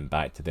getting sent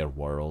back to their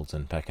worlds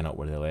and picking up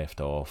where they left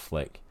off.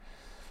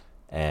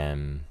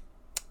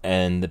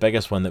 And the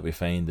biggest one that we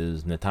find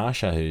is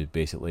Natasha, who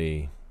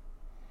basically,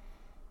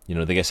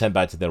 they get sent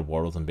back to their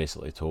world and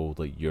basically told,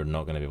 like, you're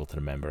not going to be able to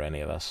remember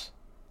any of this.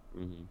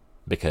 Mm-hmm.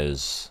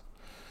 Because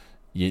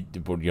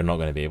you're not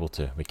going to be able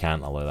to. We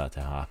can't allow that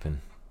to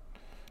happen.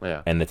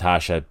 Yeah. And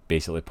Natasha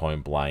basically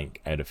point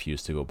blank, I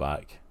refuse to go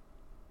back.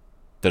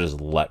 There is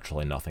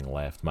literally nothing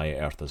left. My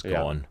Earth is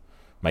gone.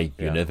 My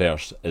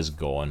universe is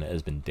gone. It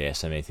has been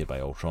decimated by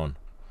Ultron.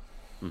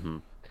 Mm-hmm.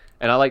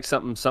 And I like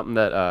something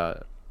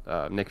that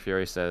Nick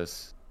Fury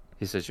says.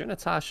 He says, "You're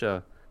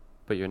Natasha,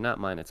 but you're not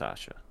my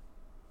Natasha."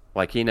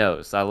 Like, he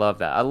knows. I love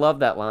that. I love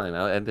that line.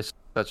 And this is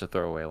such a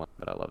throwaway line,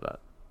 but I love that.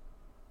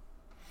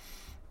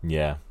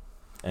 Yeah.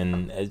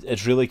 And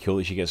it's really cool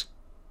that she gets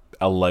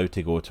allowed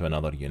to go to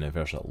another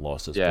universe that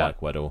lost its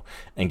Black Widow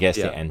and gets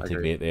to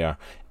integrate there.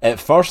 At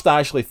first, I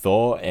actually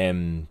thought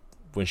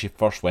when she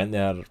first went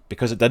there,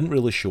 because it didn't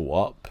really show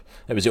up,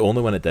 it was the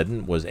only one it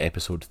didn't, was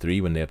episode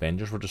 3 when the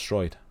Avengers were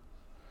destroyed.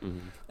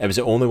 Mm-hmm. It was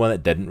the only one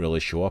that didn't really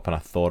show up, and I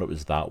thought it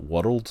was that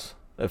world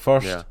at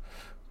first. Yeah.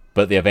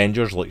 But the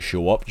Avengers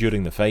show up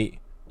during the fight,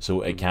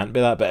 so it can't be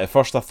that. But at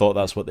first I thought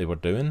that's what they were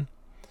doing.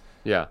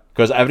 Yeah.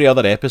 Because every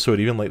other episode,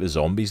 even the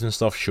zombies and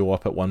stuff, show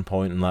up at one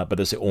point and that, but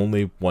it's the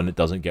only one that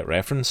doesn't get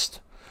referenced.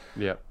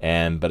 Yeah.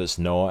 But it's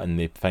not, and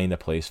they find a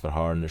place for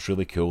her, and it's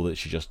really cool that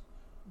she just...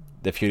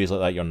 The Fury's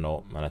like that, you're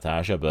not my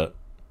Natasha, but...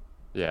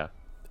 Yeah.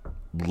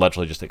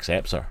 Literally just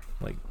accepts her.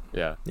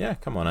 Yeah,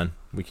 come on in.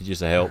 We could use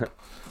the help.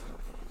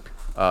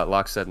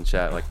 Locke said in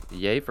chat,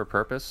 yay for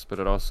purpose, but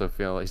it also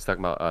feels... He's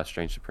talking about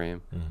Strange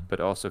Supreme, but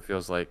it also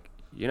feels like,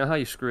 you know how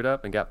you screwed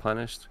up and got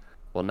punished?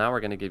 Well, now we're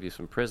going to give you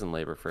some prison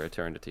labor for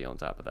eternity on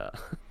top of that.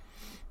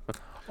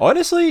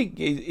 Honestly,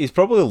 he's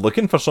probably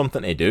looking for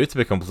something to do, to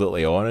be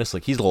completely honest.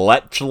 He's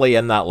literally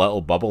in that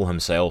little bubble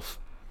himself.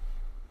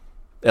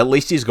 At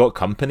least he's got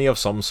company of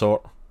some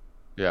sort.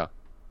 Yeah.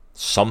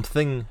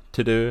 Something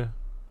to do.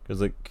 Because,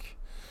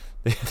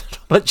 there's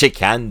not much he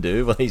can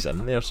do while he's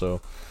in there,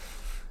 so...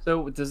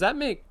 So, does that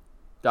make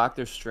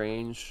Doctor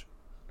Strange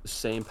the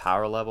same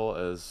power level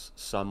as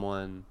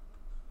someone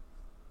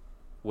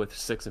with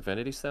 6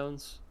 Infinity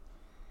Stones?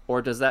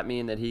 Or does that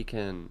mean that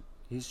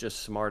he's just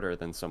smarter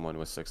than someone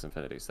with 6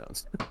 Infinity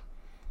Stones?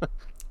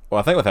 Well,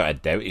 I think without a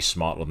doubt he's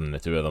smarter than the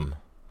two of them.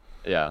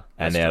 Yeah.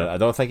 And I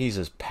don't think he's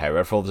as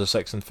powerful as a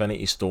 6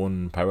 Infinity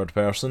Stone powered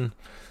person.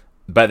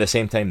 But at the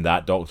same time,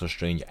 that Doctor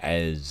Strange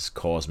is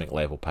cosmic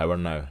level power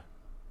now.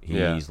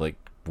 He's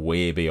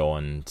way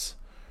beyond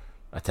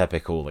a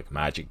typical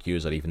magic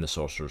user, even the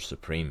Sorcerer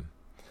Supreme.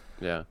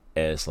 Yeah.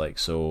 It's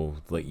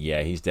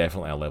he's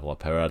definitely a level of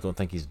power. I don't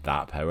think he's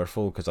that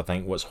powerful, because I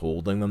think what's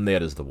holding them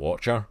there is the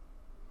Watcher.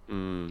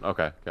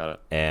 Okay, got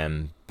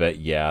it. But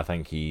yeah, I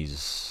definitely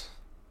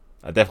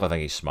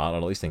think he's smarter,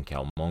 at least than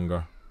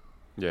Killmonger.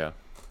 Yeah.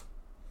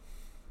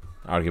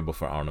 Arguable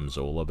for Arnim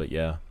Zola, but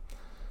yeah.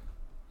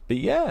 But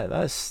yeah,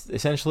 that's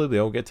essentially, they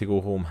all get to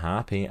go home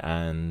happy,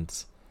 and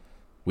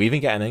we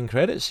even get an end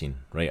credit scene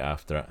right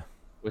after it.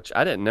 Which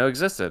I didn't know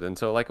existed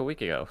until a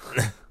week ago.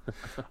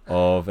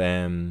 Of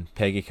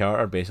Peggy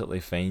Carter basically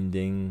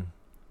finding,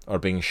 or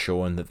being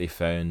shown that they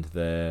found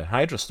the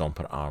Hydra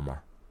Stomper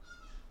armor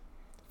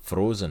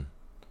frozen,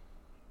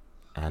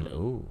 and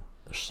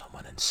there's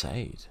someone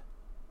inside.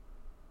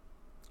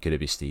 Could it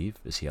be Steve?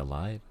 Is he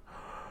alive?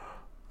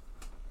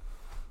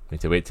 We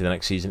need to wait till the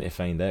next season to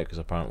find out, because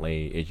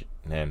apparently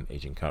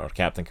Agent Carter,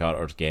 Captain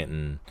Carter's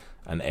getting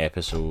an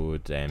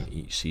episode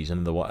each season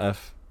of the What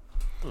If.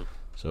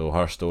 So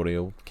her story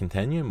will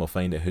continue, and we'll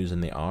find out who's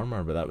in the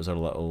armor. But that was our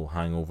little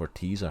hangover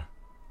teaser.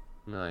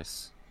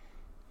 Nice.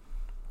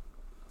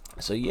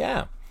 So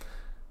yeah,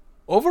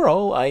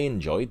 overall, I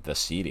enjoyed this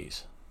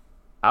series.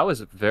 I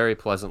was very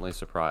pleasantly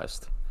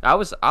surprised. I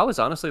was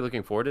honestly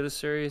looking forward to this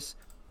series.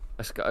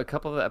 A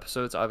couple of the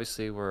episodes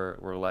obviously were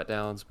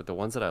letdowns, but the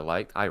ones that I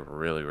liked, I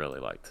really, really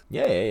liked.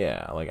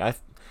 Yeah.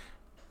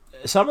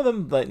 Some of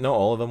them, not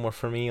all of them were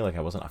for me. I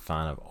wasn't a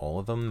fan of all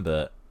of them,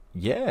 but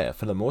yeah,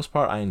 for the most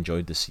part, I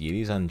enjoyed the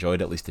series. I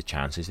enjoyed at least the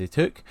chances they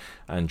took.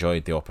 I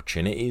enjoyed the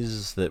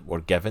opportunities that were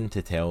given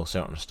to tell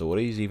certain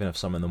stories, even if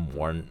some of them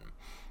weren't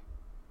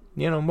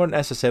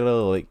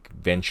necessarily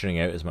venturing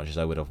out as much as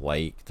I would have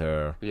liked,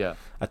 or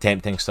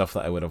attempting stuff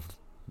that I would have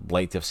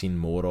liked to have seen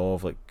more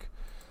of.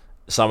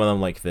 Some of them,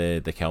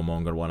 the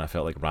Killmonger one, I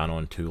felt ran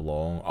on too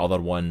long.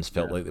 Other ones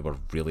felt like they were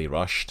really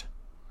rushed.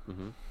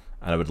 Mm-hmm.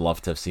 And I would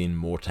love to have seen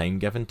more time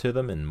given to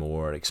them and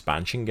more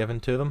expansion given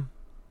to them.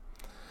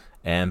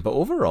 But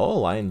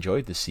overall, I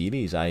enjoyed the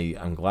series.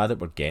 I'm glad that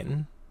we're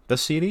getting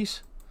this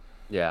series.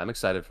 Yeah, I'm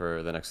excited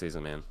for the next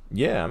season, man.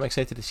 Yeah, I'm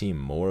excited to see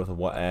more of the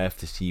What If,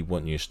 to see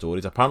what new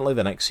stories. Apparently,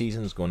 the next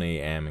season is going to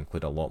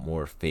include a lot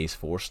more Phase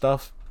 4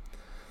 stuff.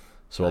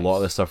 So a lot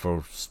of the stuff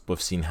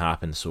we've seen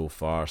happen so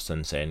far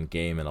since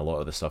Endgame, and a lot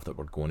of the stuff that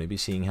we're going to be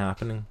seeing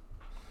happening,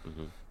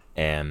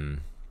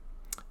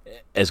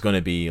 is going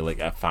to be like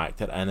a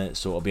factor in it.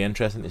 So it'll be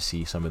interesting to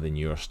see some of the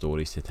newer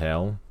stories to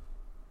tell.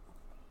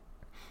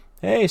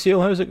 Hey, Seal,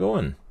 how's it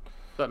going?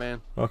 What's up, man?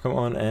 Welcome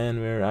on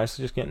in. We're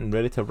actually just getting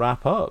ready to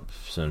wrap up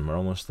soon. We're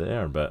almost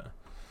there, but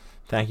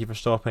thank you for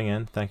stopping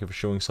in. Thank you for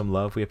showing some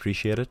love. We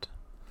appreciate it.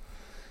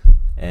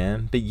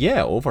 But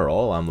yeah,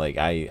 overall, I'm like,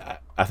 I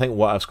think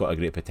What If's got a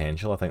great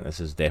potential. I think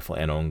this is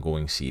definitely an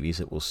ongoing series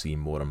that we'll see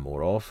more and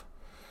more of.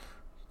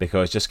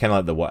 Because just kind of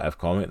like the What If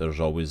comic, there's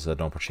always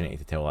an opportunity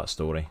to tell that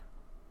story.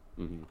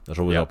 There's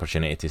always an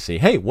opportunity to say,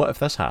 hey, what if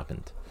this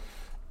happened?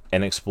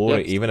 And explore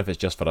it, even if it's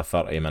just for a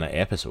 30-minute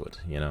episode,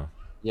 you know?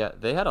 Yeah,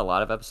 they had a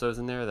lot of episodes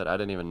in there that I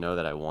didn't even know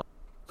that I wanted.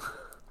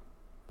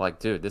 Like,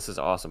 dude, this is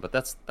awesome. But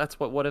that's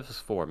what If is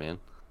for, man.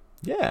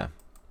 Yeah.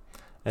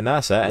 And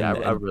that's it. Yeah,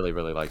 and I really,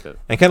 really liked it.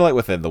 And kind of like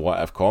with the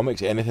What If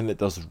comics, anything that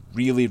does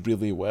really,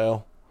 really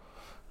well,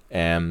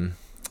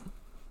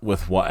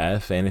 with What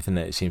If, anything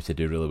that it seems to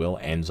do really well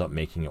ends up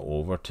making it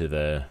over to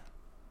the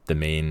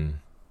main,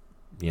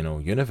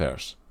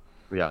 universe.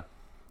 Yeah.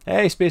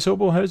 Hey, Space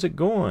Obo, how's it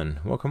going?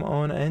 Welcome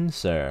on in,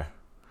 sir.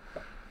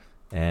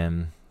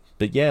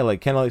 But yeah, like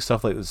kind of like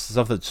stuff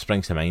that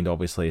springs to mind.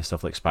 Obviously, is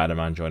stuff like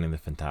Spider-Man joining the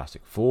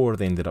Fantastic Four.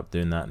 They ended up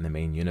doing that in the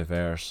main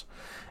universe.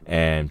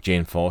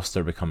 Jane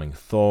Foster becoming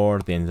Thor.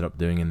 They ended up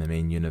doing in the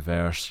main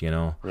universe.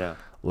 Yeah.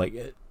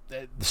 Like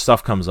the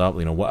stuff comes up.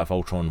 What if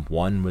Ultron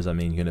 1 was a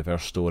main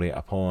universe story at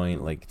a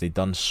point? Like they've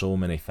done so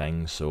many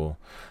things. So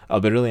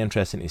it'll be really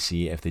interesting to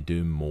see if they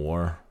do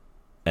more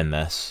in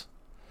this.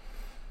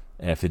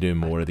 If they do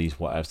more of these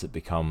what ifs that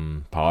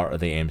become part of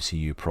the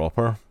MCU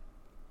proper.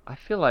 I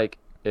feel like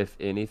if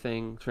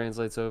anything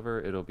translates over,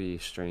 it'll be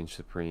Strange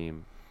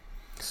Supreme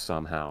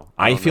somehow.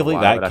 I feel like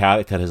that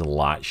character has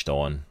latched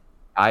on.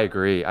 I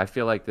agree. I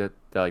feel like that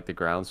like the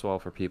groundswell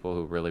for people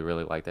who really,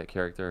 really like that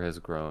character has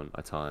grown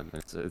a ton.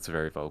 It's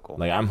very vocal.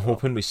 Like I'm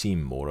hoping we see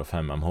more of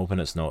him. I'm hoping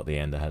it's not the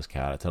end of his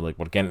character. Like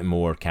we're getting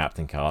more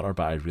Captain Carter,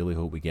 but I really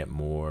hope we get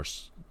more,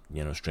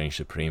 Strange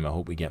Supreme. I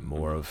hope we get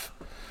more of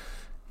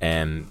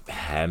him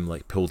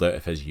like pulled out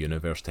of his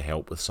universe to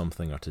help with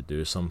something or to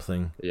do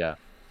something. Yeah,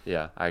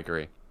 I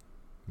agree.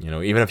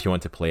 Even if you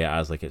want to play it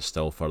as like it's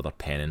still further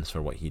penance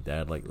for what he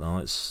did, like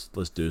let's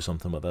do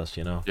something with this,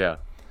 Yeah.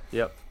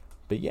 Yep.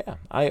 But yeah,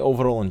 I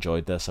overall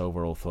enjoyed this. I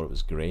overall thought it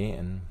was great,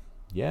 and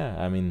yeah,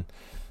 I mean,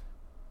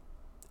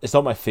 it's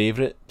not my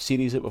favorite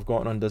series that we've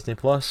gotten on Disney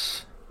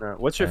Plus.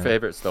 What's your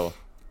favorite still?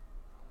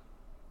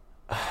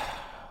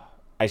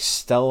 I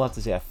still have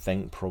to say I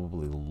think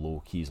probably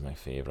Loki's my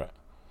favorite.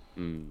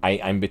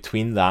 I'm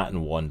between that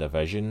and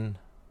WandaVision.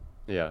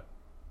 Yeah.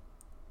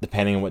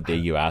 Depending on what day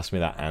you ask me,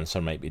 that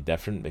answer might be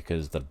different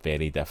because they're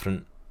very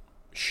different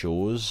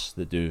shows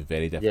that do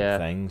very different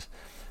things.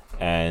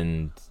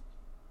 And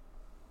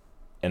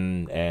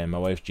my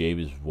wife Jay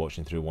was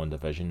watching through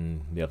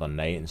WandaVision the other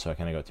night, and so I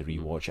kind of got to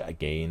rewatch it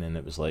again, and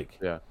it was like,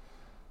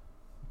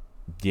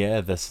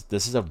 this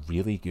is a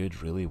really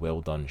good, really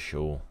well done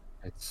show.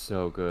 It's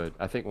so good.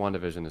 I think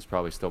WandaVision is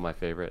probably still my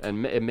favorite,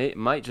 and it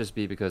might just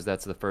be because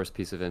that's the first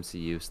piece of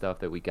MCU stuff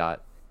that we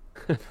got,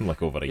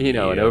 like over a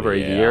year, in over a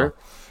year.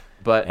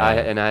 But I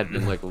had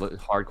been like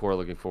hardcore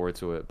looking forward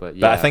to it.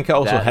 But I think it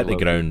also hit the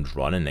ground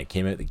running. It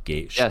came out the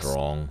gate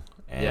strong.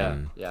 Yeah.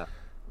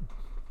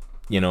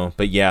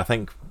 But yeah, I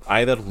think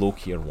either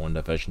Loki or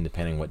WandaVision,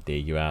 depending what day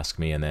you ask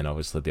me, and then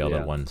obviously the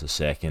other one's a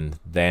second.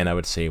 Then I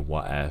would say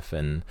What If,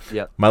 and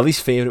my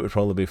least favorite would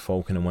probably be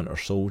Falcon and Winter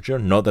Soldier.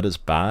 Not that it's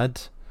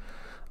bad,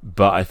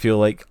 but I feel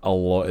like a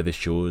lot of the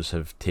shows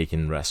have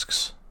taken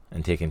risks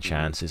and taken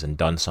chances and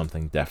done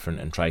something different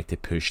and tried to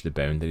push the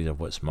boundaries of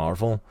what's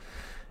Marvel.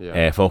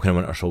 Falcon and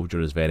Winter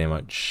Soldier is very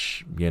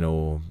much,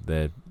 your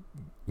bread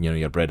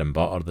and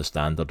butter, the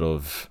standard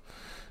of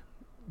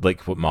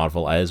like what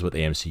Marvel is, what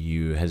the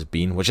MCU has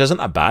been, which isn't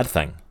a bad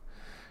thing.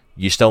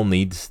 You still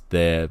need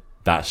that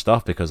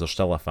stuff because there's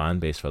still a fan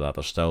base for that.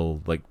 There's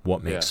still like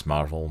what makes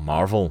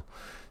Marvel,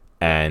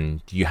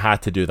 and you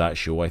had to do that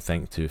show, I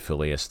think, to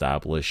fully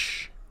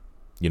establish,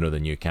 the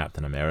new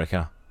Captain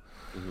America.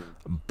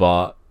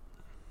 But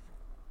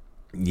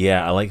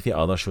yeah, I like the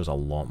other shows a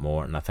lot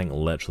more, and I think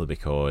literally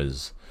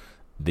because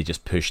they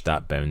just pushed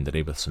that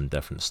boundary with some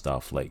different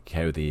stuff, like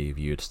how they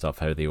viewed stuff,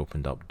 how they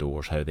opened up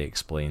doors, how they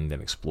explained and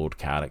explored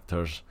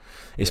characters,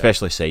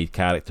 especially side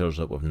characters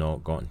that we've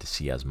not gotten to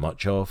see as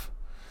much of.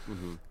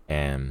 But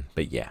I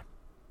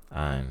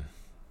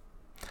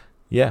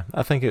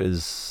think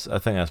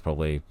that's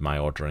probably my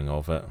ordering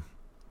of it.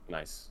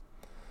 Nice.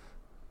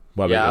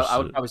 I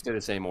would probably say the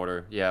same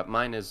order. Yeah,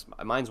 mine's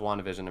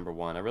WandaVision number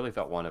one. I really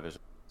thought WandaVision,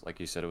 like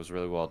you said, it was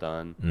really well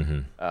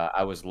done.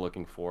 I was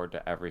looking forward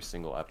to every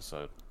single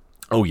episode.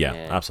 Oh yeah,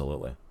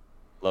 absolutely.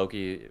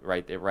 Loki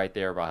right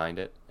there behind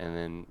it,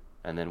 and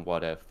then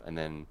What If, and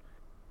then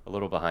a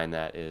little behind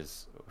that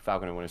is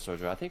Falcon and Winter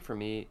Soldier. I think for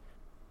me,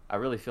 I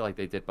really feel like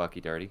they did Bucky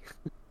dirty.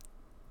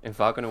 in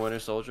Falcon and Winter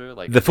Soldier,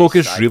 like The they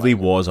focus really sidelined-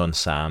 was on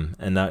Sam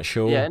in that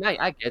show. Yeah, and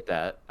I get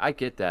that. I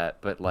get that,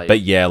 but like,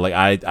 But yeah, like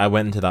I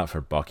went into that for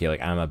Bucky.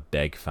 Like I'm a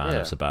big fan Yeah.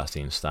 of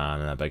Sebastian Stan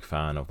and a big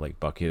fan of like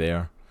Bucky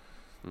there.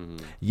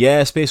 mhm.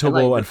 Yeah, Space And,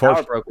 Hobo. like, the Power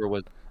Unfortunately,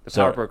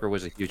 Broker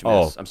was Sorry. a huge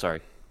Oh. miss. I'm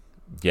sorry.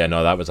 yeah,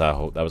 no, that was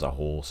a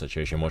whole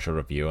situation. Watch a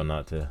review on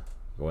that to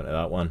go into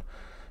that one.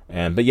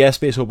 But yeah,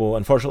 Space Hobo.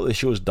 Unfortunately, the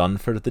show's done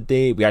for the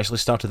day. We actually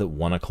started at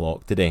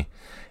 1:00 today,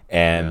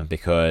 Yeah.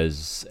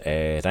 because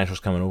Nitro's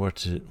coming over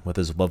with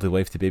his lovely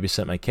wife to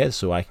babysit my kids,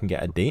 so I can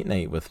get a date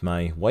night with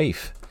my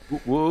wife. Woo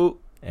woo.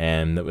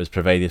 That was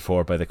provided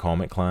for by the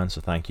Comic Clan.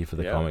 So thank you for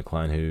the Yeah. Comic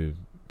Clan who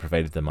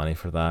provided the money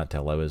for that to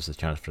allow us the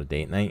chance for a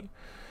date night.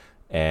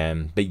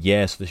 But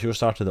yes, the show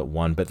started at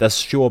 1. But this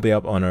show will be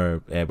up on our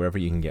wherever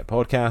you can get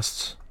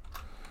podcasts.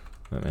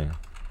 Let me.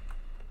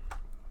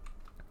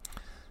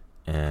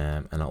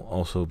 And I'll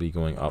also be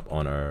going up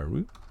on our.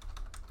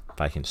 If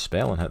I can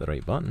spell and hit the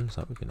right buttons,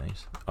 that would be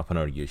nice. Up on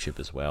our YouTube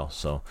as well,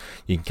 so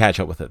you can catch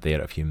up with it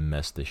there if you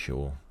missed the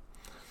show.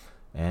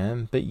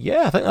 But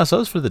yeah, I think that's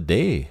us for the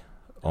day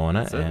on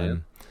it. That's it, yeah.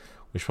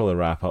 We should probably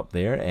wrap up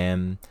there.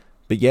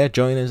 But yeah,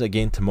 join us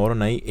again tomorrow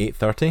night,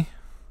 8:30,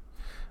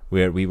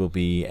 where we will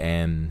be.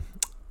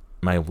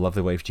 My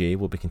lovely wife Jay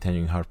will be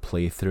continuing her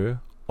playthrough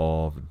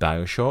of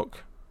Bioshock.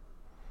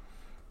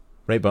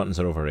 Right buttons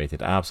are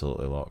overrated.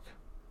 Absolutely, Locke.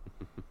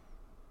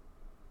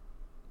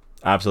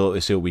 Absolutely,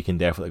 so we can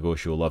definitely go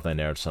show Love Thy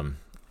Nerd some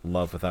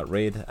love with that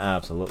raid.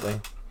 Absolutely.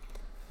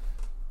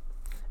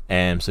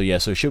 So yeah,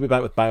 so she'll be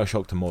back with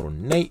Bioshock tomorrow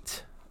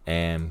night.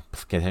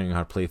 Continuing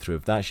her playthrough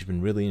of that. She's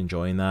been really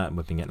enjoying that, and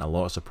we've been getting a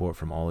lot of support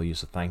from all of you,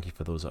 so thank you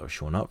for those that have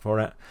shown up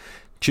for it.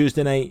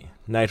 Tuesday night,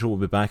 Nitro will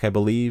be back, I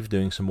believe,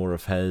 doing some more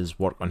of his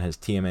work on his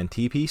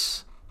TMNT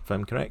piece, if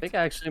I'm I correct. think I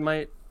actually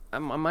might. I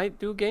might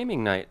do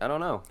gaming night. I don't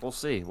know. We'll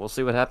see. We'll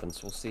see what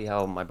happens. We'll see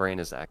how my brain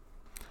is acting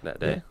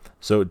that day. Yeah.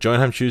 So join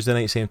him Tuesday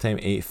night, same time,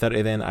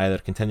 8:30 then, either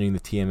continuing the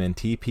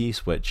TMNT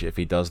piece, which if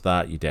he does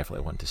that, you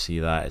definitely want to see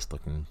that. It's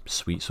looking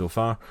sweet so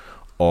far.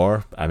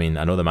 Or, I mean,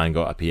 I know the man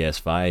got a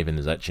PS5 and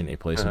is itching to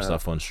play some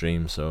stuff on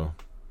stream, so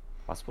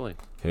Possibly.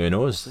 who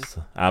knows?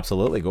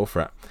 Absolutely, go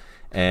for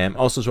it.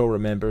 Also as well,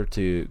 remember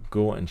to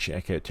go and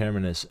check out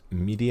Terminus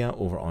Media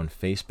over on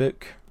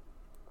Facebook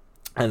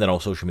and then all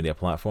social media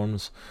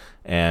platforms.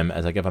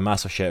 As I give a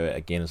massive shout out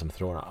again as I'm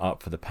throwing it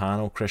up for the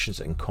panel, Christians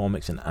in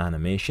Comics and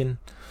Animation.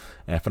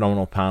 A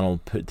phenomenal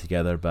panel put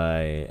together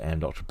by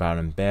Dr.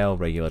 Baron Bell,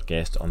 regular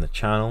guest on the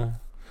channel,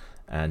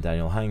 and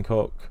Daniel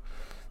Hancock,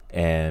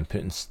 and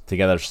putting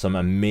together some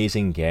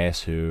amazing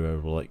guests who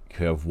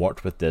have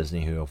worked with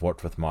Disney, who have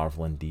worked with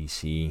Marvel and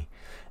DC,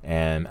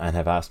 and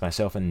have asked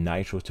myself and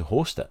Nitro to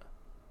host it.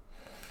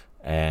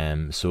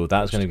 So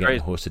that's going to be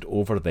getting hosted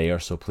over there,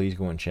 so please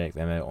go and check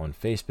them out on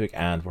Facebook,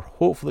 and we're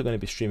hopefully going to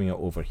be streaming it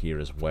over here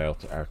as well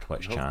to our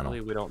Twitch channel.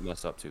 Hopefully we don't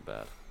mess up too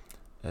bad.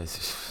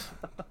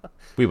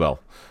 We will.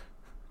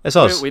 It's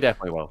us. We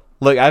definitely will.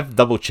 Look, I've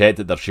double checked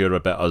that they're sure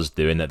about us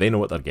doing it. They know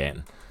what they're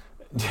getting.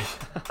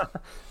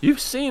 You've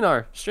seen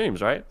our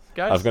streams, right,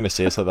 guys? I was going to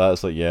say something like that.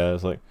 It's like, yeah,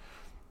 it's like,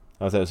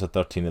 I thought it was a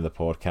 13 of the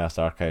podcast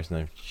archives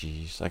now.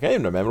 Jeez, I can't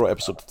even remember what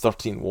episode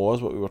 13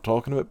 was, what we were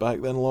talking about back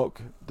then, Locke,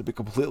 to be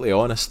completely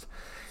honest.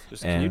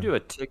 Just, can you do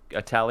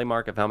a tally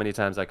mark of how many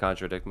times I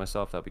contradict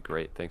myself? That'd be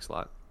great. Thanks a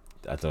lot.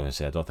 I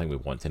don't think we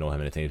want to know how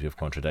many times we've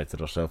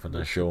contradicted ourselves in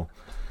this show.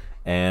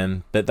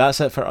 But that's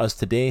it for us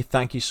today.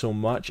 Thank you so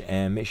much,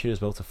 and make sure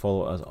as well to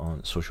follow us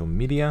on social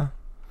media.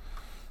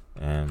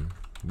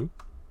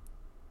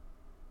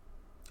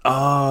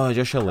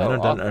 Joshua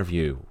Leonard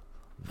interview.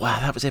 Wow,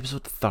 that was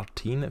episode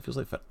 13. It feels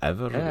like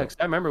forever ago. Yeah, 'cause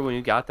I remember when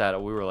you got that,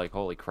 we were like,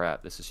 "Holy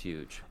crap, this is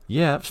huge."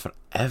 Yeah, that was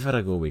forever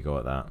ago we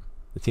got that.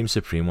 The Team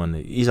Supreme one.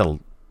 He's a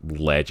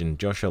legend.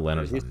 Joshua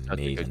Leonard's He's such a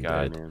amazing, good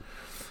guy, dude. man.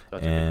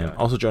 Such a good guy.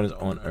 Also join us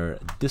on our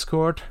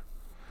Discord,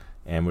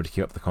 and we're to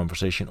keep up the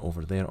conversation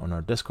over there on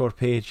our Discord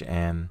page.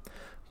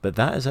 But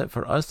that is it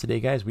for us today,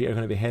 guys. We are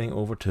going to be heading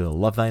over to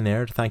Love Thy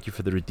Nerd. Thank you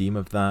for the redeem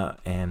of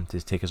that,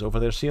 to take us over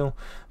there, Seal.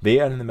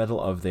 They are in the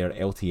middle of their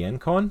LTN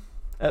con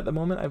at the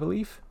moment, I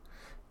believe.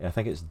 I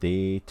think it's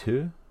day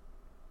 2.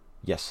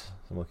 Yes,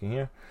 I'm looking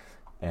here.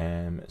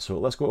 So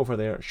let's go over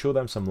there, show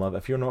them some love.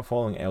 If you're not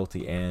following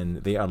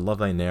LTN, they are Love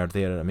Thy Nerd.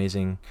 They are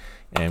amazing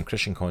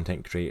Christian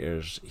content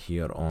creators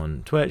here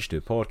on Twitch,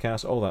 do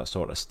podcasts, all that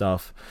sort of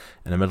stuff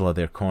in the middle of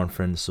their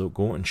conference. So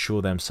go and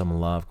show them some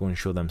love, go and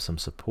show them some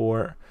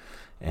support,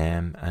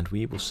 and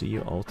we will see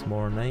you all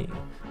tomorrow night.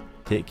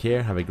 Take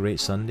care, have a great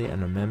Sunday,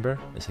 and remember,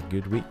 it's a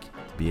good week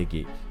to be a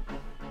geek.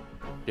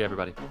 Yeah,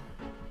 everybody.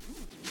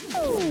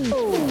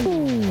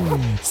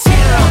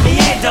 Sierra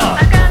Miedo.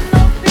 I got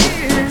no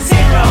fear.